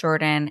calls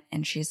Jordan,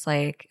 and she's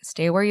like,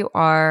 stay where you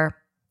are.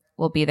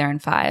 We'll be there in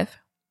 5.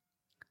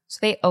 So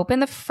they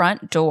open the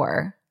front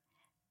door.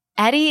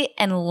 Eddie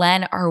and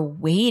Len are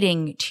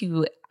waiting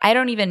to, I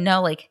don't even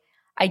know, like,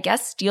 I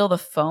guess steal the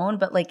phone,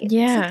 but like, it's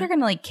like they're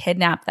gonna like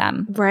kidnap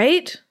them.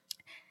 Right?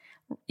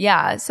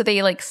 Yeah. So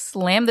they like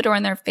slam the door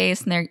in their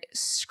face and they're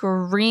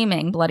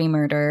screaming bloody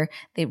murder.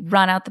 They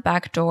run out the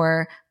back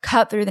door,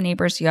 cut through the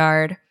neighbor's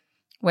yard,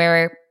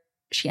 where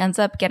she ends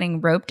up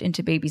getting roped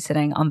into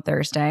babysitting on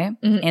Thursday.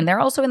 Mm-hmm. And they're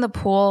also in the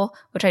pool,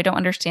 which I don't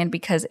understand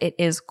because it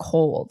is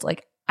cold.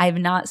 Like, I've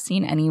not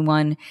seen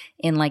anyone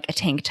in like a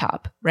tank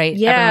top, right?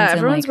 Yeah,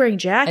 everyone's wearing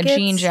jackets. A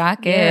jean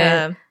jacket.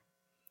 Yeah.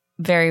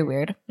 Very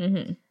weird.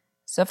 Mm-hmm.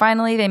 So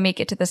finally they make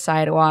it to the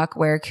sidewalk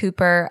where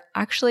Cooper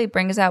actually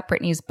brings out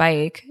Brittany's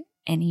bike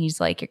and he's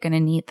like, you're going to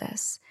need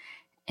this.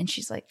 And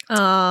she's like,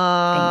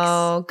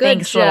 oh, good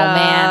Thanks, job, little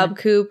man.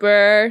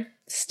 Cooper.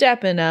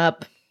 Stepping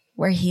up.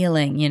 We're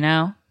healing, you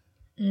know?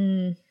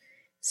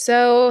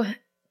 So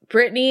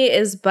Brittany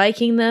is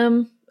biking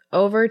them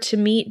over to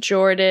meet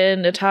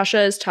Jordan. Natasha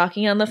is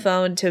talking on the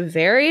phone to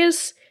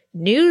various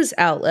news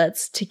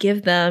outlets to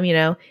give them,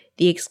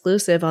 the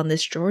exclusive on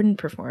this Jordan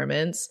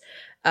performance.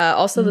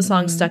 Also, the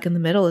song Stuck in the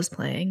Middle is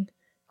playing.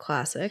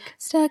 Classic.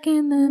 Stuck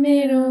in the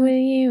middle with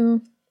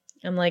you.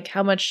 I'm like,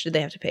 how much did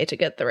they have to pay to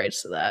get the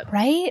rights to that?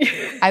 Right?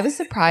 I was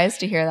surprised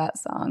to hear that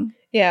song.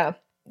 Yeah,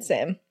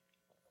 same.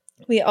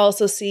 We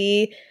also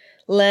see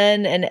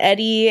Len and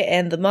Eddie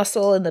and the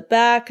muscle in the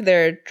back.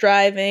 They're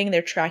driving.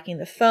 They're tracking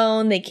the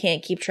phone. They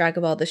can't keep track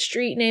of all the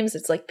street names.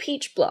 It's like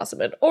Peach Blossom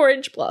and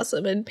Orange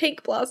Blossom and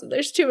Pink Blossom.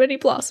 There's too many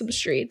Blossom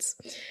streets.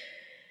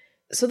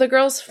 So the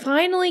girls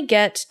finally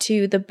get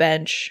to the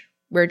bench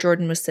where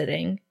Jordan was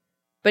sitting.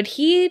 But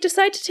he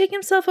decided to take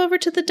himself over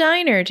to the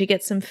diner to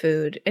get some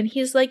food. And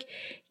he's like,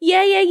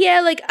 yeah.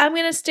 Like, I'm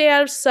going to stay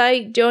out of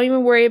sight. Don't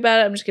even worry about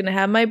it. I'm just going to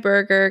have my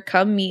burger.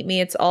 Come meet me.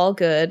 It's all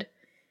good.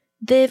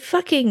 The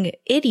fucking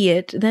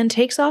idiot then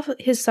takes off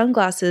his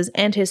sunglasses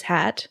and his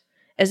hat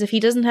as if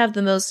he doesn't have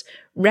the most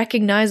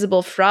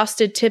recognizable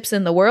frosted tips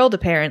in the world,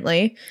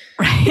 apparently.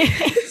 Right.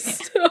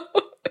 So,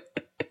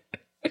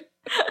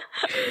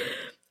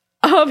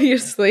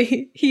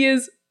 obviously, he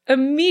is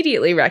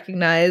immediately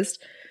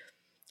recognized.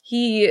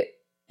 He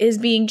is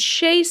being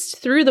chased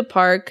through the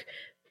park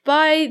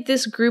by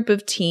this group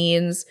of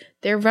teens.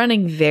 They're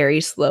running very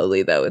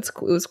slowly, though. It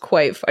was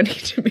quite funny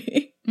to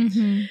me.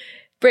 Mm-hmm.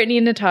 Brittany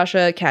and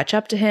Natasha catch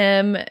up to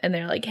him, and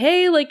they're like,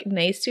 hey, like,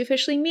 nice to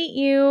officially meet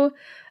you.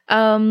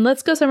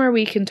 Let's go somewhere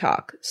we can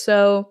talk.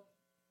 So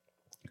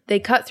they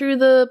cut through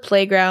the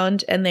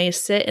playground, and they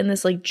sit in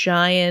this, like,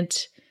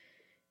 giant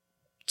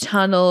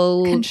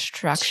tunnel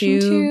construction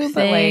tube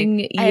thing.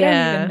 Like, I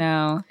don't even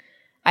know.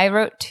 I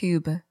wrote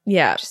tube.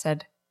 Yeah. Just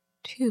said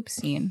tube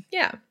scene.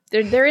 Yeah.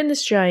 They're in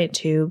this giant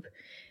tube.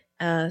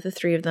 The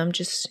three of them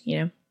just,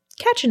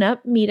 catching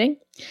up, meeting.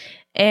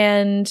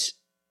 And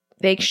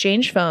they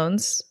exchange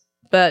phones.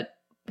 But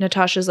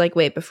Natasha's like,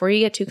 wait, before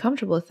you get too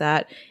comfortable with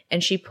that.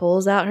 And she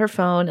pulls out her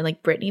phone, and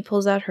like Brittany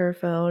pulls out her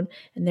phone.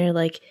 And they're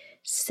like,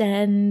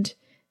 send,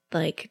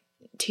 like,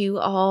 to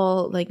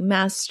all, like,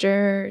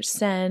 master,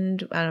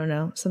 send, I don't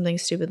know, something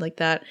stupid like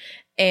that.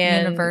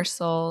 And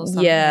universal.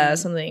 Something. Yeah,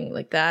 something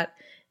like that.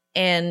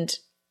 And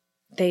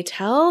they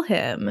tell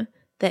him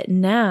that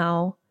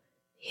now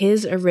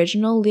his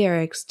original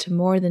lyrics to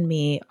More Than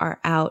Me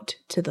are out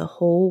to the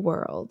whole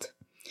world.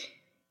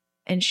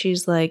 And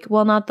she's like,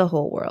 well, not the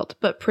whole world,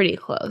 but pretty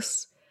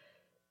close.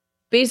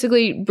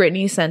 Basically,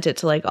 Brittany sent it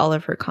to like all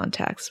of her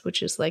contacts,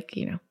 which is like,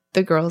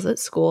 the girls at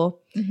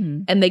school.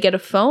 Mm-hmm. And they get a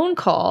phone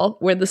call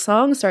where the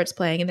song starts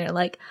playing, and they're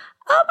like,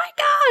 oh my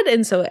God.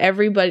 And so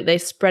they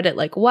spread it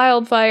like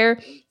wildfire.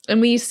 And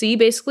we see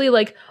basically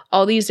like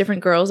all these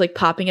different girls like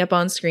popping up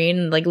on screen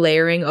and like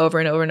layering over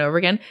and over and over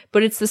again.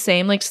 But it's the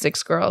same like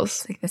 6 girls.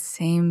 It's like the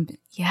same.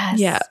 Yes.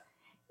 Yeah.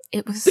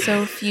 It was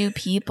so few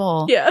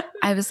people. Yeah.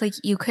 I was like,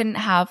 you couldn't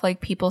have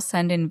like people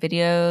send in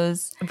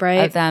videos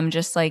right. of them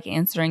just like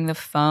answering the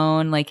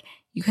phone. Like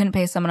you couldn't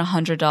pay someone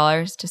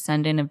 $100 to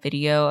send in a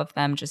video of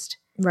them just.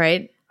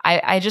 Right.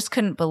 I just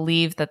couldn't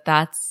believe that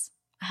that's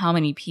how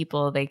many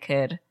people they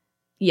could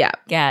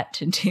get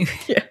to do.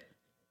 Yeah.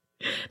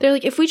 They're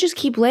like, if we just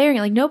keep layering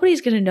it, like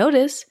nobody's going to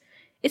notice.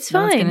 It's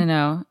fine. No one's going to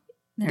know.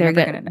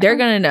 They're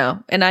going to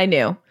know. And I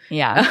knew.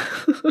 Yeah.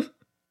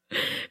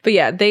 But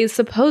yeah, they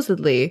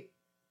supposedly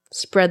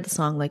spread the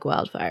song like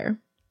wildfire.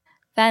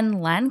 Then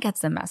Len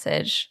gets a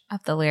message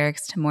of the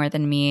lyrics to More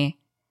Than Me.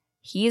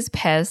 He's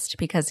pissed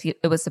because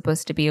it was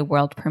supposed to be a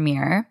world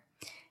premiere.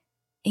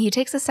 He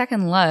takes a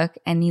second look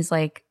and he's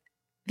like,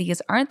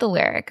 these aren't the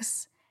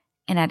lyrics.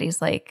 And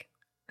Eddie's like,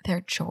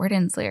 they're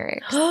Jordan's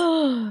lyrics.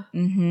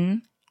 Mm-hmm.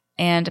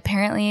 And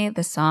apparently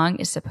the song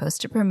is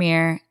supposed to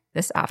premiere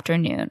this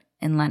afternoon.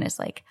 And Len is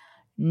like,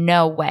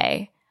 no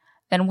way.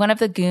 Then one of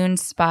the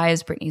goons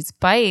spies Brittany's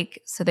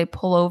bike, so they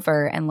pull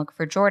over and look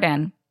for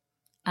Jordan.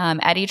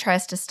 Eddie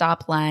tries to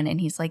stop Len, and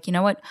he's like, you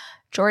know what?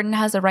 Jordan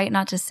has a right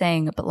not to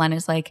sing. But Len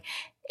is like,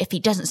 if he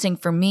doesn't sing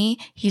for me,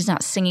 he's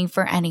not singing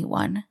for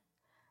anyone.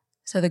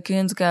 So the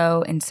goons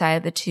go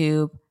inside the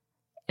tube,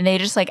 and they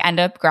just like end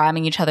up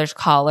grabbing each other's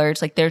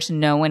collars. Like there's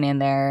no one in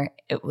there.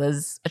 It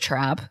was a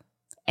trap.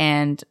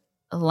 And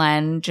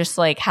Len just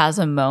like has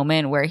a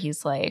moment where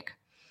he's like,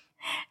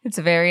 it's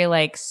very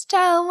like,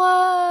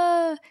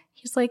 Stella.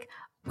 He's like,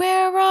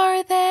 where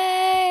are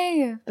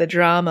they? The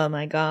drama,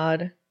 my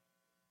God.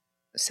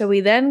 So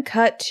we then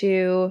cut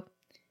to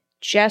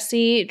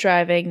Jesse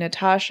driving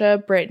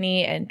Natasha,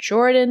 Brittany, and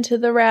Jordan to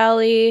the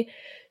rally.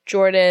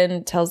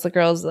 Jordan tells the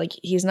girls like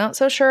he's not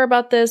so sure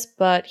about this,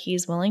 but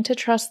he's willing to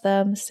trust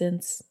them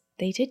since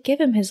they did give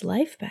him his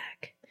life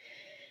back.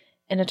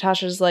 And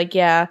Natasha's like,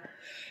 yeah,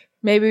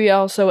 maybe we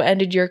also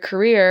ended your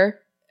career.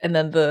 And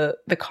then the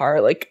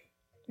car like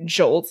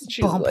jolts.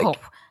 She's like,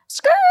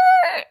 skirt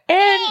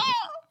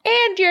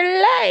and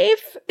your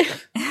life.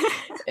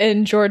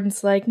 And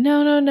Jordan's like,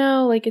 no,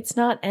 like it's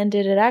not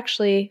ended. It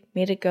actually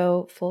made it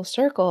go full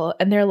circle.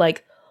 And they're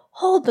like,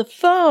 hold the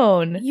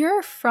phone.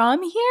 You're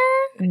from here?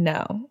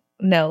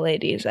 No,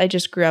 ladies. I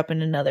just grew up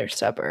in another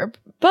suburb.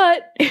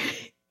 But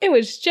it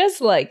was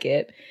just like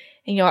it.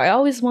 And, I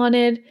always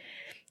wanted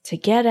to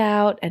get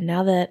out. And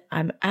now that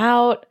I'm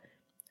out,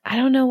 I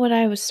don't know what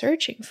I was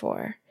searching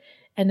for.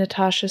 And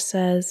Natasha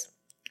says,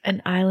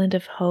 an island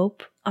of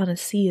hope on a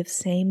sea of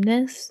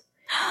sameness.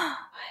 What?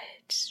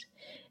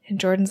 And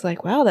Jordan's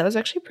like, wow, that was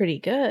actually pretty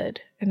good.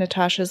 And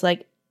Natasha's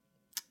like,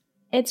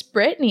 it's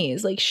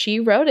Britney's. Like, she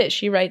wrote it.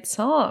 She writes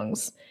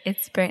songs.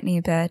 It's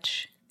Britney,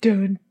 bitch.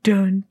 Dun,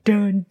 dun,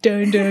 dun,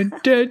 dun, dun,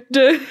 dun,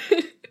 dun.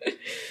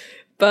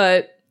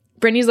 But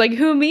Britney's like,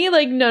 who, me?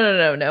 Like, no,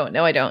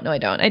 I don't. I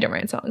don't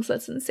write songs.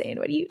 That's insane.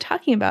 What are you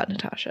talking about,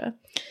 Natasha?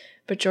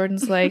 But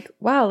Jordan's like,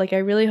 wow, like, I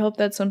really hope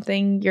that's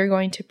something you're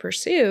going to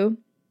pursue.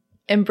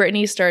 And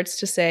Britney starts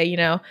to say,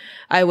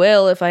 I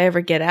will if I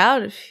ever get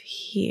out of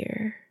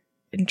here.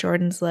 And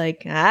Jordan's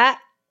like,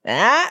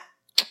 That's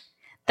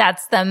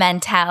the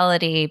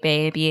mentality,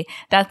 baby.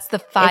 That's the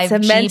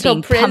 5G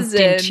being pumped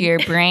into your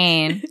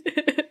brain.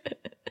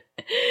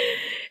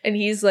 And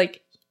he's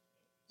like,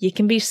 you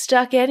can be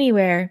stuck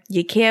anywhere.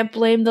 You can't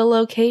blame the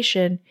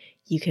location.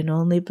 You can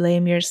only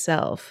blame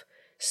yourself.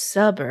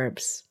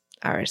 Suburbs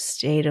are a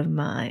state of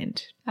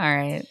mind. All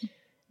right.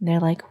 And they're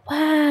like,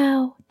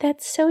 wow,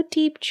 that's so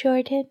deep,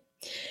 Jordan.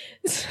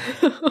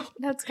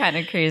 That's kind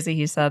of crazy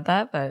he said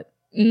that, but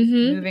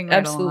moving right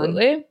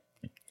absolutely along.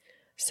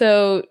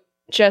 So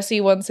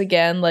Jesse once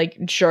again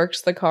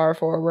jerks the car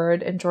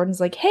forward, and Jordan's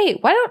like, hey,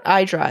 why don't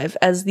I drive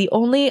as the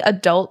only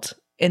adult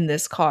in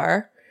this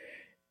car?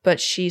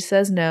 But she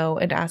says no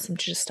and asks him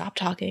to just stop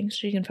talking so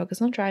she can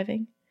focus on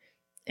driving.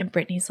 And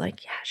Britney's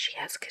like, yeah, she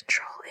has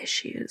control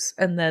issues.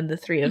 And then the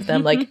three of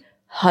them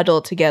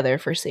huddle together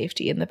for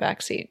safety in the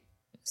backseat.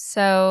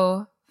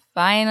 So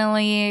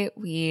finally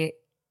we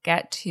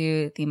get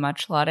to the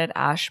much lauded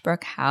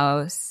Ashbrook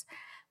house.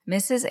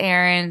 Mrs.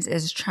 Aarons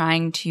is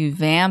trying to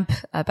vamp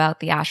about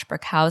the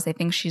Ashbrook house. I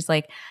think she's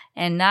like,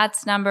 and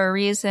that's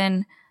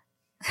reason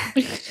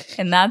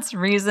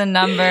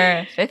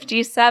number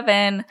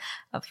 57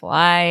 of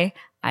why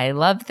I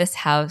love this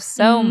house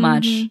so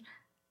much.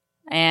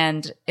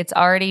 And it's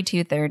already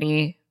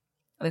 2:30.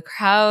 The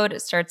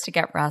crowd starts to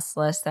get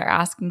restless. They're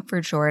asking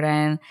for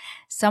Jordan.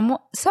 Some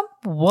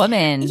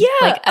woman,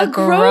 a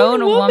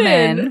grown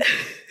woman.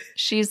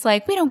 She's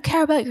like, we don't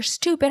care about your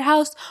stupid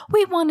house.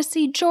 We want to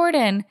see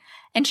Jordan.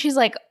 And she's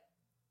like,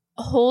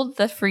 hold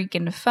the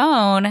freaking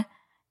phone.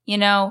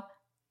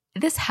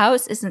 This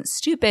house isn't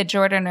stupid,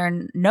 Jordan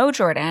or no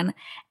Jordan.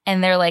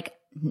 And they're like,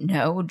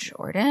 no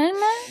Jordan?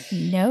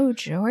 No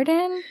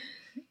Jordan?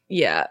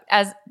 Yeah.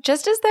 As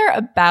they're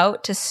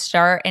about to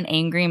start an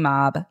angry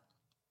mob,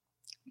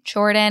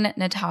 Jordan,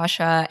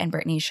 Natasha, and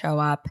Britney show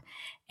up.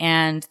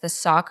 And the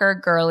soccer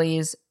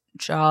girlies'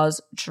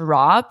 jaws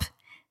drop.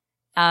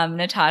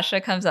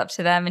 Natasha comes up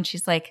to them and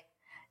she's like,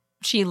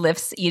 she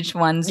lifts each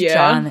one's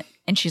jaw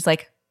and she's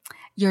like,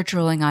 you're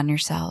drooling on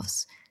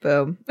yourselves.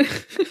 Boom.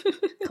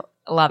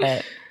 Love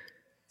it.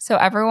 So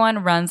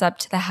everyone runs up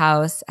to the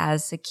house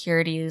as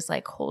security is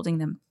holding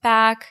them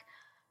back.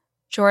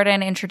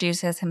 Jordan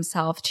introduces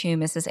himself to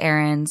Mrs.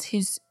 Aarons,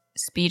 who's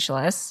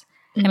speechless.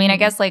 I mean, I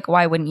guess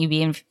why wouldn't you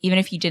be even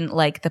if you didn't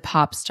like the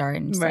pop star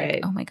and just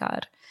right. Oh my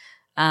God.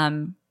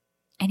 And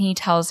he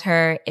tells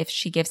her if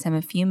she gives him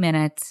a few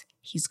minutes,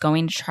 he's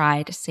going to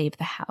try to save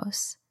the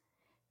house.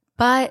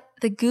 But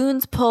the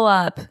goons pull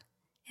up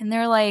and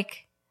they're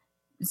like,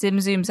 zim,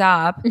 zoom,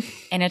 zop.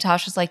 And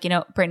Natasha's like,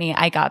 Britney,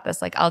 I got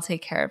this. I'll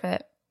take care of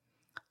it.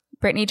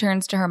 Britney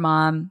turns to her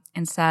mom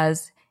and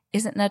says,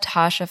 isn't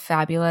Natasha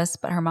fabulous?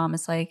 But her mom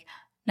is like,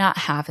 not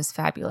half as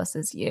fabulous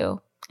as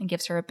you. And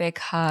gives her a big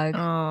hug.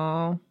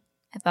 Oh,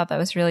 I thought that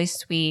was really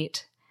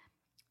sweet.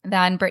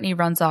 Then Britney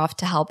runs off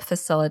to help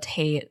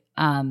facilitate,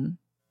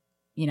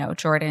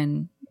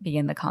 Jordan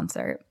begin the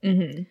concert.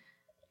 Mm-hmm.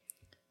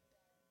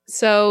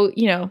 So,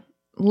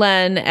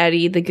 Len,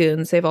 Eddie, the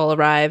goons, they've all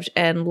arrived.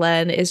 And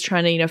Len is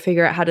trying to,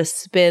 figure out how to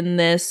spin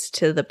this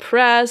to the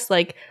press.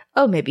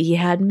 Oh, maybe he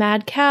had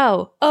mad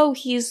cow. Oh,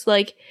 he's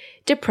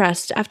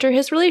depressed after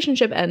his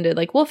relationship ended.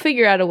 We'll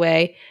figure out a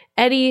way.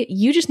 Eddie,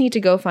 you just need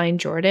to go find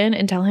Jordan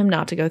and tell him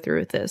not to go through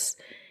with this.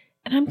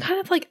 And I'm kind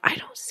of I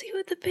don't see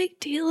what the big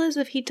deal is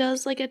if he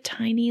does a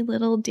tiny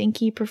little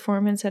dinky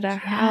performance at a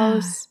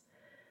house.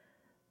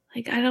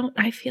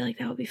 I feel like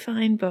that would be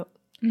fine, but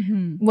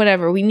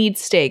whatever. We need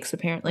stakes,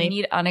 apparently. We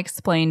need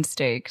unexplained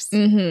stakes.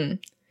 Mm-hmm.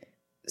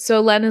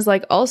 So Len is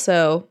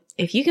also,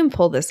 if you can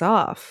pull this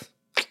off,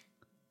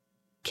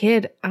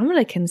 kid, I'm going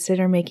to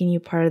consider making you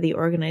part of the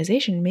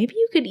organization. Maybe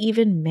you could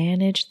even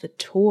manage the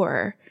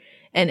tour.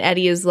 And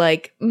Eddie is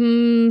like,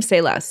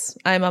 say less.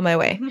 I'm on my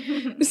way.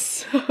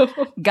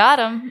 Got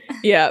him.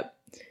 Yeah.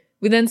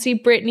 We then see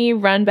Britney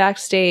run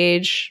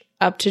backstage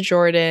up to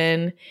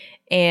Jordan,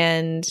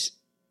 and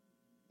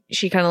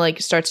she kind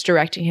of starts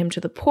directing him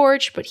to the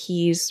porch, but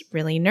he's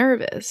really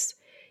nervous.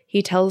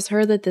 He tells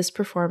her that this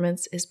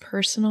performance is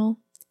personal.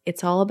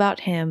 It's all about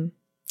him.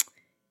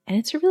 And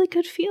it's a really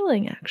good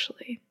feeling,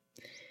 actually.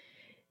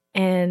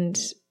 And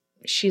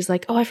she's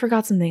like, oh, I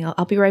forgot something.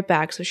 I'll be right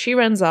back. So she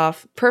runs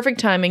off. Perfect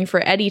timing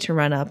for Eddie to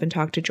run up and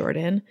talk to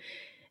Jordan.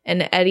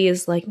 And Eddie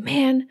is like,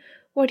 man,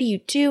 what are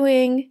you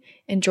doing?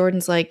 And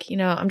Jordan's like,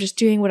 I'm just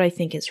doing what I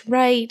think is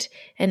right.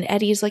 And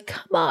Eddie's like,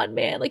 come on,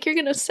 man. Like, you're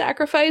going to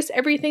sacrifice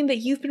everything that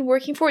you've been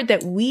working for,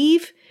 that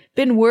we've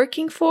been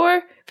working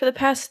for the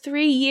past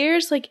 3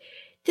 years? Like,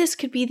 this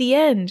could be the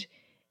end.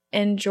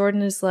 And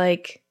Jordan is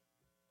like,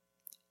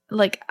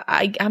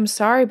 I'm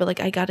sorry, but like,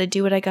 I got to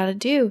do what I got to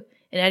do.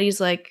 And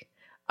Eddie's like,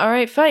 all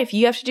right, fine. If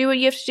you have to do what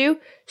you have to do,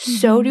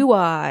 so do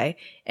I.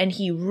 And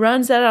he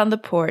runs out on the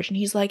porch and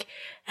he's like,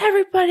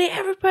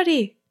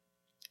 everybody.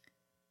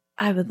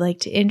 I would like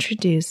to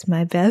introduce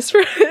my best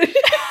friend.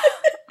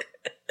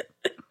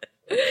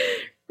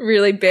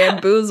 Really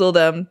bamboozled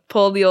him.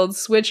 Pulled the old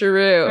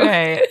switcheroo.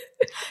 Right.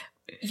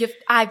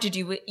 I have to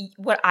do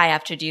what I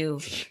have to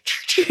do.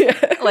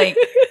 Like,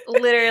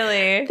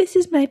 literally. This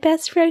is my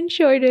best friend,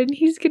 Jordan.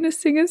 He's going to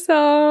sing a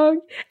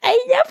song.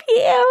 I love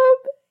him.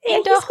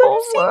 And the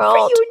whole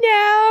world. For you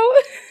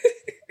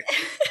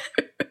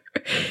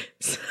now.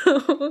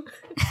 So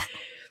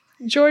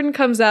Jordan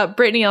comes out.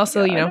 Brittany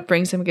also,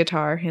 brings him a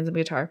guitar, hands him a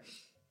guitar.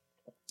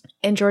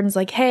 And Jordan's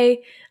like,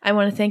 hey, I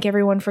want to thank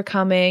everyone for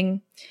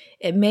coming.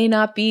 It may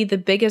not be the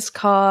biggest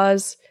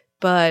cause,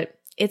 but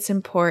it's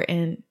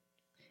important.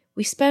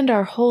 We spend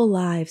our whole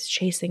lives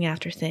chasing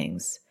after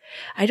things.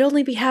 I'd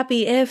only be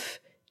happy if ...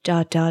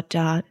 But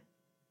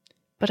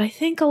I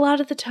think a lot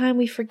of the time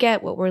we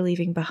forget what we're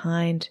leaving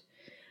behind.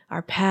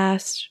 Our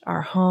past,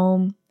 our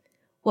home,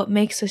 what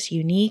makes us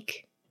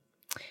unique.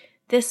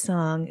 This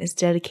song is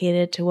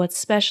dedicated to what's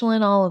special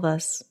in all of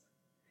us.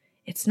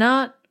 It's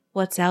not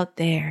what's out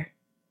there,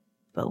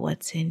 but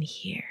what's in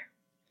here.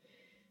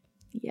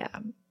 Yeah.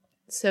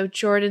 So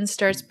Jordan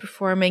starts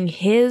performing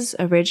his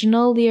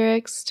original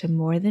lyrics to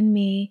More Than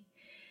Me.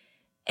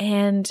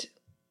 And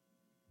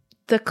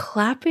the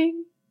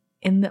clapping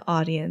in the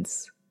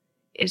audience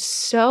is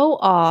so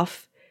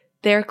off.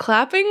 They're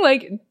clapping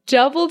like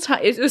double time.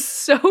 It was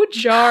so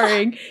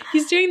jarring.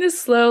 He's doing this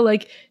slow,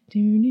 like,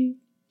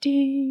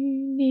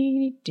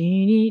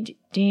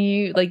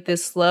 like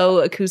this slow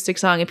acoustic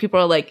song, and people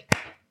are like,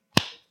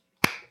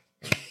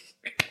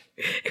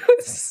 it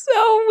was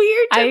so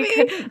weird to me. I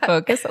couldn't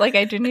focus. Like,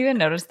 I didn't even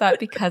notice that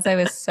because I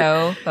was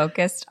so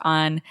focused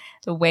on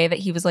the way that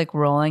he was like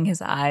rolling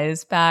his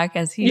eyes back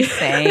as he's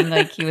saying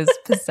like he was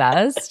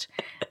possessed.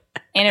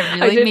 And it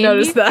really made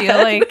me feel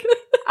like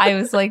I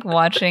was like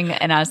watching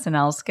an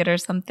SNL skit or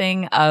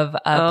something of a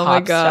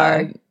pop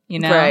star,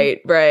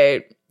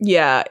 Right.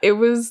 Yeah, it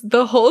was,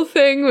 the whole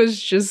thing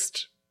was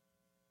just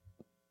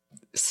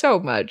so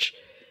much.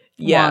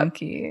 Yeah.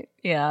 Wonky.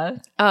 Yeah.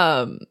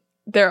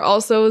 There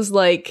also is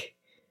like,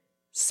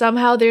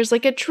 somehow there's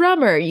like a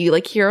drummer. You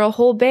like hear a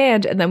whole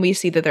band, and then we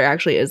see that there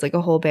actually is like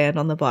a whole band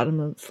on the bottom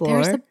of the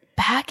floor. There's a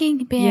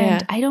backing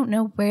band. Yeah. I don't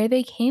know where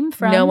they came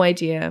from. No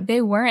idea.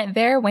 They weren't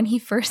there when he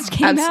first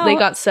came out. They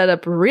got set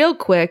up real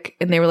quick,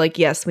 and they were like,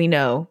 yes, we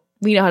know.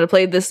 We know how to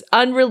play this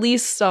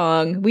unreleased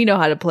song. We know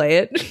how to play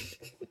it.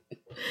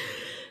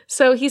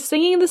 So he's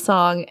singing the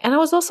song, and I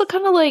was also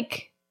kind of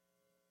like,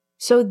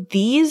 so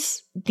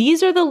these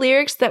are the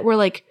lyrics that were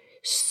like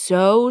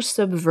so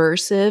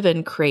subversive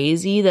and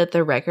crazy that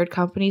the record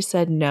company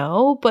said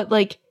no, but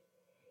like,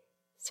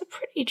 it's a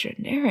pretty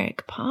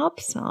generic pop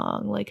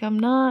song. Like,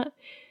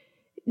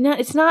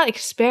 it's not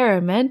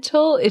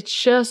experimental.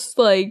 It's just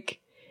like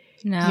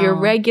your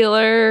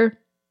regular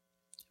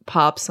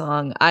pop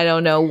song. I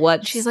don't know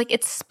what. She's like,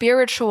 it's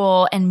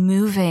spiritual and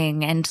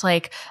moving and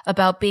like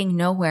about being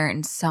nowhere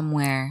and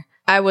somewhere.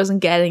 I wasn't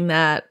getting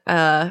that,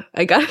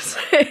 I gotta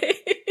say.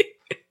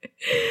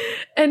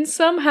 And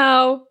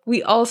somehow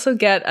we also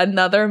get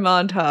another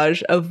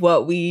montage of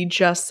what we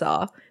just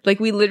saw. Like,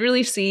 we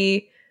literally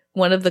see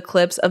one of the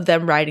clips of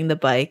them riding the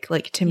bike,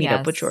 like, to meet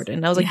up with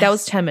Jordan. I was like, that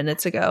was 10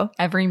 minutes ago.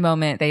 Every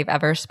moment they've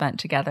ever spent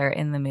together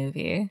in the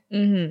movie.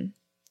 Mm-hmm.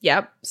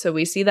 Yep. So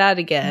we see that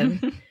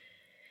again.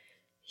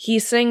 He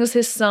sings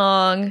his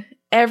song.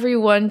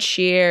 Everyone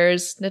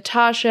cheers.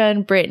 Natasha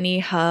and Brittany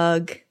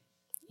hug.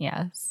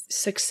 Yes.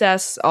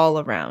 Success all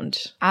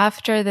around.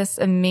 After this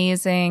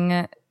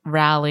amazing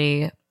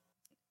rally,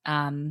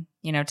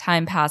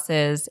 time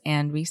passes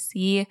and we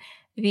see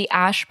the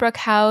Ashbrook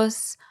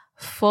house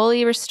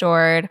fully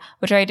restored,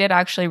 which I did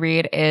actually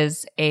read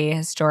is a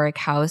historic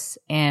house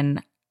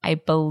in, I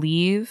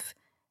believe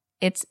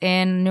it's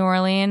in New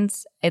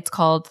Orleans. It's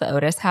called the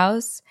Otis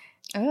House.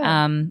 Oh.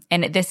 And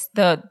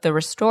the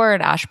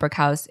restored Ashbrook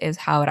house is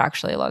how it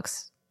actually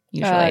looks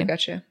usually.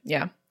 Gotcha.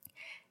 Yeah.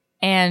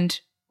 And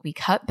we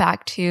cut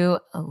back to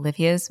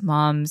Olivia's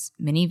mom's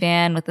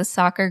minivan with the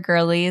soccer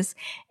girlies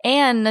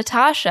and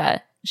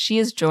Natasha. She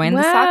has joined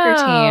the soccer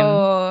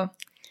team.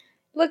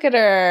 Look at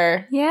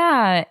her.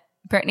 Yeah.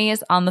 Brittany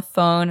is on the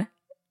phone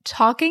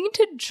talking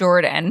to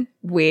Jordan.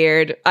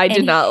 Weird. I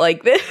did not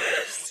like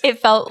this. It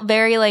felt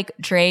very like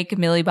Drake,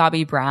 Millie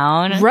Bobby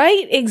Brown.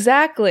 Right?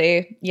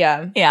 Exactly.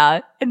 Yeah.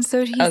 Yeah. And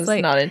so he's I was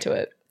not into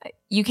it.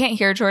 you can't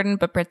hear Jordan,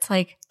 but Britt's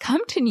like,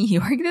 come to New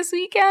York this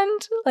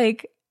weekend.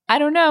 Like, I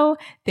don't know.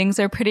 Things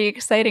are pretty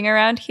exciting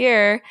around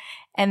here.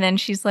 And then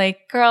she's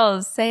like,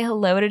 girls, say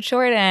hello to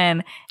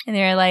Jordan. And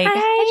they're like,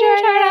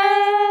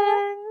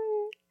 hi,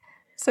 Jordan.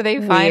 So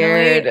they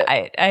finally,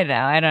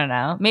 I don't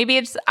know. Maybe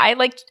it's, I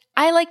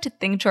like to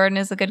think Jordan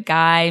is a good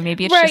guy.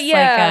 Maybe it's just like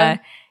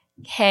a,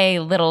 hey,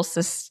 little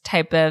sis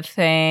type of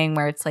thing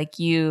where it's like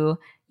you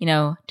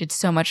know, did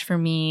so much for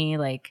me.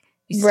 Like,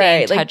 you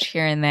stay in touch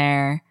here and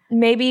there.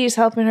 Maybe he's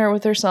helping her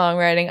with her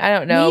songwriting. I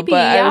don't know. Maybe,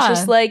 but I was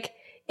just like,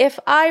 if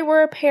I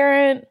were a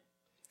parent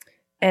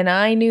and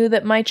I knew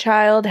that my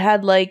child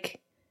had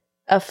like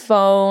a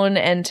phone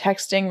and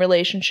texting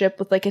relationship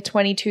with like a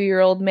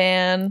 22-year-old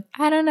man.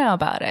 I don't know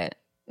about it.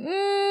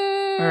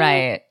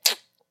 Right.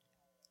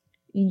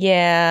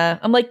 Yeah.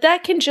 I'm like,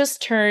 that can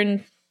just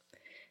turn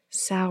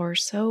sour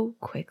so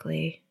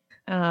quickly.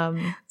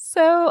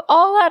 So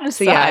all that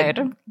aside. Yeah,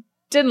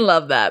 didn't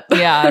love that.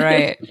 Yeah,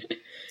 right.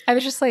 I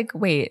was just like,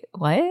 wait,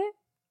 what?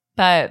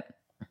 But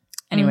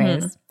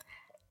anyways,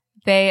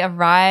 they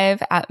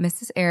arrive at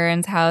Mrs.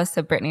 Aaron's house,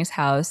 so Brittany's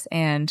house,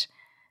 and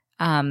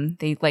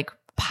they like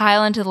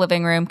pile into the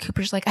living room.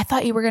 Cooper's like, I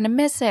thought you were going to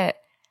miss it.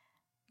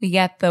 We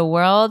get the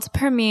world's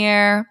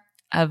premiere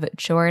of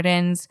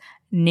Jordan's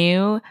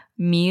new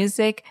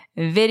music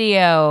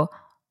video.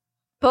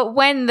 But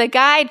when the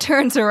guy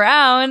turns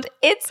around,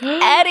 it's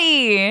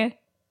Eddie.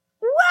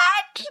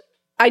 What?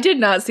 I did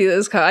not see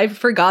this. I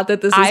forgot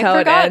that this is how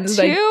it ends.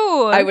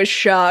 Too. I was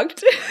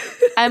shocked.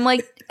 I'm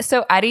like,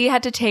 so Eddie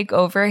had to take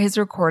over his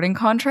recording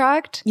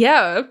contract?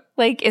 Yeah.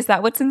 Like, is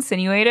that what's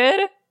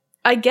insinuated?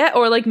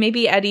 Or like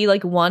maybe Eddie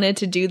like wanted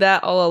to do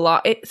that all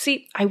along.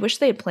 See, I wish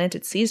they had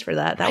planted seeds for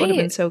that. That would have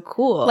been so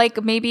cool.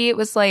 Like maybe it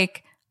was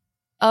like,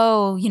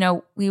 oh, you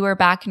know, we were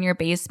back in your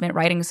basement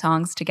writing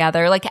songs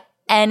together. Like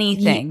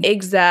anything.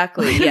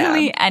 Exactly.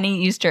 Literally Yeah.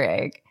 any Easter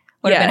egg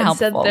would have been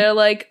helpful. Instead they're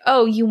like,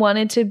 oh, you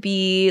wanted to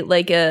be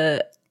like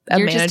a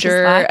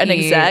manager, an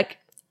exec.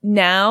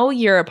 Now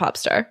you're a pop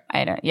star.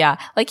 I don't. Yeah.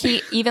 Like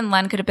even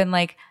Len could have been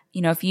like,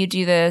 you know, if you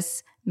do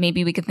this,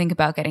 maybe we could think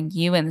about getting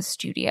you in the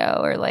studio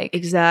or like.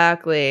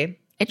 Exactly.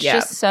 It's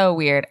just so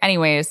weird.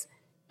 Anyways,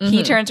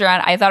 he turns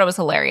around. I thought it was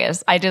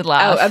hilarious. I did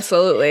laugh. Oh,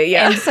 absolutely.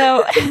 Yeah. And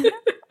so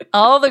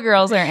all the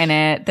girls are in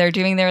it. They're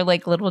doing their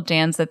like little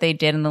dance that they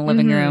did in the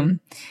living room.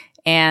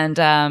 And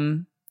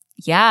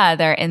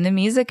they're in the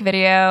music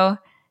video.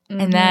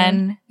 And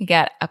then we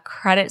get a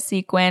credit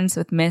sequence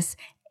with Miss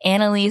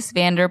Annalise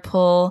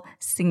Vanderpool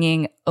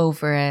singing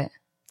over it.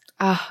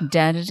 Da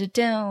da da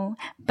da,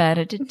 ba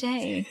da da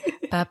da,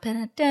 ba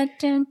da da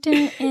da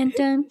da, and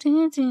da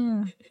da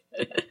da.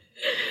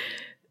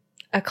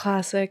 A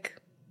classic.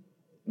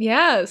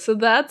 Yeah, so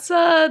that's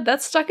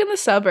Stuck in the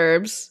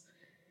Suburbs.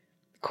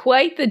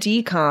 Quite the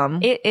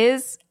decom. It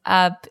is.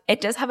 It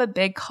does have a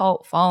big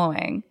cult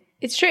following.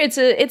 It's true.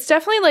 It's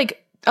definitely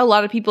like a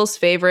lot of people's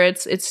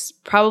favorites. It's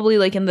probably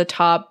like in the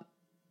top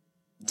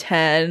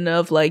 10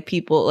 of like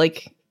people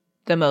like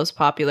the most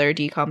popular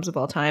decoms of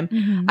all time.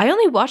 I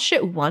only watched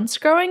it once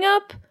growing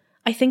up.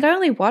 I think I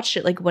only watched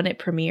it like when it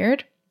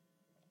premiered.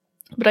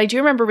 But I do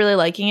remember really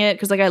liking it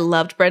because like I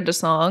loved Brenda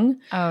Song.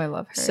 Oh, I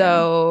love her.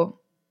 So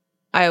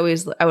I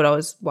would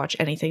always watch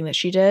anything that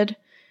she did.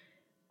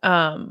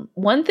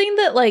 One thing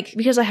that like,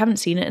 because I haven't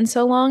seen it in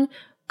so long,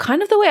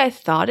 kind of the way I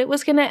thought it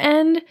was going to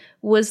end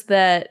was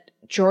that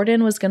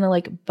Jordan was going to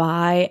like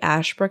buy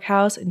Ashbrook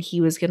House and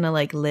he was going to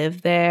like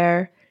live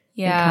there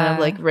and kind of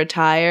like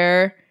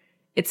retire.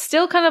 It's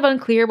still kind of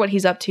unclear what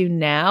he's up to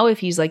now, if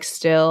he's like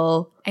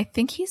still I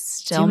think he's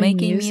still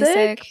making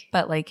music,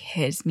 but like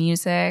his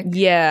music.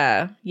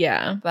 Yeah.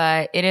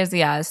 But it is,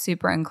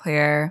 super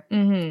unclear.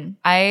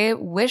 I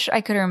wish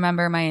I could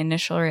remember my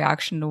initial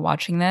reaction to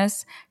watching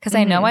this because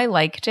I know I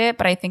liked it,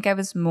 but I think I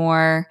was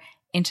more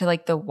into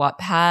like the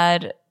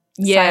Wattpad side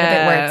of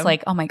it where it's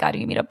like, oh my God,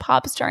 you meet a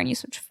pop star and you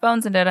switch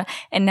phones and da-da.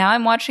 And now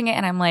I'm watching it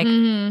and I'm like,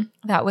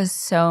 that was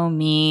so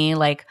me,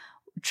 like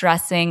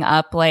dressing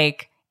up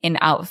like in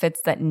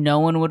outfits that no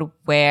one would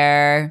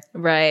wear.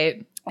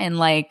 Right. And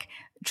like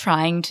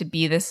trying to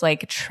be this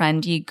like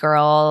trendy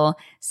girl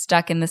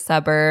stuck in the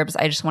suburbs.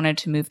 I just wanted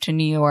to move to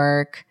New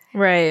York.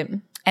 Right.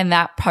 And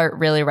that part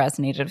really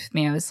resonated with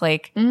me. I was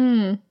like,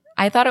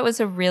 I thought it was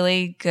a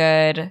really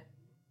good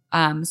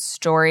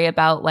story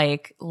about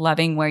like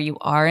loving where you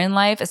are in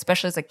life,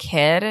 especially as a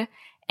kid,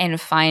 and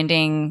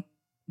finding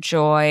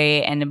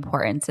joy and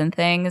importance in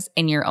things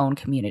in your own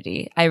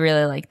community. I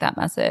really like that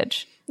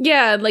message.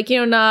 Yeah, like,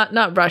 you know,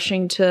 not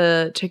rushing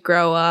to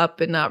grow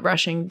up and not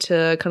rushing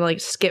to kind of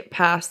like skip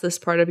past this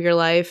part of your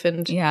life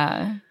and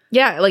yeah,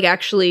 like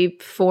actually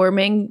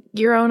forming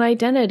your own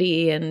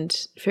identity and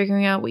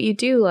figuring out what you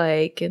do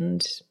like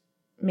and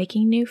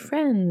making new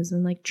friends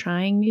and like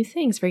trying new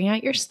things, figuring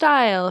out your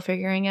style,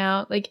 figuring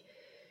out like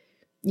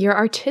your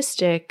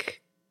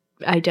artistic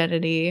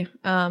identity.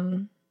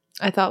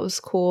 I thought was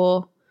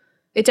cool.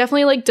 It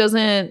definitely like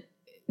doesn't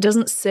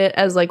sit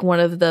as like one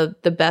of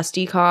the best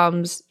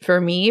decoms for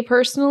me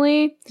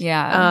personally.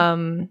 Yeah.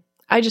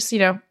 I just, you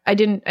know, I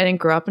didn't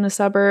grow up in a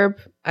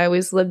suburb. I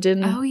always lived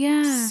in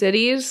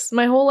cities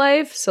my whole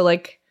life. So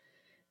like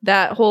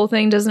that whole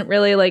thing doesn't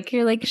really like.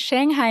 You're like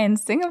Shanghai and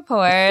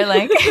Singapore.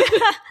 Like,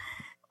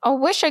 I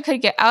wish I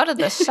could get out of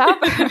the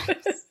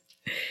suburbs.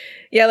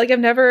 Yeah, like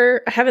I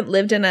haven't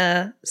lived in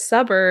a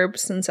suburb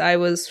since I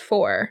was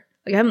 4.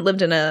 Like I haven't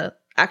lived in a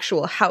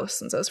actual house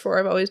since I was 4.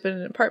 I've always been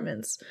in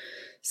apartments.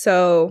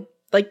 So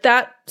like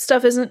that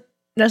stuff isn't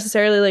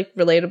necessarily like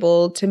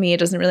relatable to me. It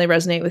doesn't really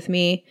resonate with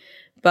me.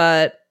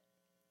 But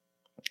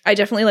I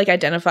definitely like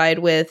identified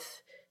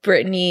with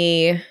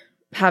Brittany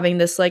having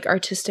this like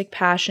artistic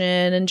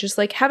passion and just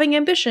like having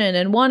ambition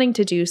and wanting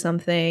to do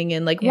something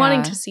and like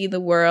wanting to see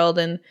the world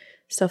and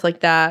stuff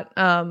like that.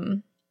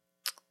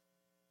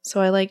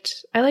 So I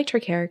liked her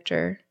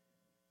character.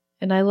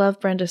 And I love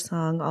Brenda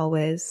Song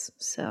always.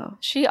 So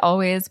she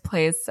always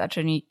plays such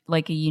a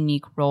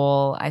unique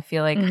role. I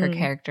feel like her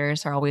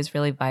characters are always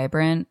really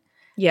vibrant.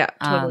 Yeah,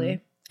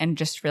 totally. And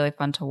just really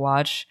fun to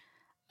watch.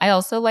 I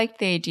also like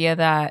the idea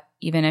that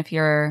even if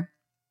you're,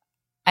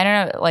 I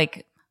don't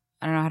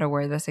know how to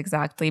word this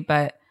exactly,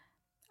 but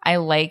I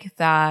like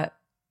that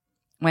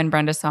when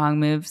Brenda Song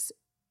moves,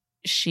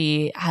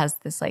 she has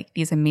this like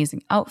these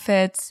amazing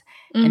outfits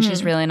and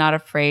she's really not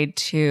afraid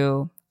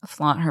to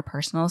flaunt her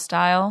personal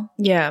style.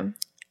 Yeah.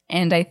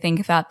 And I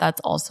think that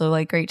that's also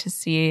like great to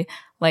see.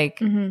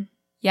 Like,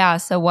 yeah,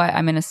 so what?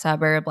 I'm in a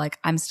suburb. Like,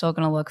 I'm still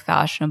going to look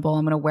fashionable.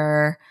 I'm going to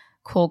wear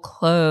cool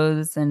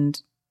clothes.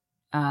 And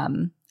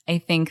I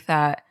think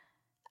that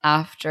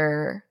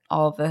after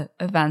all the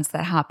events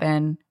that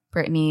happen,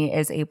 Brittany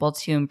is able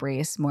to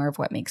embrace more of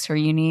what makes her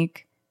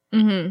unique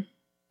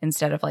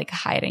instead of like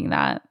hiding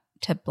that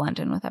to blend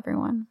in with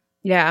everyone.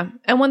 Yeah.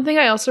 And one thing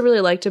I also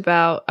really liked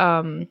about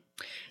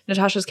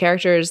Natasha's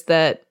character is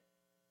that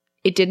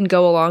it didn't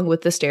go along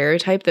with the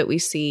stereotype that we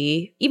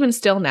see even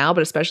still now,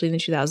 but especially in the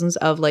 2000s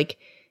of like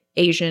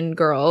Asian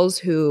girls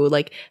who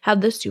like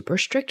have the super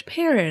strict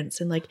parents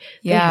and like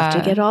they have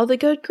to get all the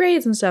good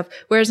grades and stuff.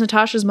 Whereas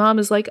Natasha's mom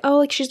is like, oh,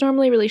 like she's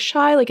normally really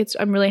shy. Like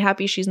I'm really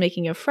happy she's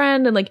making a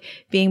friend and like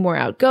being more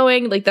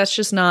outgoing. Like that's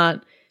just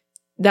not,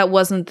 that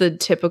wasn't the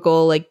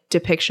typical like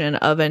depiction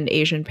of an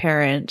Asian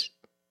parent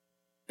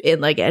in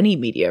like any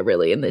media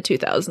really in the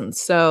 2000s.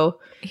 So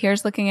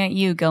here's looking at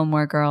you,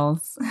 Gilmore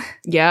Girls.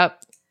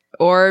 Yep.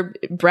 Or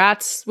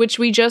Bratz, which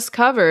we just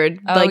covered.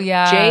 Oh, like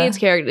yeah. Jade's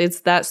character,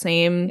 it's that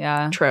same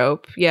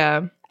trope.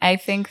 Yeah. I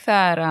think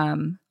that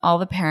all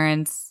the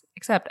parents,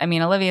 except, I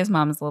mean, Olivia's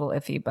mom is a little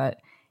iffy, but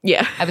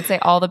yeah, I would say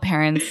all the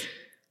parents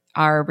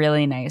are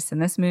really nice in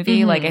this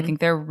movie. Like, I think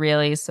they're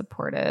really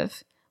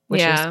supportive,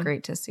 which is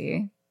great to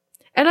see.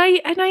 And I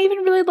even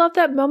really love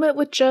that moment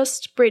with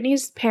just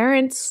Brittany's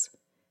parents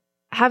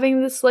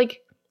having this like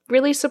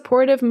really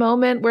supportive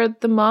moment where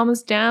the mom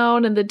was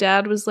down and the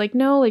dad was like,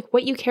 no, like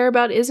what you care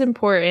about is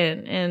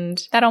important.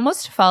 And that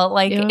almost felt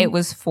like it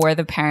was for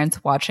the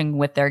parents watching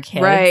with their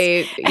kids.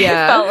 Right.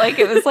 Yeah. It felt like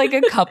it was like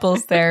a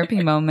couples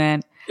therapy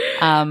moment.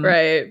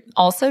 Right.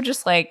 Also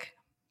just like,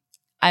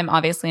 I'm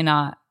obviously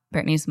not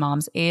Brittany's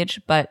mom's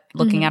age, but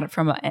looking at it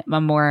from a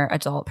more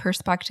adult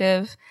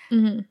perspective,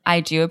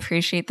 I do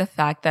appreciate the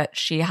fact that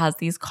she has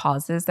these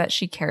causes that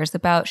she cares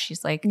about.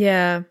 She's like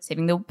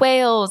saving the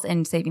whales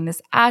and saving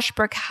this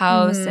Ashbrook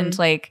house and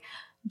like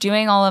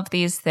doing all of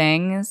these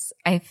things.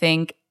 I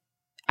think,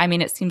 I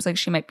mean, it seems like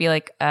she might be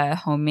like a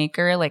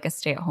homemaker, like a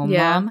stay-at-home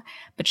mom,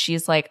 but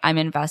she's like, I'm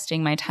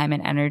investing my time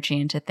and energy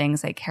into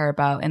things I care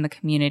about in the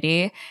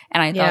community.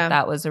 And I thought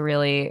that was a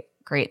really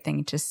great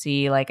thing to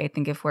see. Like, I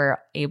think if we're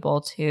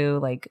able to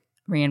like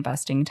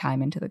reinvesting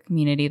time into the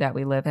community that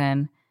we live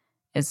in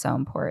is so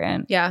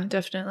important. Yeah,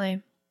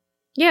 definitely.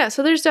 Yeah,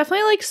 so there's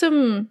definitely like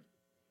some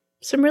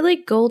really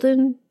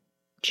golden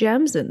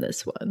gems in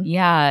this one.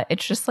 Yeah,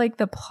 it's just like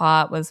the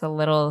plot was a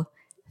little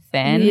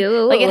thin.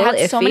 Like it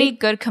had so many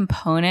good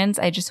components.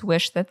 I just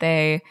wish that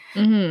they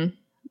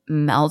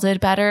melded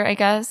better, I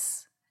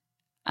guess.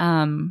 It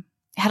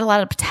had a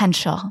lot of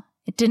potential.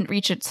 It didn't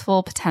reach its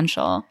full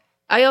potential.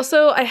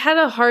 I had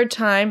a hard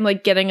time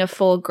like getting a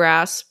full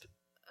grasp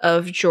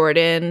of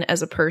Jordan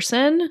as a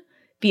person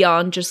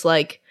beyond just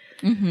like,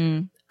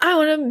 I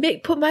want to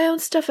put my own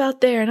stuff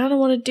out there and I don't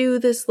want to do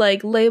this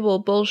like label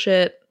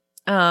bullshit.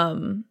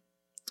 I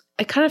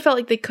kind of felt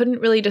like they couldn't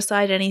really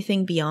decide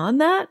anything beyond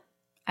that.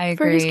 I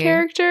agree. For his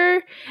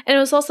character. And it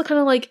was also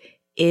kind of like,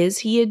 is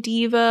he a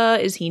diva?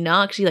 Is he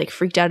not? Because he like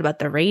freaked out about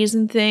the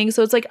raisin thing.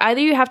 So it's like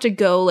either you have to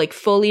go like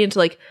fully into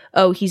like,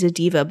 oh, he's a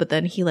diva, but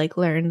then he like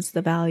learns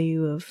the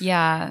value of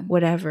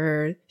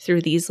whatever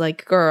through these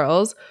like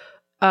girls.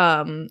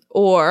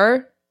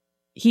 Or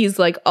he's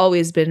like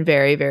always been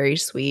very, very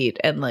sweet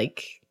and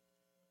like,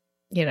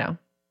 you know,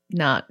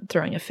 not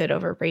throwing a fit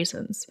over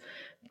raisins.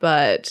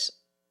 But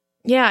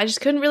yeah, I just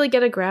couldn't really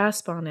get a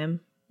grasp on him.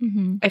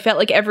 I felt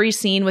like every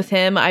scene with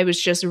him, I was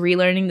just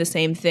relearning the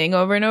same thing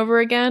over and over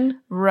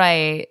again.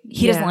 Right.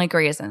 He doesn't like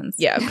raisins.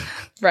 Yeah.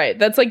 Right.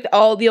 That's like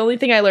the only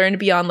thing I learned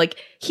beyond like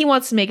he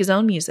wants to make his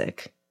own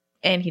music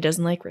and he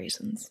doesn't like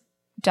raisins.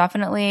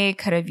 Definitely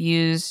could have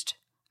used,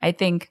 I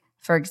think,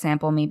 for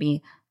example,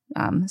 maybe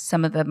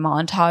some of the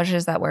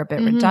montages that were a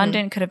bit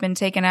redundant could have been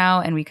taken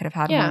out, and we could have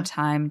had more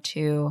time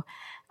to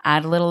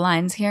add little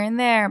lines here and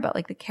there about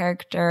like the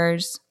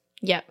characters.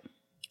 Yeah.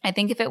 I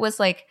think if it was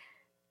like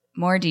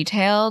more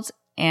detailed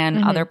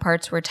and other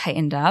parts were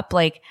tightened up,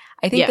 like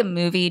I think the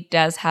movie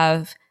does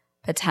have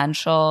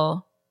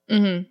potential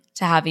to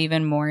have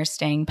even more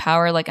staying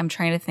power. Like I'm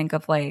trying to think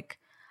of like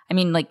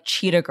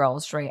Cheetah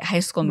Girls, right?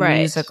 High School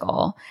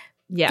Musical.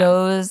 Yeah.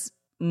 Those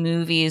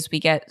movies, we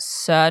get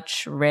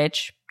such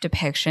rich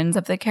depictions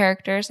of the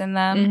characters in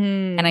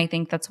them. And I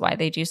think that's why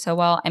they do so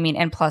well. I mean,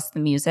 and plus the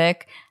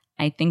music,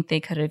 I think they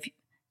could have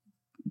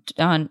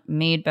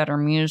made better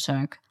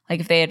music. Like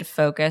if they had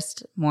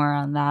focused more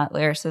on that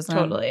lyricism.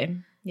 Totally.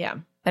 Yeah.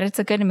 But it's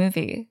a good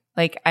movie.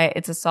 Like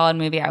it's a solid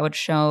movie. I would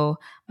show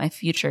my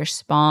future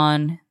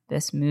Spawn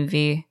this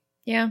movie.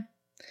 Yeah.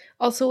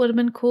 Also would have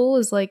been cool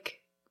is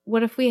like,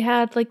 what if we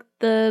had like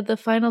the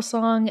final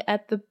song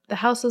at the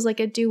house was like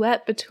a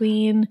duet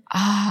between.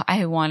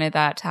 I wanted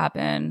that to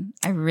happen.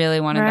 I really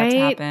wanted that to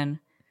happen.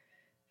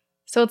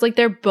 So it's like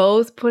they're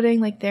both putting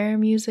like their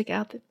music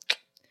out there.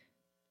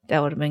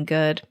 That would have been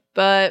good.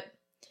 But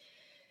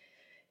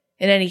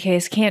in any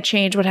case, can't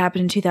change what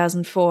happened in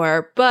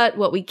 2004. But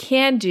what we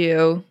can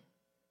do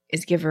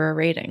is give her a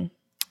rating.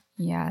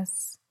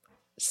 Yes.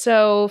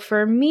 So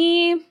for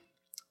me,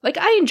 like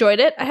I enjoyed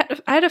it. I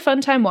had a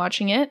fun time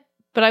watching it,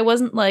 but I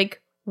wasn't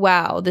like,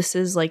 wow, this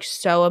is like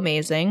so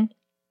amazing.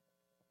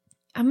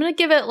 I'm going to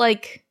give it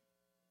like,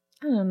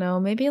 I don't know,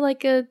 maybe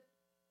like a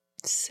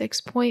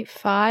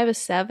 6.5, a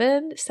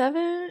 7.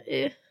 7?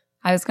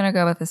 I was going to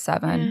go with a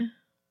 7.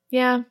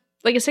 Yeah.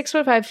 Like a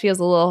 6.5 feels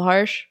a little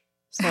harsh.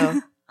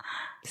 So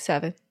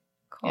 7.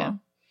 Cool.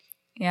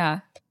 Yeah.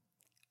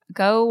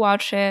 Go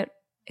watch it.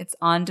 It's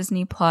on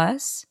Disney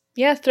Plus.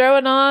 Yeah, throw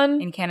it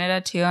on. In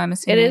Canada too, I'm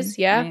assuming. It is,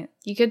 yeah. Right.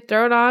 You could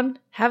throw it on,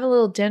 have a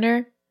little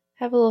dinner,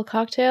 have a little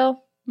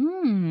cocktail.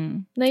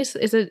 Nice.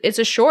 It's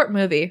a short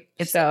movie.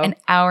 It's an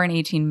hour and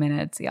 18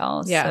 minutes,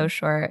 y'all. Yeah. So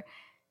short.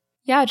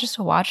 Yeah, just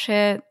watch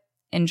it,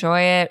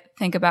 enjoy it.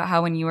 Think about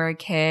how when you were a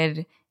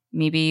kid,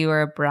 maybe you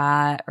were a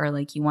brat or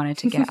like you wanted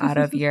to get out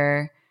of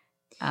your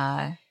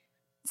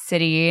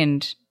city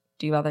and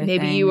do other things.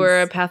 Maybe you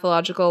were a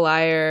pathological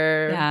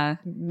liar. Yeah.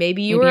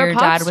 Maybe you were a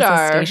pop star. Your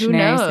dad was a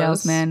stationary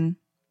salesman.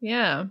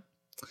 Yeah.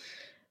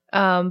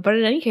 But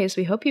in any case,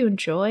 we hope you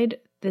enjoyed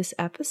this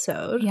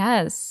episode.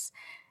 Yes.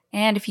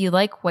 And if you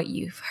like what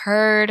you've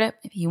heard,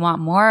 if you want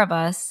more of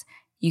us,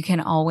 you can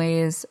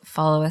always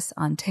follow us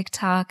on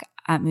TikTok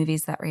at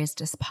Movies That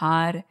Raised Us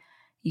Pod.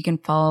 You can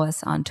follow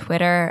us on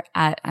Twitter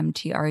at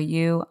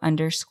MTRU_pod.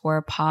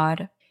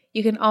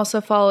 You can also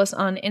follow us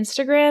on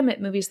Instagram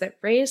at Movies That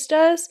Raised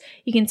Us.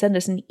 You can send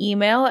us an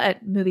email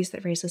at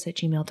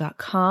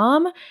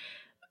moviesthatraisedus@gmail.com.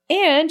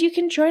 And you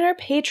can join our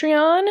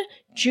Patreon.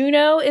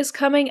 Juno is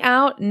coming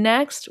out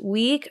next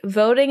week.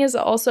 Voting is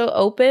also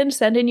open.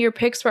 Send in your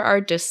picks for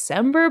our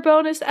December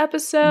bonus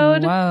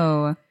episode.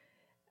 Whoa.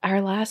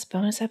 Our last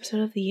bonus episode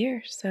of the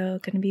year. So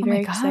going to be very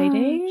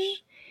exciting.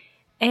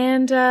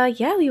 And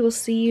yeah, we will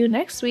see you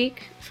next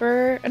week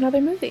for another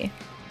movie.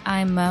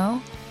 I'm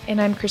Mo. And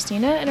I'm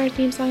Christina, and our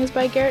theme song is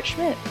by Garrett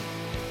Schmidt.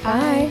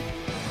 Bye.